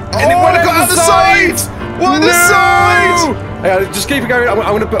 I'm getting. Oh, I got on the side. One on the side. Hey, just keep it going. I'm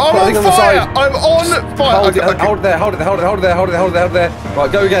gonna put I'm on fire. I'm on fire. Hold it there.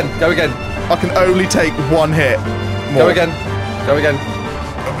 Right, go again. I can only take one hit. Go again.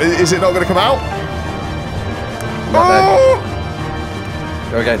 Is it not gonna come out? Oh!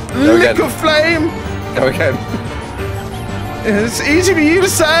 Go again. Liquid flame. Go again. It's easy for you to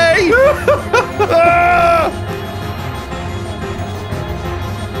say.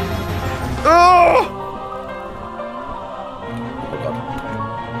 Oh!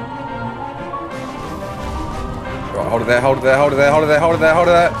 Right, hold it there. I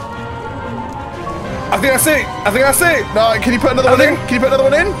think that's it. No, can you put another one in? Can you put another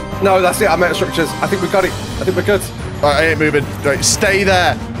one in? No, that's it. I'm out of structures. I think we got it. I think we're good. Alright, I ain't moving. Right, stay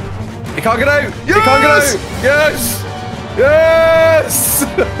there. He can't get out. Yes! He can't get out. Yes.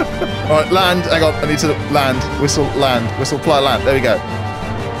 Alright, land. Hang on. I need to land. Whistle, land. Whistle, fly, land. There we go.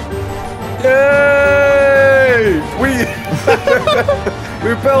 Yay!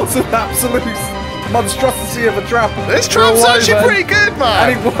 We built an absolute monstrosity of a trap. This trap's actually pretty good, man.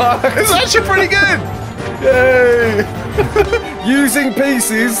 And it worked. It's actually pretty good. Yay! Using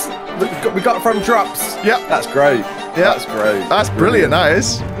pieces that we got from traps. Yep. That's great. Yeah. That's great. That's brilliant, that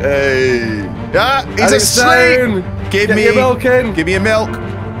is. Hey. Yeah, he's asleep. Give me your milk in. Give me a milk.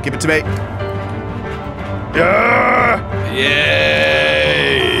 Give it to me. Yeah.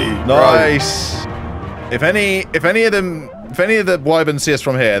 Yay! Nice. Right. If any of the wyverns see us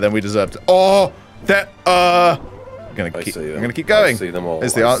from here, then we deserve to. Oh, that. I'm gonna keep going. I see them all.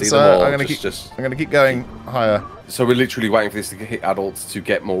 Is the answer? I'm gonna keep going higher. So we're literally waiting for this to hit adults to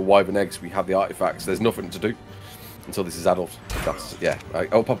get more wyvern eggs. We have the artifacts. There's nothing to do until this is adult. That's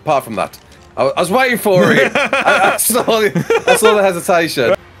apart from that, I was waiting for it. I saw the hesitation.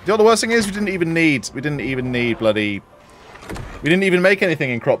 You know what the worst thing is? We didn't even need bloody. We didn't even make anything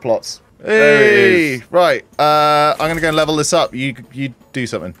in crop plots. Hey! Right. I'm going to go and level this up. You do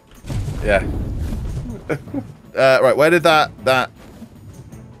something. Yeah. Right, where did that...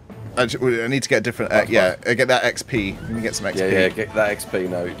 I need to get a different... yeah, get that XP. We need to get some XP. Yeah, get that XP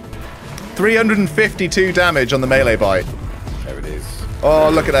note. 352 damage on the melee bite. There it is. Oh,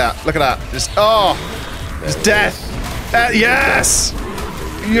 look at that. Look at that. Just... Oh! Just death! Yes!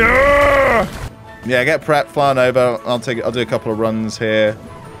 Yeah! Yeah, get prep, flying over. I'll do a couple of runs here.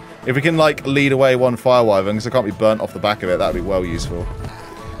 If we can, like, lead away one fire wyvern, because I can't be burnt off the back of it, that'd be well useful.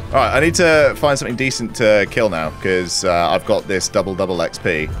 Alright, I need to find something decent to kill now, because I've got this double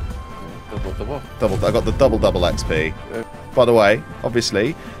XP. I got the double XP. Yeah. By the way,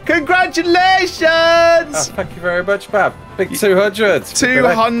 obviously, congratulations! Thank you very much, Bab. Big 200.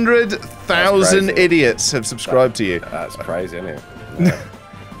 200,000 idiots have subscribed to you. That's crazy, isn't it? Yeah.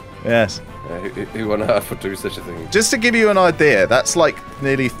 Yes. Yeah, who on earth would do such a thing? Just to give you an idea, that's like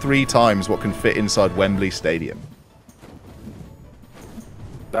nearly 3 times what can fit inside Wembley Stadium.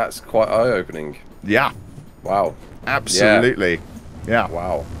 That's quite eye-opening. Yeah. Wow. Absolutely. Yeah.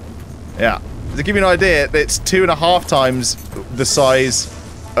 Wow. Yeah. To give you an idea, it's 2.5 times the size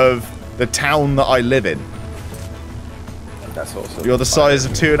of the town that I live in. That's awesome. You're the size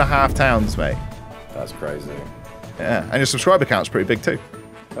of 2.5 towns, mate. That's crazy. Yeah, and your subscriber count's pretty big too.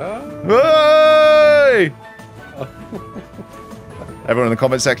 Oh. Hey! Everyone in the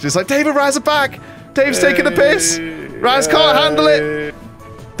comment section is like, Dave and Raz are back! Dave's taking a piss! Raz can't handle it!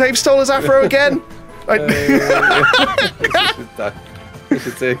 Dave stole his afro again!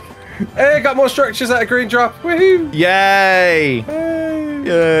 Hey, got more structures at a green drop! Woohoo! Yay! Hey.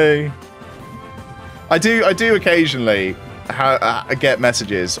 Yay! I do occasionally get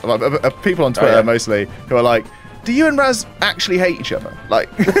messages of people on Twitter mostly who are like, do you and Raz actually hate each other? Like,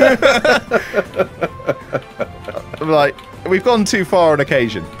 like we've gone too far on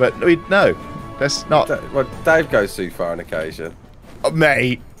occasion, but no, that's not. Well, Dave goes too far on occasion.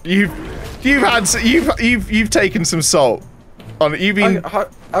 Mate, you've taken some salt on. You've been.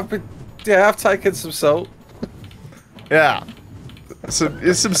 I've taken some salt. Yeah,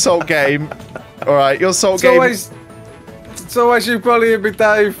 it's some salt game. All right, your salt game. It's always you bullying me,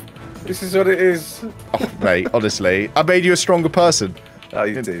 Dave. This is what it is. Oh, mate, honestly, I made you a stronger person. Oh,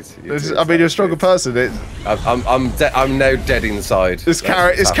 you did. I made you a stronger person. I'm now dead inside. It's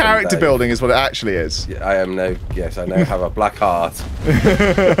character building is what it actually is. Yeah, I am now. Yes, I now have a black heart.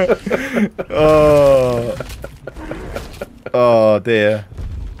 Oh dear.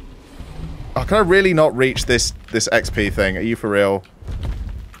 Oh, can I really not reach this XP thing? Are you for real?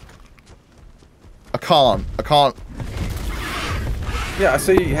 I can't. Yeah, I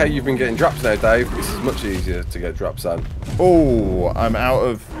see how you've been getting drops now, Dave. This is much easier to get drops on. Oh, I'm out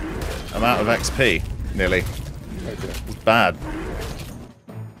of XP nearly. It's bad.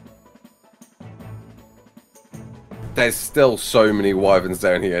 There's still so many wyverns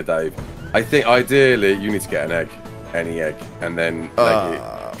down here, Dave. I think ideally you need to get an egg, any egg, and then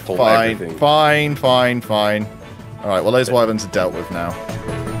pull everything. Fine. All right, well those wyverns are dealt with now.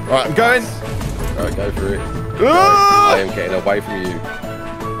 All right, I'm going. All right, go for it. I am getting away from you.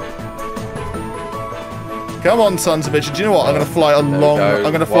 Come on, sons of bitches. Do you know what? I'm gonna fly along.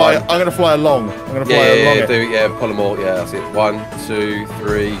 I'm gonna fly along. Yeah, Polymer. Yeah, that's it. 1, 2,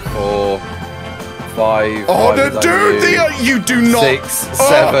 3, 4, 5. Oh, dude, you do not. 6,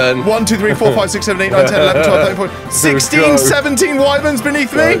 7. 1, 2, 3, 4, 5, 6, 7, 8, 9, 10, 11, 12, 13, 14, 16, 17 wyverns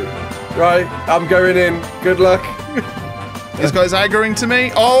beneath me. Right, I'm going in. Good luck. This guy's aggroing to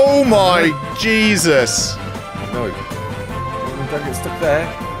me. Oh my Jesus! No, don't get stuck there.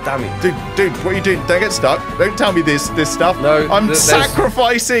 Damn it, dude, what are you doing? Don't get stuck. Don't tell me this stuff. No, I'm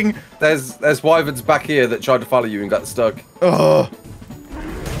sacrificing. There's wyverns back here that tried to follow you and got stuck. Oh.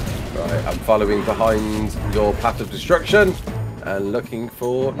 Right, I'm following behind your path of destruction and looking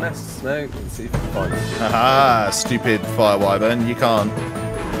for nests now. Let's see if we can find it. Haha, stupid fire wyvern. You can't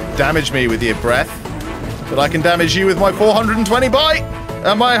damage me with your breath, but I can damage you with my 420 bite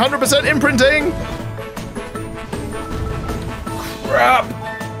and my 100% imprinting. Crap!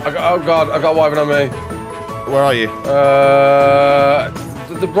 Oh god, I got a wyvern on me. Where are you?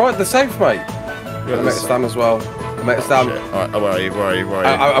 The safe, mate. I met a stam as well. I met a stam. Alright, where are you?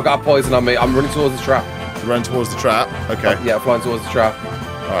 I've got a poison on me. I'm running towards the trap. You're running towards the trap? Okay. Yeah, I'm flying towards the trap.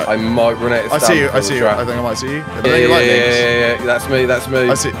 Alright. I might run out of stam. I see you. I think I might see you. Yeah. That's me.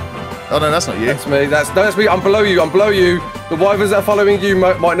 I see. Oh no, that's not you. That's me. That's me. I'm below you. The wyverns that are following you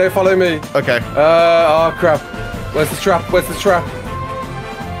might now follow me. Okay. Oh crap. Where's the trap?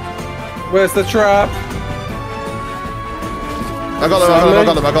 I got them.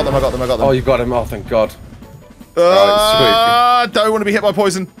 Oh, you got him. Oh, thank God. Right, sweet. Don't want to be hit by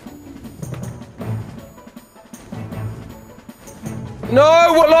poison.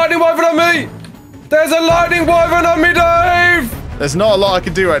 No! What lightning wyvern on me? There's a lightning wyvern on me, Dave! There's not a lot I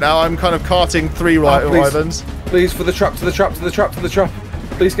can do right now. I'm kind of carting 3 wyverns. Please, for the trap, to the trap, to the trap, to the trap.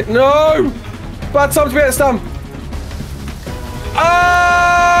 Please get... No! Bad time to be at Stam.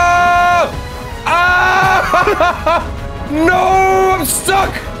 Ah! Ah! No! I'm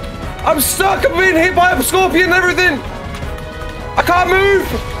stuck! I'm stuck! I'm being hit by a scorpion and everything! I can't move!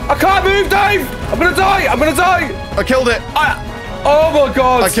 I can't move, Dave! I'm gonna die! I'm gonna die! I killed it! Oh my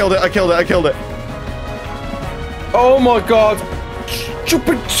god! I killed it, I killed it, I killed it. Oh my god!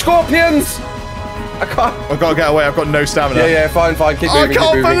 Stupid scorpions! I can't. I've got to get away, I've got no stamina. Yeah, fine, keep moving, I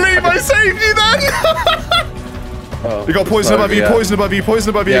can't believe I saved you then! You got poison above you, poison above you, poison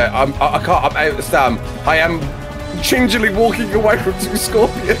above you. Yeah, I can't, I'm out of stam. I am gingerly walking away from 2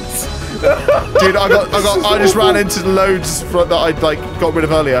 scorpions. Dude, I just ran into the loads that I like got rid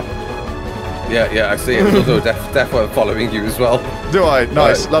of earlier. Yeah, I see it. Also, definitely following you as well. Do I?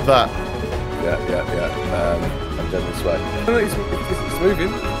 Nice, love that. Yeah. I'm going this way. No, it's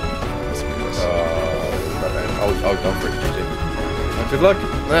moving. Oh, don't freak me, Jim. Good luck.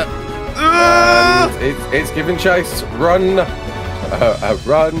 And it's giving chase. Run.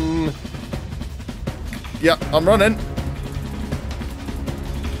 Run. Yep, I'm running.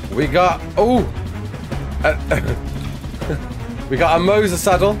 We got... Oh! We got a Moser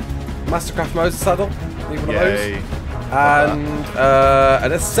saddle. Mastercraft Moser saddle. Need one of those. And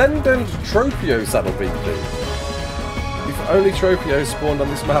an Ascendant Tropio saddle beat, dude. If only Tropios spawned on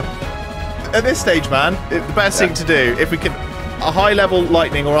this map. At this stage, man, the best thing to do, if we can... A high-level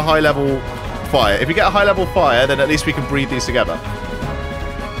lightning or a high-level fire. If we get a high-level fire, then at least we can breed these together.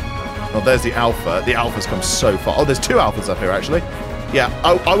 Oh, there's the alpha. The alphas come so far. Oh, there's 2 alphas up here, actually. Yeah,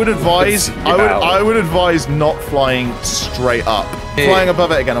 I would advise... I would advise not flying straight up. Flying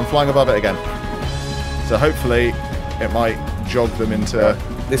above it again. I'm flying above it again. So hopefully it might jog them into...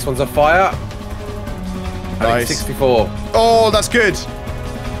 This one's on fire. Nice. 64. Oh, that's good.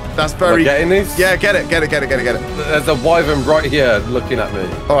 That's very... Am I getting these? Yeah, get it. There's a wyvern right here looking at me.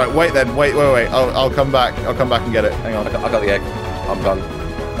 All right, wait then. Wait. I'll come back. I'll come back and get it. Hang on. I got the egg. I'm done.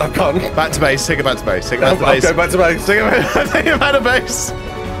 I'm gone. Back to base. Take it back to base. Take it back to I'll base. go back to base. Take it back to base.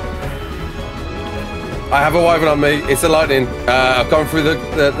 I have a wyvern on me. It's a lightning. I've gone through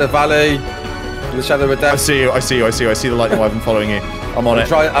the valley in the shadow of death. I see you. I see the lightning wyvern following you. I'm on it.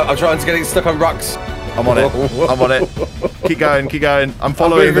 I'm trying to get it stuck on rocks. I'm on it. I'm on it. Keep going. I'm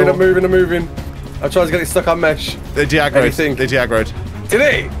following. I'm moving. I'm trying to get it stuck on mesh. They de-aggroed. They de-aggroed. Did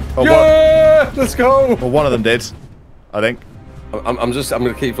it? Oh, yeah! Let's go. Well, one of them did. I think. I'm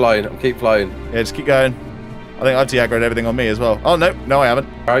gonna keep flying. Yeah, just keep going. I think I've de-aggroed everything on me as well. Oh no, I haven't.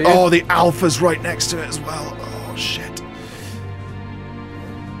 Are you? Oh, the alpha's right next to it as well. Oh shit.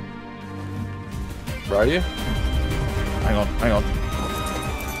 Where are you? Hang on.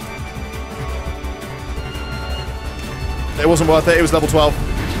 It wasn't worth it. It was level 12.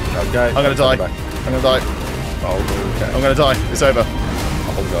 Okay. I'm gonna die. Oh, okay. I'm gonna die. It's over.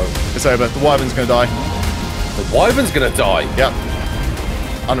 Oh no. It's over. The wyvern's gonna die. The wyvern's gonna die? Yep.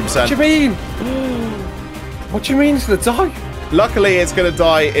 100%. What do you mean? What do you mean it's gonna die? Luckily, it's gonna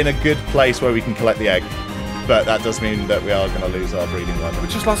die in a good place where we can collect the egg. But that does mean that we are gonna lose our breeding wyvern. We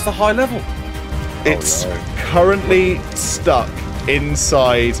just lost the high level. It's currently stuck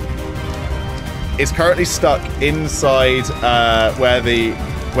inside. It's currently stuck inside where the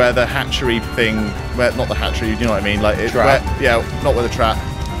hatchery thing, not the hatchery, you know what I mean? Like trap. Not where the trap.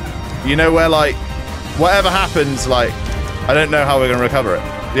 You know where like whatever happens, like I don't know how we're gonna recover it.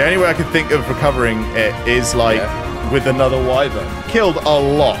 The only way I could think of recovering it is like with another wyvern. Killed a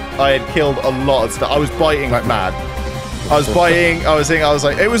lot. I had killed a lot of stuff. I was biting like mad. I was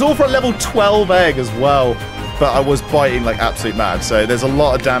like, it was all for a level 12 egg as well. But I was biting like absolute mad, so there's a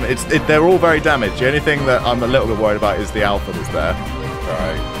lot of damage. They're all very damaged. The only thing that I'm a little bit worried about is the alpha that's there.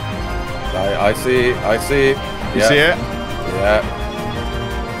 Right. I see. You see it? Yeah.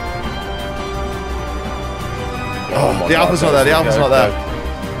 Oh, the alpha's not there. The alpha's not there.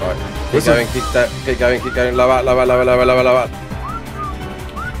 Right. Keep going. Lower.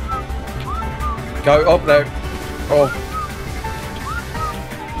 Go up now. Oh.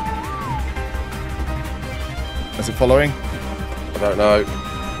 Is it following? I don't know.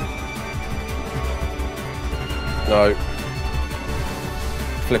 No.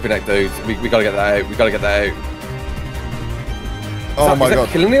 Flipping heck, dude. We gotta get that out. Oh my god. Is that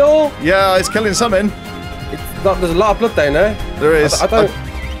killing it all? Yeah, it's killing something. There's a lot of blood down there. There is. I don't...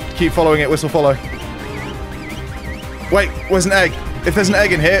 Keep following it, whistle follow. Wait, where's an egg? If there's an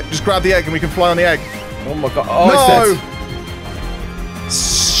egg in here, just grab the egg and we can fly on the egg. Oh my god. Oh, no!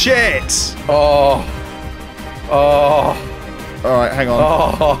 Shit! Oh. All right, hang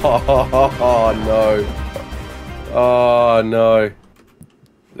on. Oh no. Oh no.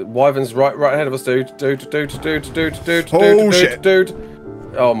 The Wyvern's right ahead of us, dude. Dude.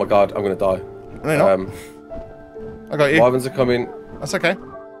 Oh my god, I'm gonna die. No, you're not. I got you. Wyverns are coming. That's okay.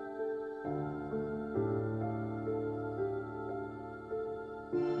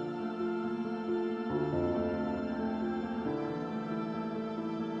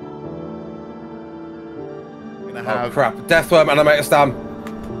 Oh crap, Deathworm and I'm out of stam.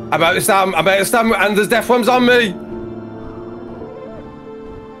 I'm out of stam, and there's Deathworms on me!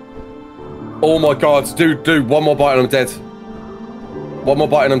 Oh my god, dude, one more bite and I'm dead. One more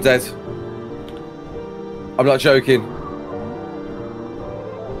bite and I'm dead. I'm not joking.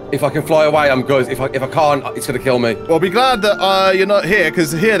 If I can fly away, I'm good. If I can't, it's gonna kill me. Well, be glad that you're not here,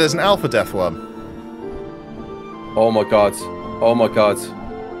 because here there's an alpha Deathworm. Oh my god. Oh my god.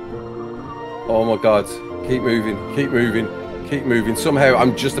 Oh my god. Keep moving, keep moving, keep moving. Somehow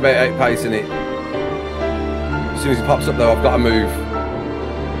I'm just about outpacing it. As soon as he pops up though, I've got to move.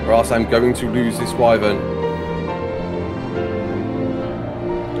 Or else I'm going to lose this Wyvern.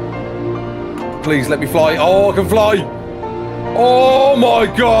 Please let me fly. Oh, I can fly! Oh my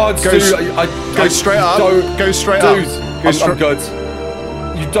god! Go, dude, go straight up. Go straight up. I'm good.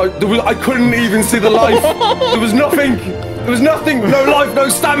 You don't. I couldn't even see the life. There was nothing. There was nothing. No life, no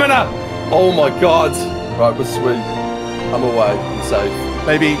stamina. Oh my god. Right, we're sweet. I'm away. I'm safe.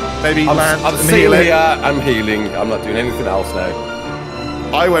 Maybe land. I'm still here. I'm healing. I'm not doing anything else now.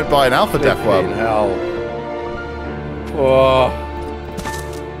 I went by an alpha Deathworm. Hell. Oh.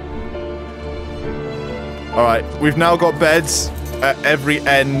 All right, we've now got beds at every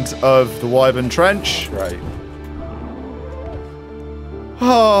end of the Wyvern Trench. Right.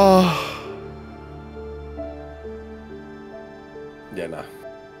 Oh. Yeah, no.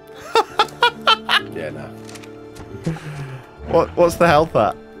 Yeah, no. What's the health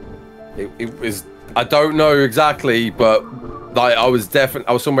at? It was. I don't know exactly, but like I was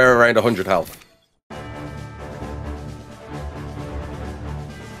somewhere around 100 health.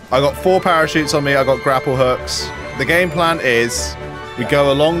 I got 4 parachutes on me. I got grapple hooks. The game plan is we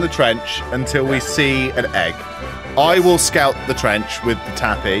go along the trench until we see an egg. I will scout the trench with the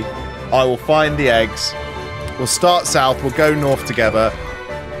tappy. I will find the eggs. We'll start south. We'll go north together.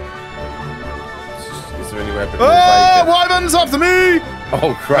 Is there anywhere? Oh, Wyvern's after me!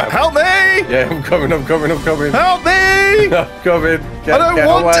 Oh crap! Help me! Yeah, I'm coming. I'm coming. I'm coming. Help me! I'm coming. I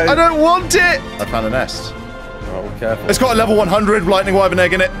don't want it. I found a nest. Oh, careful. It's got a level 100 lightning Wyvern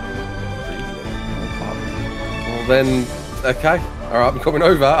egg in it. Well then, okay. All right, I'm coming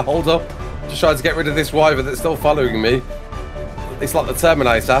over. Hold up. Just trying to get rid of this Wyvern that's still following me. It's like the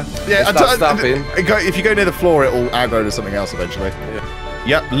Terminator. Yeah, snapping. If you go near the floor, it will aggro to something else eventually. Yeah.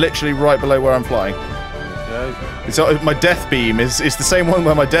 Yep, literally right below where I'm flying. Okay. It's my death beam is the same one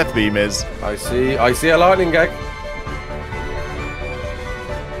where my death beam is. I see a lightning egg.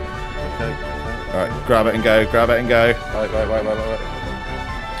 Okay. All right, grab it and go. Grab it and go. Right.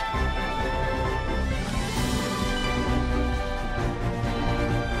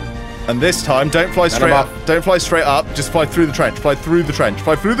 And this time, don't fly straight up. Don't fly straight up. Just fly through the trench. Fly through the trench.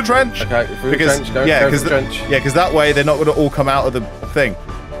 Fly through the trench. Okay, through the trench. Go through the trench. Yeah, because that way they're not going to all come out of the thing.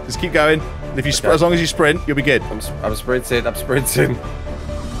 Just keep going. If you as long as you sprint, you'll be good. I'm sprinting. I'm sprinting.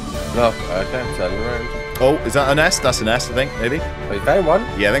 No. Okay. Turn around. Oh, is that a nest? That's a nest, I think. Maybe. Oh, you found one?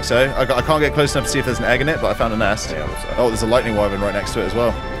 Yeah, I think so. I can't get close enough to see if there's an egg in it, but I found a nest. Yeah, oh, there's a lightning Wyvern right next to it as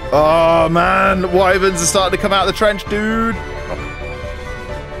well. Oh man, Wyverns are starting to come out of the trench, dude.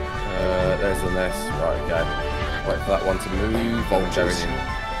 There's the nest. Right, okay. Wait for that one to move. Going in.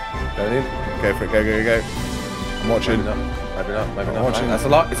 Going in. Go for it. Go. I'm watching. Maybe not. Watching. That's a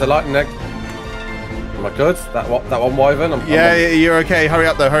lot. It's a lightning egg. Am I good? That one Wyvern. Yeah, you're okay. Hurry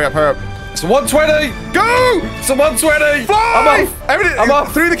up though. Hurry up. It's a 120. Go! It's a 120. Fly! I'm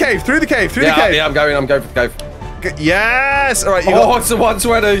off. Through the cave. Through the cave. Yeah, I'm going for the cave. Yes. All right. It's a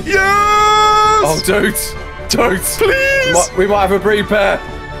 120. Yes. Oh, dude. Please. We might have a breed pair.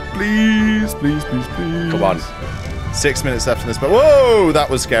 Please. Come on. 6 minutes left in this, but whoa, that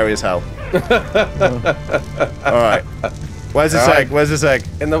was scary as hell. All right. Where's this egg? Where's this egg?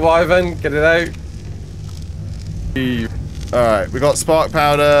 In the Wyvern. Get it out. All right. We got spark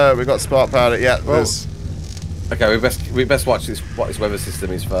powder. Yeah. Okay. We best watch this. What this weather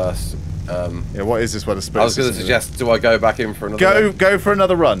system is first. Yeah. What is this weather system? I was going to suggest. Do I go back in for another? Go for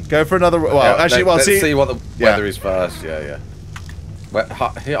another run. Well, yeah, actually, let's see what the weather is first. Yeah.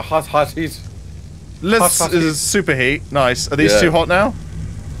 Hot heat. Superheat. Nice. Are these too hot now?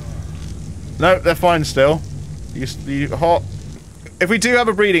 No, they're fine still. You hot. If we do have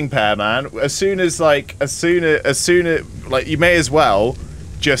a breeding pair, man, as soon as like you may as well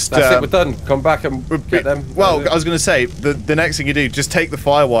just. That's it. We're done. Come back and get them. Well, I was going to say the next thing you do, just take the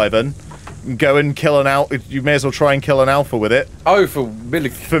fire wyvern, and go and kill an alpha. You may as well try and kill an alpha with it. Oh, for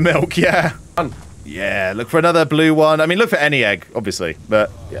milk. For milk, yeah. Yeah. Look for another blue one. I mean, look for any egg, obviously,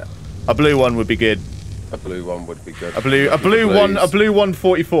 but yeah, a blue one would be good. A blue one would be good. A blue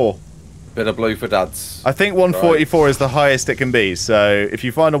 144. Bit of blue for dads. I think 144 is the highest it can be. So if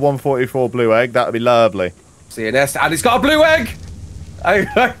you find a 144 blue egg, that would be lovely. CNS, and it's got a blue egg.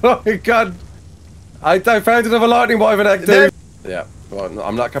 Oh my god! I found another lightning wyvern egg, dude. Yeah, well,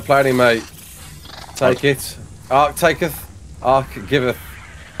 I'm not complaining, mate. Take it. ARK taketh. ARK giveth.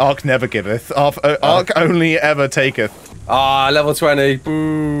 ARK never giveth. ARK only ever taketh. Ah, level 20.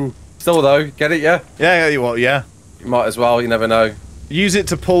 Boo. Still though, get it, yeah? Yeah, yeah. You might as well, you never know. Use it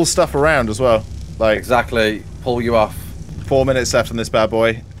to pull stuff around as well. Like exactly, pull you off. 4 minutes left on this bad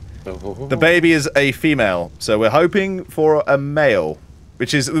boy. The baby is a female, so we're hoping for a male,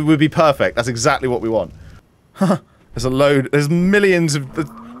 which would be perfect. That's exactly what we want. There's a load. There's millions of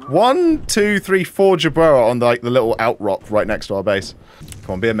 1, 2, 3, 4 Jabura on like the little outrock right next to our base.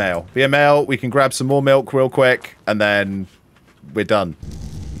 Come on, be a male. Be a male. We can grab some more milk real quick, and then we're done.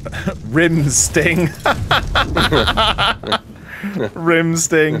 Rim sting. Rim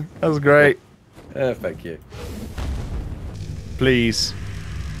sting. That was great. Thank you. Please.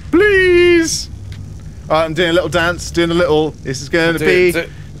 Please! Alright, I'm doing a little dance, doing a little... This is going to be... To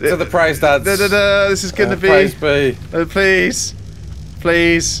the praise dance. This is going to be... Praise be. Please.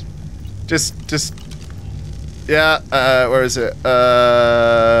 Please. Just... Yeah, where is it?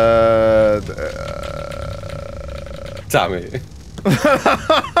 Tammy.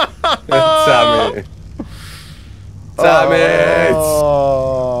 Tammy. Tammy.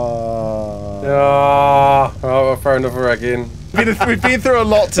 Oh, I'll throw another egg in. We've been through a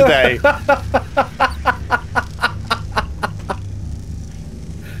lot today.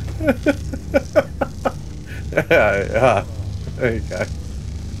 Yeah, there you go.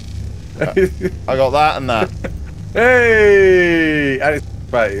 I got that and that. Hey! And it's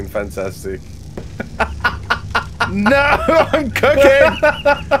biting, fantastic. No, I'm cooking!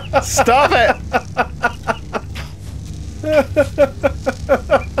 Stop it!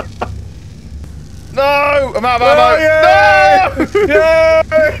 No! I'm out of ammo! No! Yay!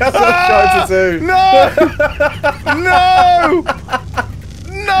 That's what I'm trying to do. No! No!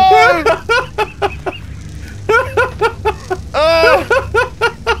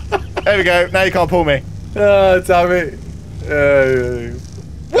 There we go. Now you can't pull me. Oh, damn it.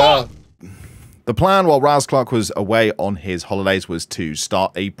 What? The plan while Raasclark was away on his holidays was to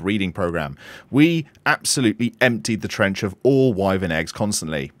start a breeding program. We absolutely emptied the trench of all wyvern eggs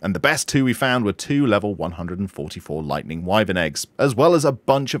constantly, and the best 2 we found were 2 level 144 lightning wyvern eggs, as well as a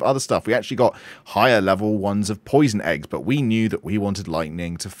bunch of other stuff. We actually got higher level ones of poison eggs, but we knew that we wanted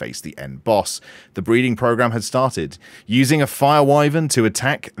lightning to face the end boss. The breeding program had started. Using a fire wyvern to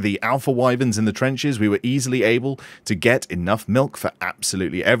attack the alpha wyverns in the trenches, we were easily able to get enough milk for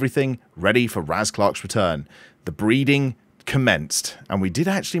absolutely everything, ready for Raasclark's return. The breeding commenced, and we did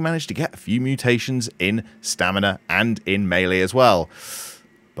actually manage to get a few mutations in stamina and in melee as well.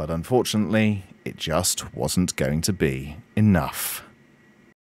 But unfortunately, it just wasn't going to be enough.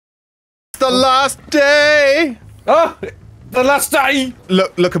 The last day! Oh! The last day!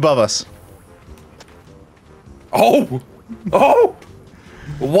 Look above us. Oh! Oh!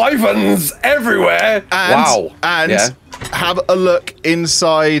 Wyverns everywhere! Wow. And have a look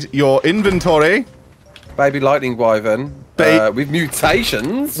inside your inventory. Baby lightning wyvern. With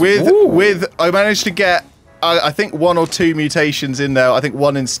mutations. With I managed to get I think 1 or 2 mutations in there. I think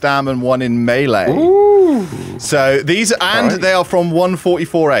 1 in stam and 1 in melee. Ooh. So these they are from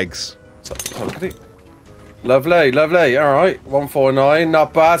 144 eggs. Lovely, lovely. All right, 149.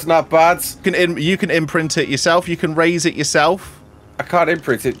 Not bad, not bad. You can imprint it yourself. You can raise it yourself. I can't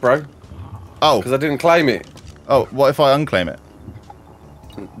imprint it, bro. Oh, because I didn't claim it. Oh, what if I unclaim it?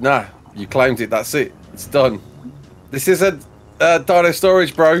 Nah, you claimed it. That's it. It's done. This is a dino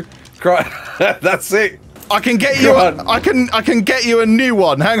storage, bro. That's it. I can get you. I can get you a new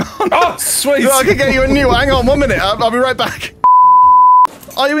one. Hang on. Oh, sweet. I can get you a new one. Hang on, 1 minute. I'll be right back.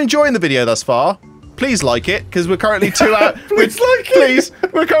 Are you enjoying the video thus far? Please like it, because we're currently 2 hours. Please,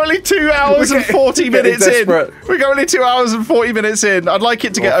 we're currently 2 hours and 40 minutes in. We're currently 2 hours and 40 minutes in. I'd like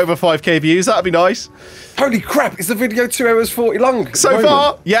it to get over 5k views. That'd be nice. Holy crap! Is the video 2 hours 40 long? So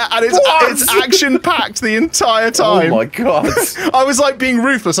far, yeah, and it's action packed the entire time. Oh my god! I was like being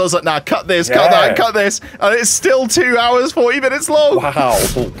ruthless. I was like, nah, cut this, cut that, cut this, and it's still 2 hours 40 minutes long. Wow!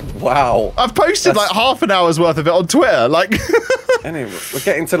 Wow! I've posted like half an hour's worth of it on Twitter. Like, anyway, we're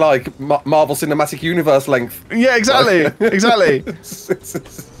getting to like Marvel Cinematic universe length. Yeah, exactly. Exactly.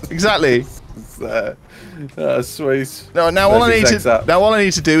 Exactly. Sweet. No, now all I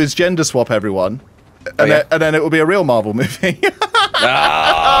need to do is gender swap everyone, and then it will be a real Marvel movie.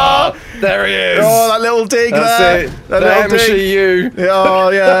 There he is. Oh, that little dig there. That little MCU. Dig. Oh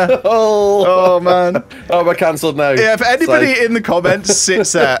yeah. Oh man. Oh, we're cancelled now. Yeah, if anybody in the comments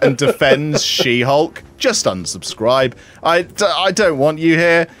sits there and defends She-Hulk, just unsubscribe. I don't want you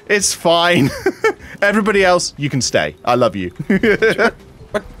here. It's fine. Everybody else, you can stay. I love you.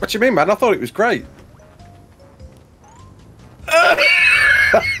 What do you mean, man? I thought it was great.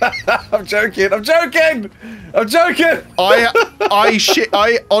 I'm joking. I'm joking. I'm joking.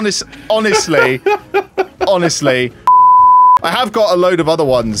 Honestly, I have got a load of other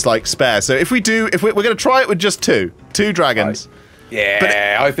ones like spare. So if we're gonna try it with just two dragons.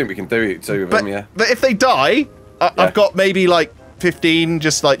 Yeah, I think we can do it too with them. Yeah. But if they die, I've got maybe like 15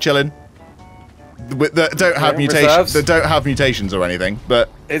 just like chilling. That don't have mutations. That don't have mutations or anything. But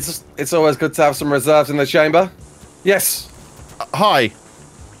it's always good to have some reserves in the chamber. Yes. Hi.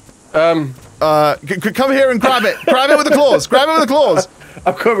 Come here and grab it. Grab it with the claws. Grab it with the claws.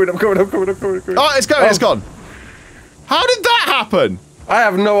 I'm coming. Oh, it's going. It's gone. How did that happen? I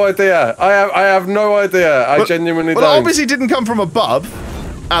have no idea. I have no idea. I genuinely don't. Well, it obviously didn't come from above.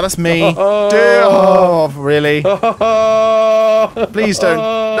 Ah, that's me. Oh, really? Please don't.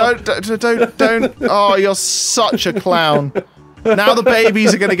 Oh, you're such a clown. Now the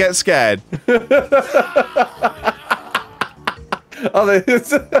babies are going to get scared. Are they?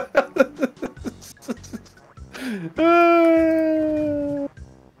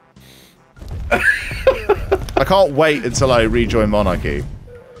 I can't wait until I rejoin Monarchy.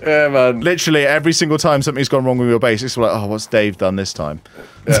 Yeah, man. Literally every single time something's gone wrong with your base, it's like, oh, what's Dave done this time?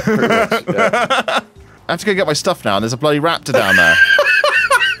 Yeah, pretty much, yeah. I have to go get my stuff now, and there's a bloody raptor down there.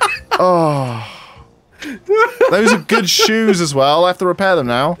 Oh. Those are good shoes as well. I have to repair them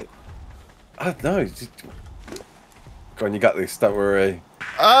now. I don't know. Go on, you got this. Don't worry.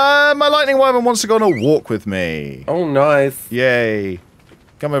 My lightning wyvern wants to go on a walk with me. Oh, nice. Yay.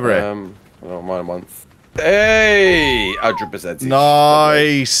 Come over here. Oh, mine once. Hey! 100%.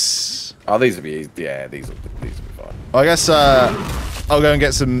 Nice. Oh, these will be easy. Yeah, these will be fine. I guess I'll go and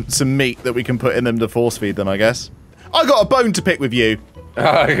get some meat that we can put in them to force feed them, I guess. I got a bone to pick with you.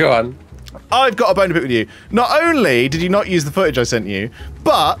 Oh, go on. I've got a bone to pick with you. Not only did you not use the footage I sent you,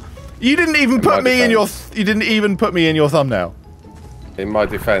 but you didn't even put me in your thumbnail. In my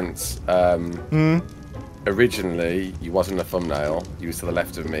defense, originally you wasn't a thumbnail. You was to the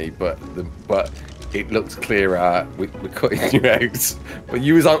left of me, but it looked clearer. We're cutting you out, but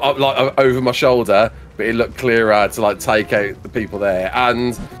you was like over my shoulder, but it looked clearer to like take out the people there.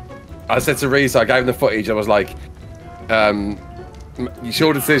 And I said to Reese, I gave him the footage. I was like, "It's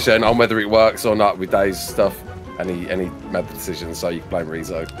your decision on whether it works or not with Dave's stuff." And he made the decision, so you can blame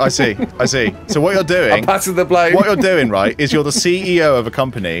Rizzo. I see. So what you're doing... I'm passing the blame. What you're doing, right, is you're the CEO of a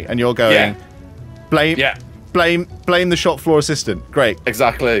company, and you're going... Blame the shop floor assistant. Great.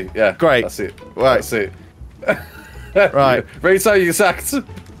 Exactly, yeah. Great. That's it. Right. That's it. Right. Rizzo, you sacked.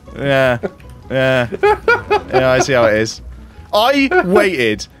 Yeah, I see how it is. I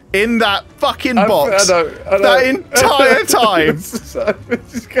waited in that fucking box that entire time.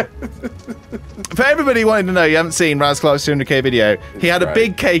 For everybody wanting to know, you haven't seen Raasclark's 200k video, he had a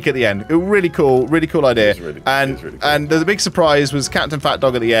big cake at the end. A really cool idea. And the big surprise was Captain Fat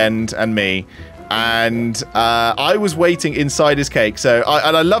Dog at the end and me. And I was waiting inside his cake. So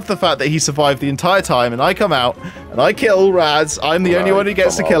I love the fact that he survived the entire time, and I come out and I kill Raz. I'm the only one who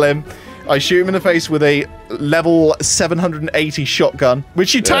gets to kill him. I shoot him in the face with a level 780 shotgun,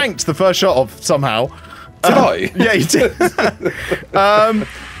 which you tanked the first shot of somehow. Did I? Yeah, you did.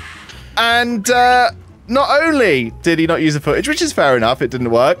 And not only did he not use the footage, which is fair enough, it didn't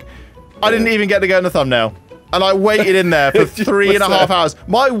work, I didn't even get to go in the thumbnail. And I waited in there for 3.5 hours.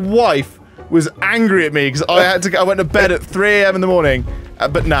 My wife was angry at me because I went to bed at 3 AM in the morning.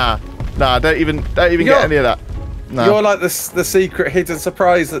 But nah, don't even get any of that. No. You're like the secret hidden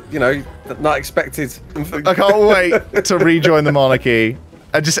surprise that, you know, not expected. I can't wait to rejoin the monarchy.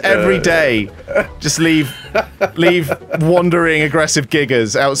 And just every day, just leave wandering aggressive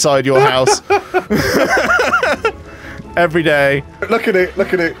giggers outside your house. Every day. Look at it.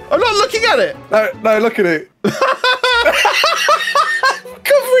 I'm not looking at it. No, look at it.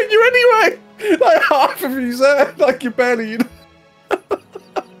 Covering you anyway. Like half of you's there, like you're barely.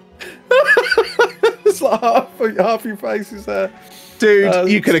 It's like half your face is there. Dude,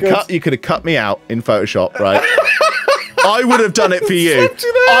 you could have cut me out in Photoshop, right? I would have done it for you.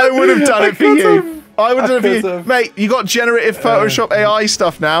 I would have done it for you. I would have you, mate. You got generative Photoshop AI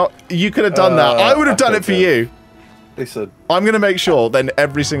stuff now. You could have done that. I would have done it for you. Listen, I'm gonna make sure then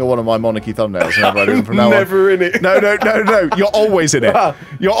every single one of my monarchy thumbnails. I'm from now never in it. No. You're always in it.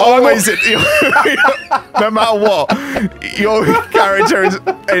 You're always in. No matter what, your character is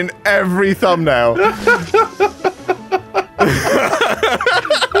in every thumbnail.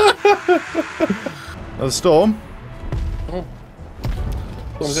 Another storm. What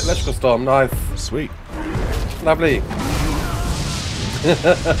was it? Electrical storm. Nice. Sweet. Lovely.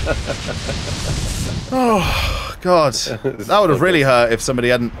 Oh, God. That would have really hurt if somebody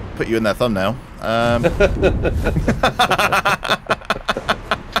hadn't put you in their thumbnail. Don't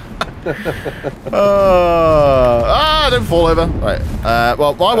fall over. Right.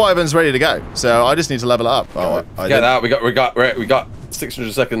 Well, my Wyvern's ready to go, so I just need to level it up. Oh, get out. We got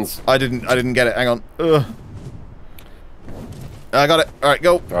 600 seconds. I didn't get it. Hang on. Ugh. I got it. All right,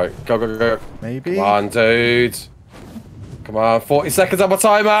 go. All right, go. Maybe. Come on, dude. Come on, 40 seconds on my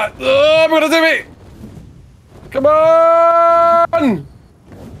timer. Oh, I'm gonna do it. Come on.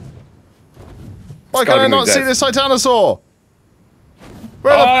 Why can I not see this Titanosaur?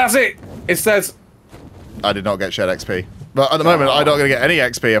 That's it. It says. I did not get shared XP. But at the moment, I'm not going to get any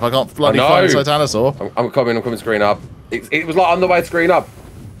XP if I can't bloody find a Titanosaur. I'm coming screen up. It was like on the way to screen up.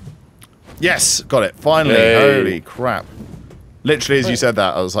 Yes, got it. Finally. Yay. Holy crap. Literally as you said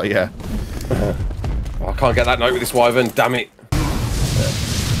that, I was like, yeah. Oh, I can't get that note with this Wyvern, damn it.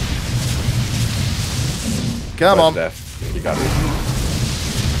 Come on. You got it.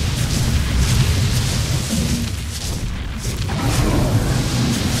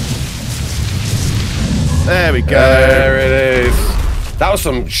 There we go. There it is. That was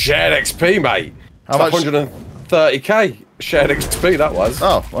some shared XP, mate. How much? 130k shared XP, that was.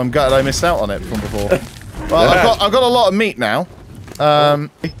 Oh, I'm gutted I missed out on it from before. Well, yeah. I've got a lot of meat now.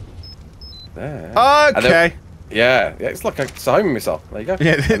 Okay. Yeah, it's like a homing missile. There you go.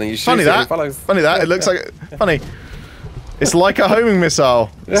 Yeah, and then you shoot funny that. Funny that. Yeah, it looks like funny. It's like a homing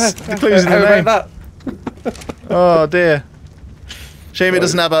missile. Yeah. The clues in the name. That? Oh dear. Shame it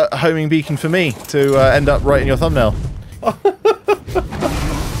doesn't have a homing beacon for me to end up right in your thumbnail. Right.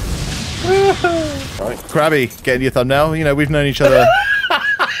 Krabby, getting your thumbnail. You know, we've known each other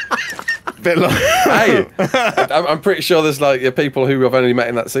a bit long. Hey, I'm pretty sure there's like people who I've only met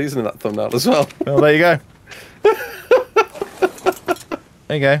in that season in that thumbnail as well. Well, there you go.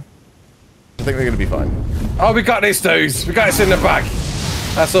 There you go. I think they're going to be fine. Oh, we got this, dudes. We got this in the bag.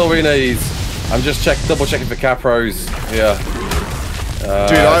 That's all we need. I'm just double checking for capros. Yeah.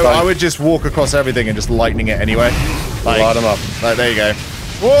 Dude, I would just walk across everything and just lightning it anyway. Light them up. Like, there you go.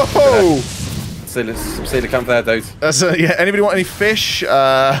 Whoa! See the camp there, dude. That's yeah. Anybody want any fish?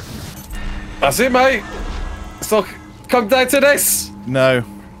 That's it, mate. So come down to this. No, it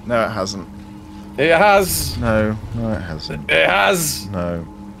hasn't. It has. No, it hasn't. It has. No.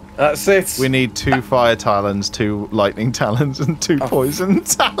 That's it. We need 2 fire talons, 2 lightning talons, and 2 poison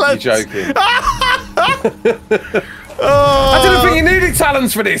talons. You're joking. I didn't think you needed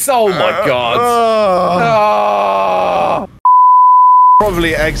talons for this. Oh my god.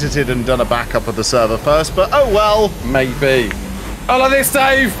 Probably exited and done a backup of the server first, but oh well. Maybe. I like this,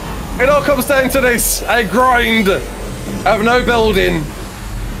 Dave. It all comes down to this: a grind of no building.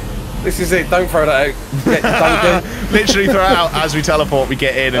 This is it. Don't throw that out. Literally throw it out as we teleport. We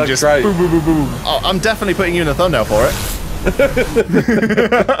get in and just boom, boom, boom, boom. Oh, I'm definitely putting you in the thumbnail for it.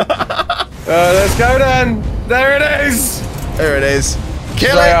 Let's go then. There it is. There it is.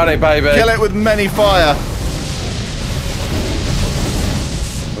 Kill Stay on it, baby. Kill it with many fire.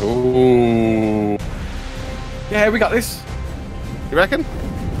 Ooh. Yeah, we got this. You reckon?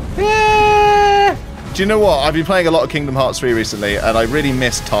 Yeah. Do you know what? I've been playing a lot of Kingdom Hearts 3 recently, and I really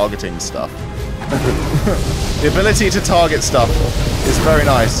miss targeting stuff. The ability to target stuff is very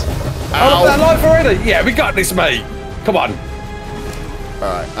nice. Oh, that life already? Yeah, we got this, mate. Come on.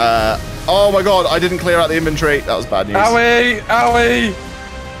 Alright, oh my god, I didn't clear out the inventory. That was bad news. Owie!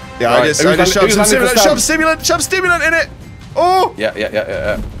 Yeah, right. I just shoved some stimulant, shove stimulant in it! Oh! Yeah.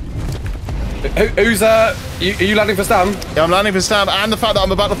 Who's, are you landing for Stam? Yeah, I'm landing for Stam, and the fact that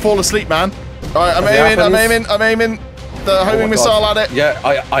I'm about to fall asleep, man. Alright, I'm aiming the homing missile at it. Yeah,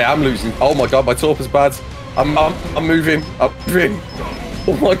 I am losing. Oh my god, my torp is bad. I'm moving. I'm moving.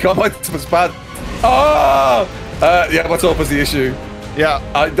 Oh my god, my torp is bad. Yeah, my torp is the issue. Yeah.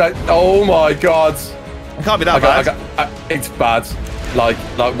 Oh my god. It can't be that bad. It's bad. Like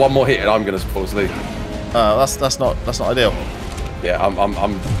one more hit and I'm gonna fall asleep. That's not ideal. Yeah, I'm. Oh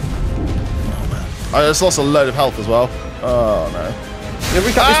man. I just lost a load of health as well. Oh no. Yeah,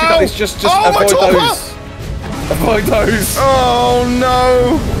 we got this. Just avoid those. Avoid those. Oh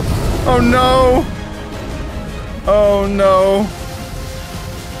no. Oh no. Oh no.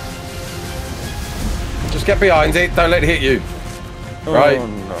 Just get behind it. Don't let it hit you. Oh, Right.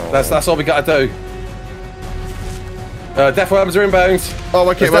 No. That's all we gotta do. Death worms are inbound. Oh,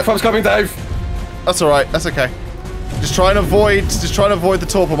 okay. Death worms coming, Dave. That's all right. That's okay. Just try and avoid the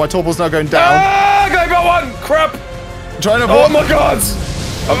torpor. My torpor's now going down. Ah, go got one. Crap. Try and avoid. Oh my God.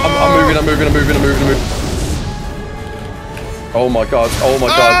 I'm moving. Oh my God. Oh my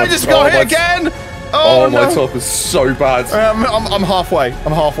God. I just got hit again. Oh no. My torpor's so bad. I'm halfway.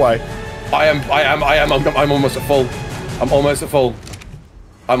 I'm halfway. I am. I'm almost at full. I'm almost at full.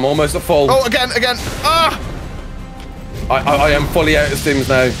 Oh, again. Ah! I am fully out of stims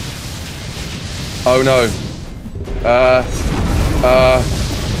now. Oh no.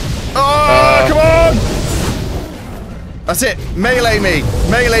 Come on! That's it. Melee me,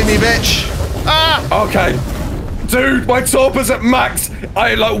 bitch. Ah! Okay. Dude, my torpor's at max.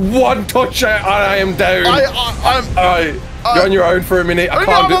 I like one touch out and I am down. You're on your own for a minute. I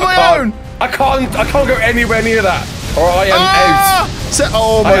can't go anywhere near that. Or I am out.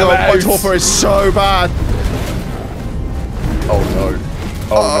 Oh my God, my torpor is so bad. Oh no.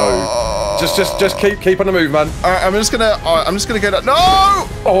 Oh no. Just keep on the move, man. Alright, I'm just gonna go down. No!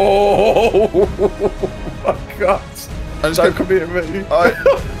 Oh my God. Don't come near me.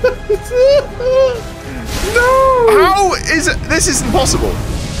 No! How is it? This isn't possible.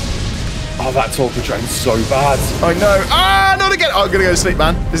 Oh, that torpor drain's so bad. I know. Ah, not again. Oh, I'm gonna go to sleep,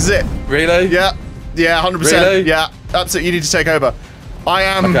 man. This is it. Really? Yeah. Yeah, 100%. Really? Yeah. Absolutely. You need to take over. I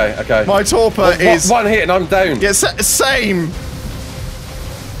am. Okay. My torpor is. One hit and I'm down. Yeah, same.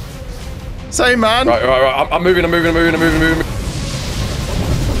 Same, man. Right. I'm moving. I'm moving.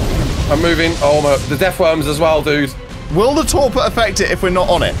 Oh my. The death worms as well, dude. Will the torpor affect it if we're not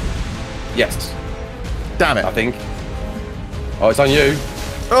on it? Yes. Damn it. I think. Oh, it's on you.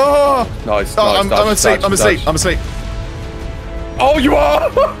 Oh. Nice. Oh, nice. I'm asleep. Oh, you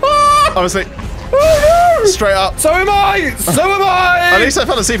are. I'm asleep. Oh, no. Straight up. So am I. At least I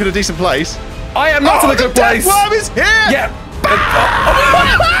fell asleep in a decent place. I am not in a good place. The death worm is here. Yeah.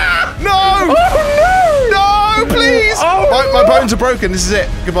 No. Oh, no. No, please. Oh, my bones are broken. This is it.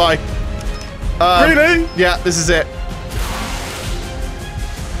 Goodbye. Really? Yeah, this is it.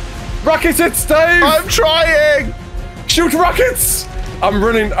 Rocket it, Dave! I'm trying! Shoot rockets! I'm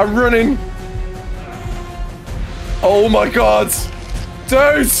running. Oh my God!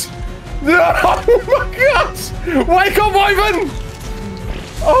 Dude! No! Oh my God! Wake up, Wyvern!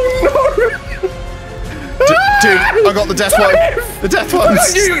 Oh no! Dude, I got the death one. The death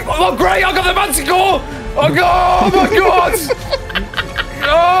ones. Oh great! I got the manticore! Oh my God! Oh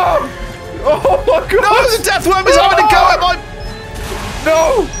my God! No, the death worm is having a go at my.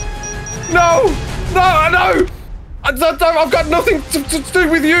 No! I've got nothing to do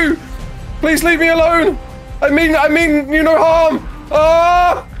with you. Please leave me alone. I mean, you no harm.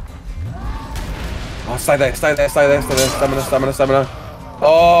 Oh, stay there. Stamina.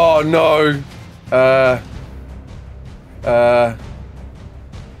 Oh no.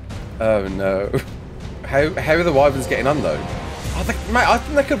 Oh no. How are the wyverns getting on though? Mate, I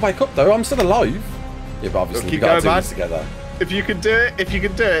think they could wake up though. I'm still alive. Yeah, but obviously we got to do this together. If you can do it,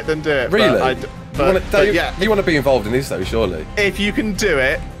 then do it. Really? Yeah. You want to be involved in this though, surely? If you can do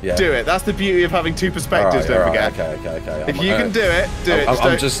it, do it. That's the beauty of having two perspectives. Don't forget. Okay. If you can do it, do it.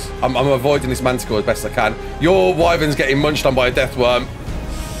 I'm avoiding this manticore as best I can. Your wyvern's getting munched on by a death worm.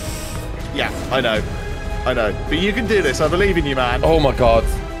 Yeah, I know. But you can do this. I believe in you, man. Oh my God.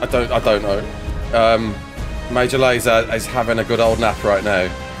 I don't know. Major Laser is having a good old nap right now.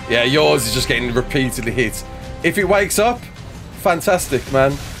 Yeah, yours is just getting repeatedly hit. If it wakes up, fantastic,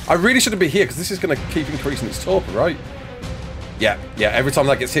 man. I really shouldn't be here because this is going to keep increasing its torpor, right? Yeah. Every time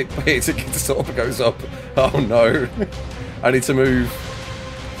that gets hit, the torpor goes up. Oh no. I need to move.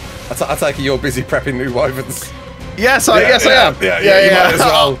 I take it you're busy prepping new wyverns. Yes, I am. Yeah. You might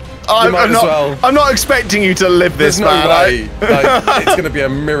as well. I'm not expecting you to live this, man. No way. It's going to be a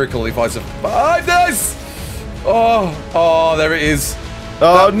miracle if I survive this. Oh, there it is.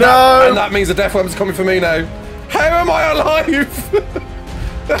 Oh no! And that means the death worm's coming for me now. How am I alive?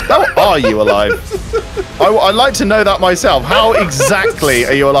 How are you alive? I'd like to know that myself. How exactly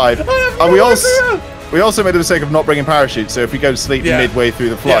are you alive? We also made the mistake of not bringing parachutes. So if we go to sleep midway through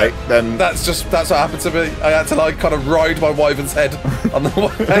the flight, then that's what happened to me. I had to like kind of ride my wyvern's head on the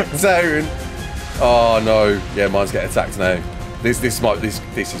way down. Oh no! Yeah, mine's getting attacked now. This is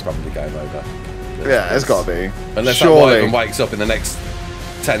probably game over. Yeah, it's got to be. Unless that wyvern wakes up in the next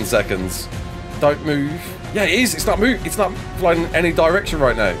 10 seconds. Don't move. Yeah, it is. It's not moving. It's not flying in any direction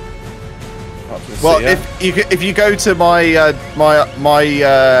right now. Well, if you go to my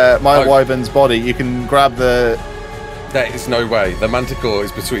wyvern's body, you can grab the There is no way. The Manticore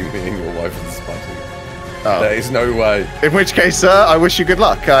is between me and your wife and Spotty. Oh. There is no way. In which case, sir, I wish you good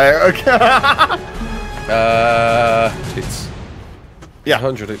luck. Hits. Yeah.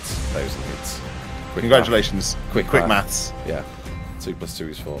 100 hits. 1,000 hits. Quick Congratulations. Math. Quick maths. Yeah. 2 + 2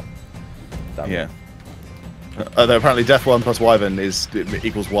 is 4. Damn Yeah. Although apparently Death 1 plus Wyvern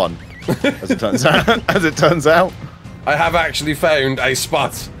equals 1, as it turns out. As it turns out. I have actually found a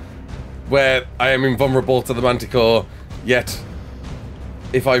spot where I am invulnerable to the Manticore, yet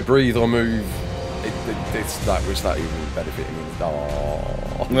if I breathe or move, it's that which that even benefiting me.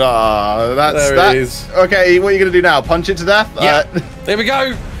 Oh, that's there it is. Okay, what are you gonna do now? Punch it to death? Yeah. Here we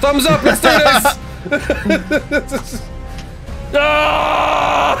go. Thumbs up. Let's do this.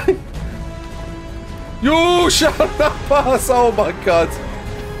 Ah! You shut up, ass! Oh my god.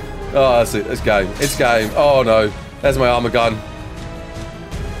 Oh, that's it. It's game. It's game. Oh no. There's my armor gun.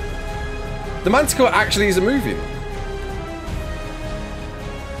 The Manticore actually isn't moving.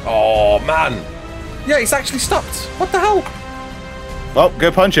 Oh man. Yeah, it's actually stopped. What the hell? Well,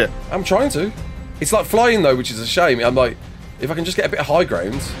 go punch it. I'm trying to. It's like flying though, which is a shame. I'm like, if I can just get a bit of high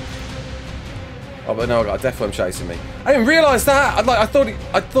ground. Oh, but no, I got a Death Worm chasing me. I didn't realise that. I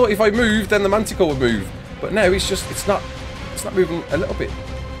thought if I moved, then the Manticore would move. But no, it's not moving a little bit.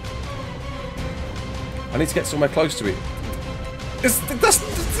 I need to get somewhere close to it. This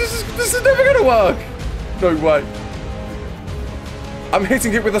is never gonna work. No way. I'm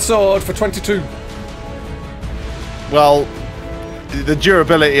hitting it with a sword for 22. Well, the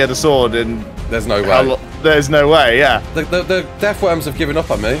durability of the sword and there's no way. There's no way. Yeah. The Death Worms have given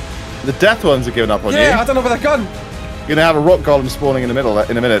up on me. The Death Ones are giving up on you. Yeah, I don't know where they're gone. You're gonna have a rock golem spawning in the middle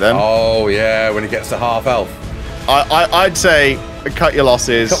in a minute, then. Oh yeah, when he gets to half health. I'd say cut your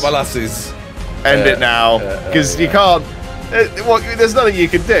losses. Cut my losses. End it now, because you can't. There's nothing you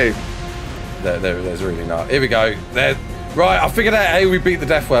can do. There's really not. Here we go. Right, I figured out how we beat the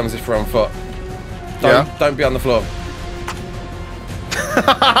Death Worms if we're on foot. Don't be on the floor.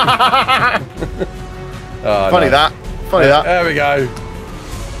 Oh, Funny no. that. Funny that. There we go.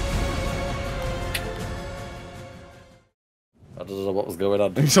 I don't know what was going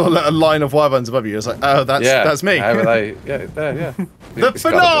on. You saw a line of Wyverns above you. It's like, oh, that's me. How are they? Yeah, there, yeah. The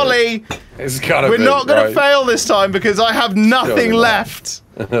finale. It's gotta be. We're not going to fail this time because I have nothing left.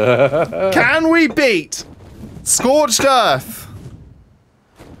 Can we beat Scorched Earth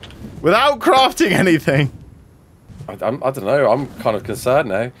without crafting anything? I don't know. I'm kind of concerned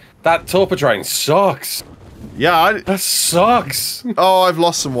now. That torpor drain sucks. Yeah, that sucks. Oh, I've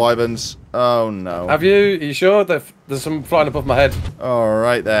lost some Wyverns. Oh no. Have you? Are you sure? There's some flying above my head. All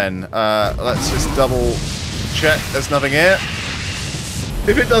right then. Let's just double check. There's nothing here.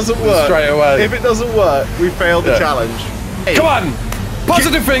 If it doesn't work, straight away. If it doesn't work, we failed the challenge. Hey. Come on!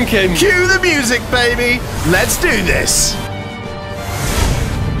 Positive thinking! Cue the music, baby! Let's do this!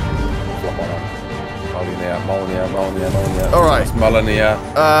 Alright. Molyneux.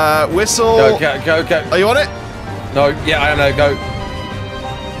 Whistle. Go. Are you on it? No, yeah, I am now. Go.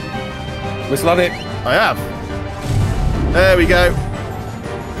 Whistle on it. I have. There we go.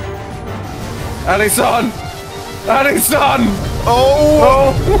 And it's on! And it's on!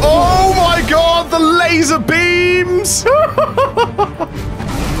 Oh my god, the laser beams!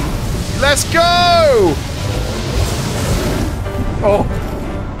 Let's go! Oh,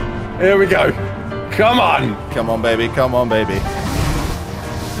 here we go. Come on! Come on, baby. Come on, baby.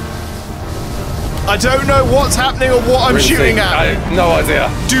 I don't know what's happening or what I'm shooting at. I have no idea.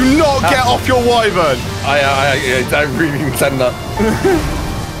 Do not get off your Wyvern. I don't really intend that.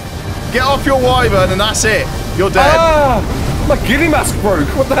 Get off your Wyvern and that's it. You're dead. Ah! My ghillie mask broke.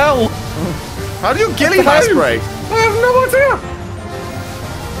 What the hell? How do your ghillie mask break? I have no idea.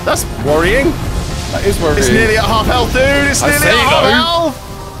 That's worrying. That is worrying. It's nearly at half health, dude. It's nearly at half health.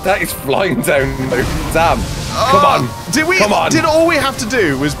 That is flying down. Damn. Come on. Come on. Did all we have to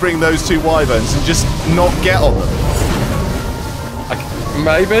do was bring those two Wyverns and just not get on them?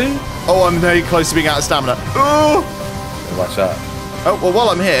 Maybe. Oh, I'm very close to being out of stamina. Oh. Watch that. Oh, well, while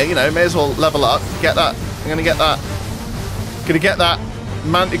I'm here, you know, may as well level up. Get that. I'm going to get that. Going to get that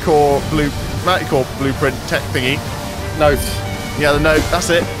Manticore blueprint tech thingy. Note. Yeah, the note. That's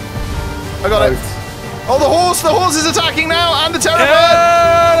it. I got it. Oh, the horse! The horse is attacking now, and the terror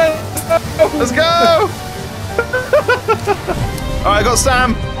bird! Let's go! All right, I got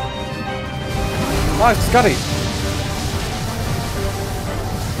Sam. Nice, Scotty.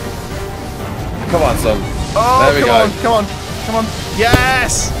 Come on, son. Oh, there we go. Come on.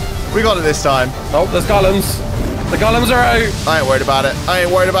 Yes! We got it this time. Oh, there's golems. The golems are out. I ain't worried about it. I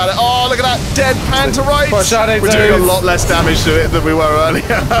ain't worried about it. Oh, look at that dead panta right. Push out We're doing a lot less damage to it than we were earlier.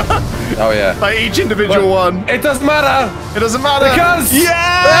 Oh yeah. Like each individual one. It doesn't matter. It doesn't matter. Because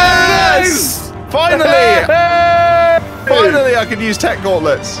yes! Finally! Finally, I can use tech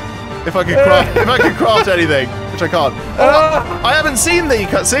gauntlets. If I could craft anything, which I can't. Oh, I haven't seen the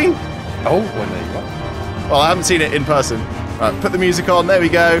cutscene. Oh, well, there you go. Well, I haven't seen it in person. Right, put the music on. There we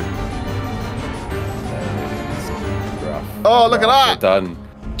go. Oh, look at that! Done.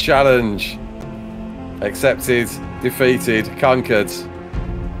 Challenge. Accepted. Defeated. Conquered.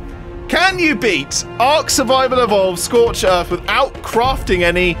 Can you beat ARK Survival Evolved Scorched Earth without crafting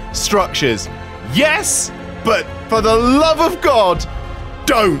any structures? Yes, but for the love of God,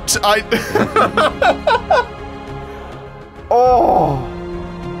 don't. Oh.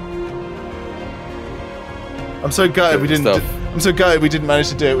 I'm so gutted we didn't. I'm so gutted we didn't manage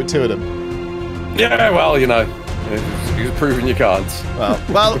to do it with 2 of them. Yeah, well, you know, you've proven you can't.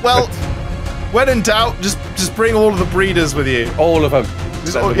 Well. When in doubt, just bring all of the breeders with you. All of them.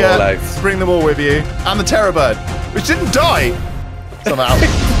 Just all bring them all with you, and the terror bird, which didn't die somehow.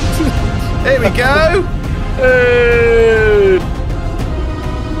 Here we go.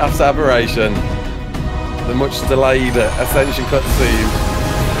 After Aberration, the much delayed Ascension cutscene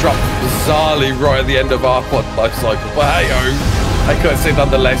dropped bizarrely right at the end of our pod life cycle. But hey-oh, a cutscene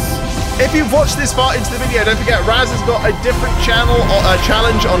nonetheless. If you've watched this far into the video, don't forget Raz has got a different channel, a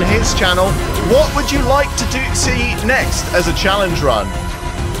challenge on his channel. What would you like to see next as a challenge run?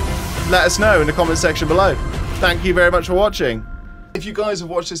 Let us know in the comment section below. Thank you very much for watching. If you guys have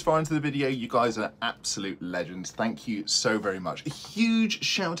watched this far into the video, you guys are absolute legends. Thank you so very much. A huge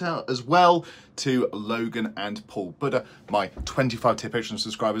shout out as well to Logan and Paul Buddha, my 25-tier Patreon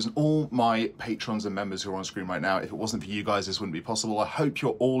subscribers, and all my patrons and members who are on screen right now. If it wasn't for you guys, this wouldn't be possible. I hope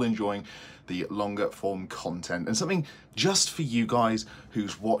you're all enjoying the longer form content, and something just for you guys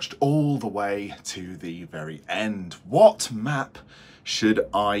who's watched all the way to the very end. What map should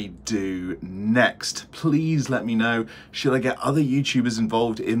I do next? Please let me know. Should I get other YouTubers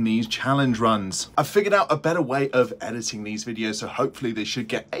involved in these challenge runs? I've figured out a better way of editing these videos, so hopefully they should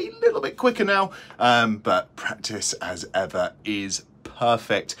get a little bit quicker now, but practice as ever is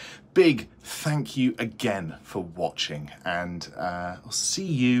perfect. Big thank you again for watching, and I'll see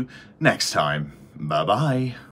you next time. Bye bye.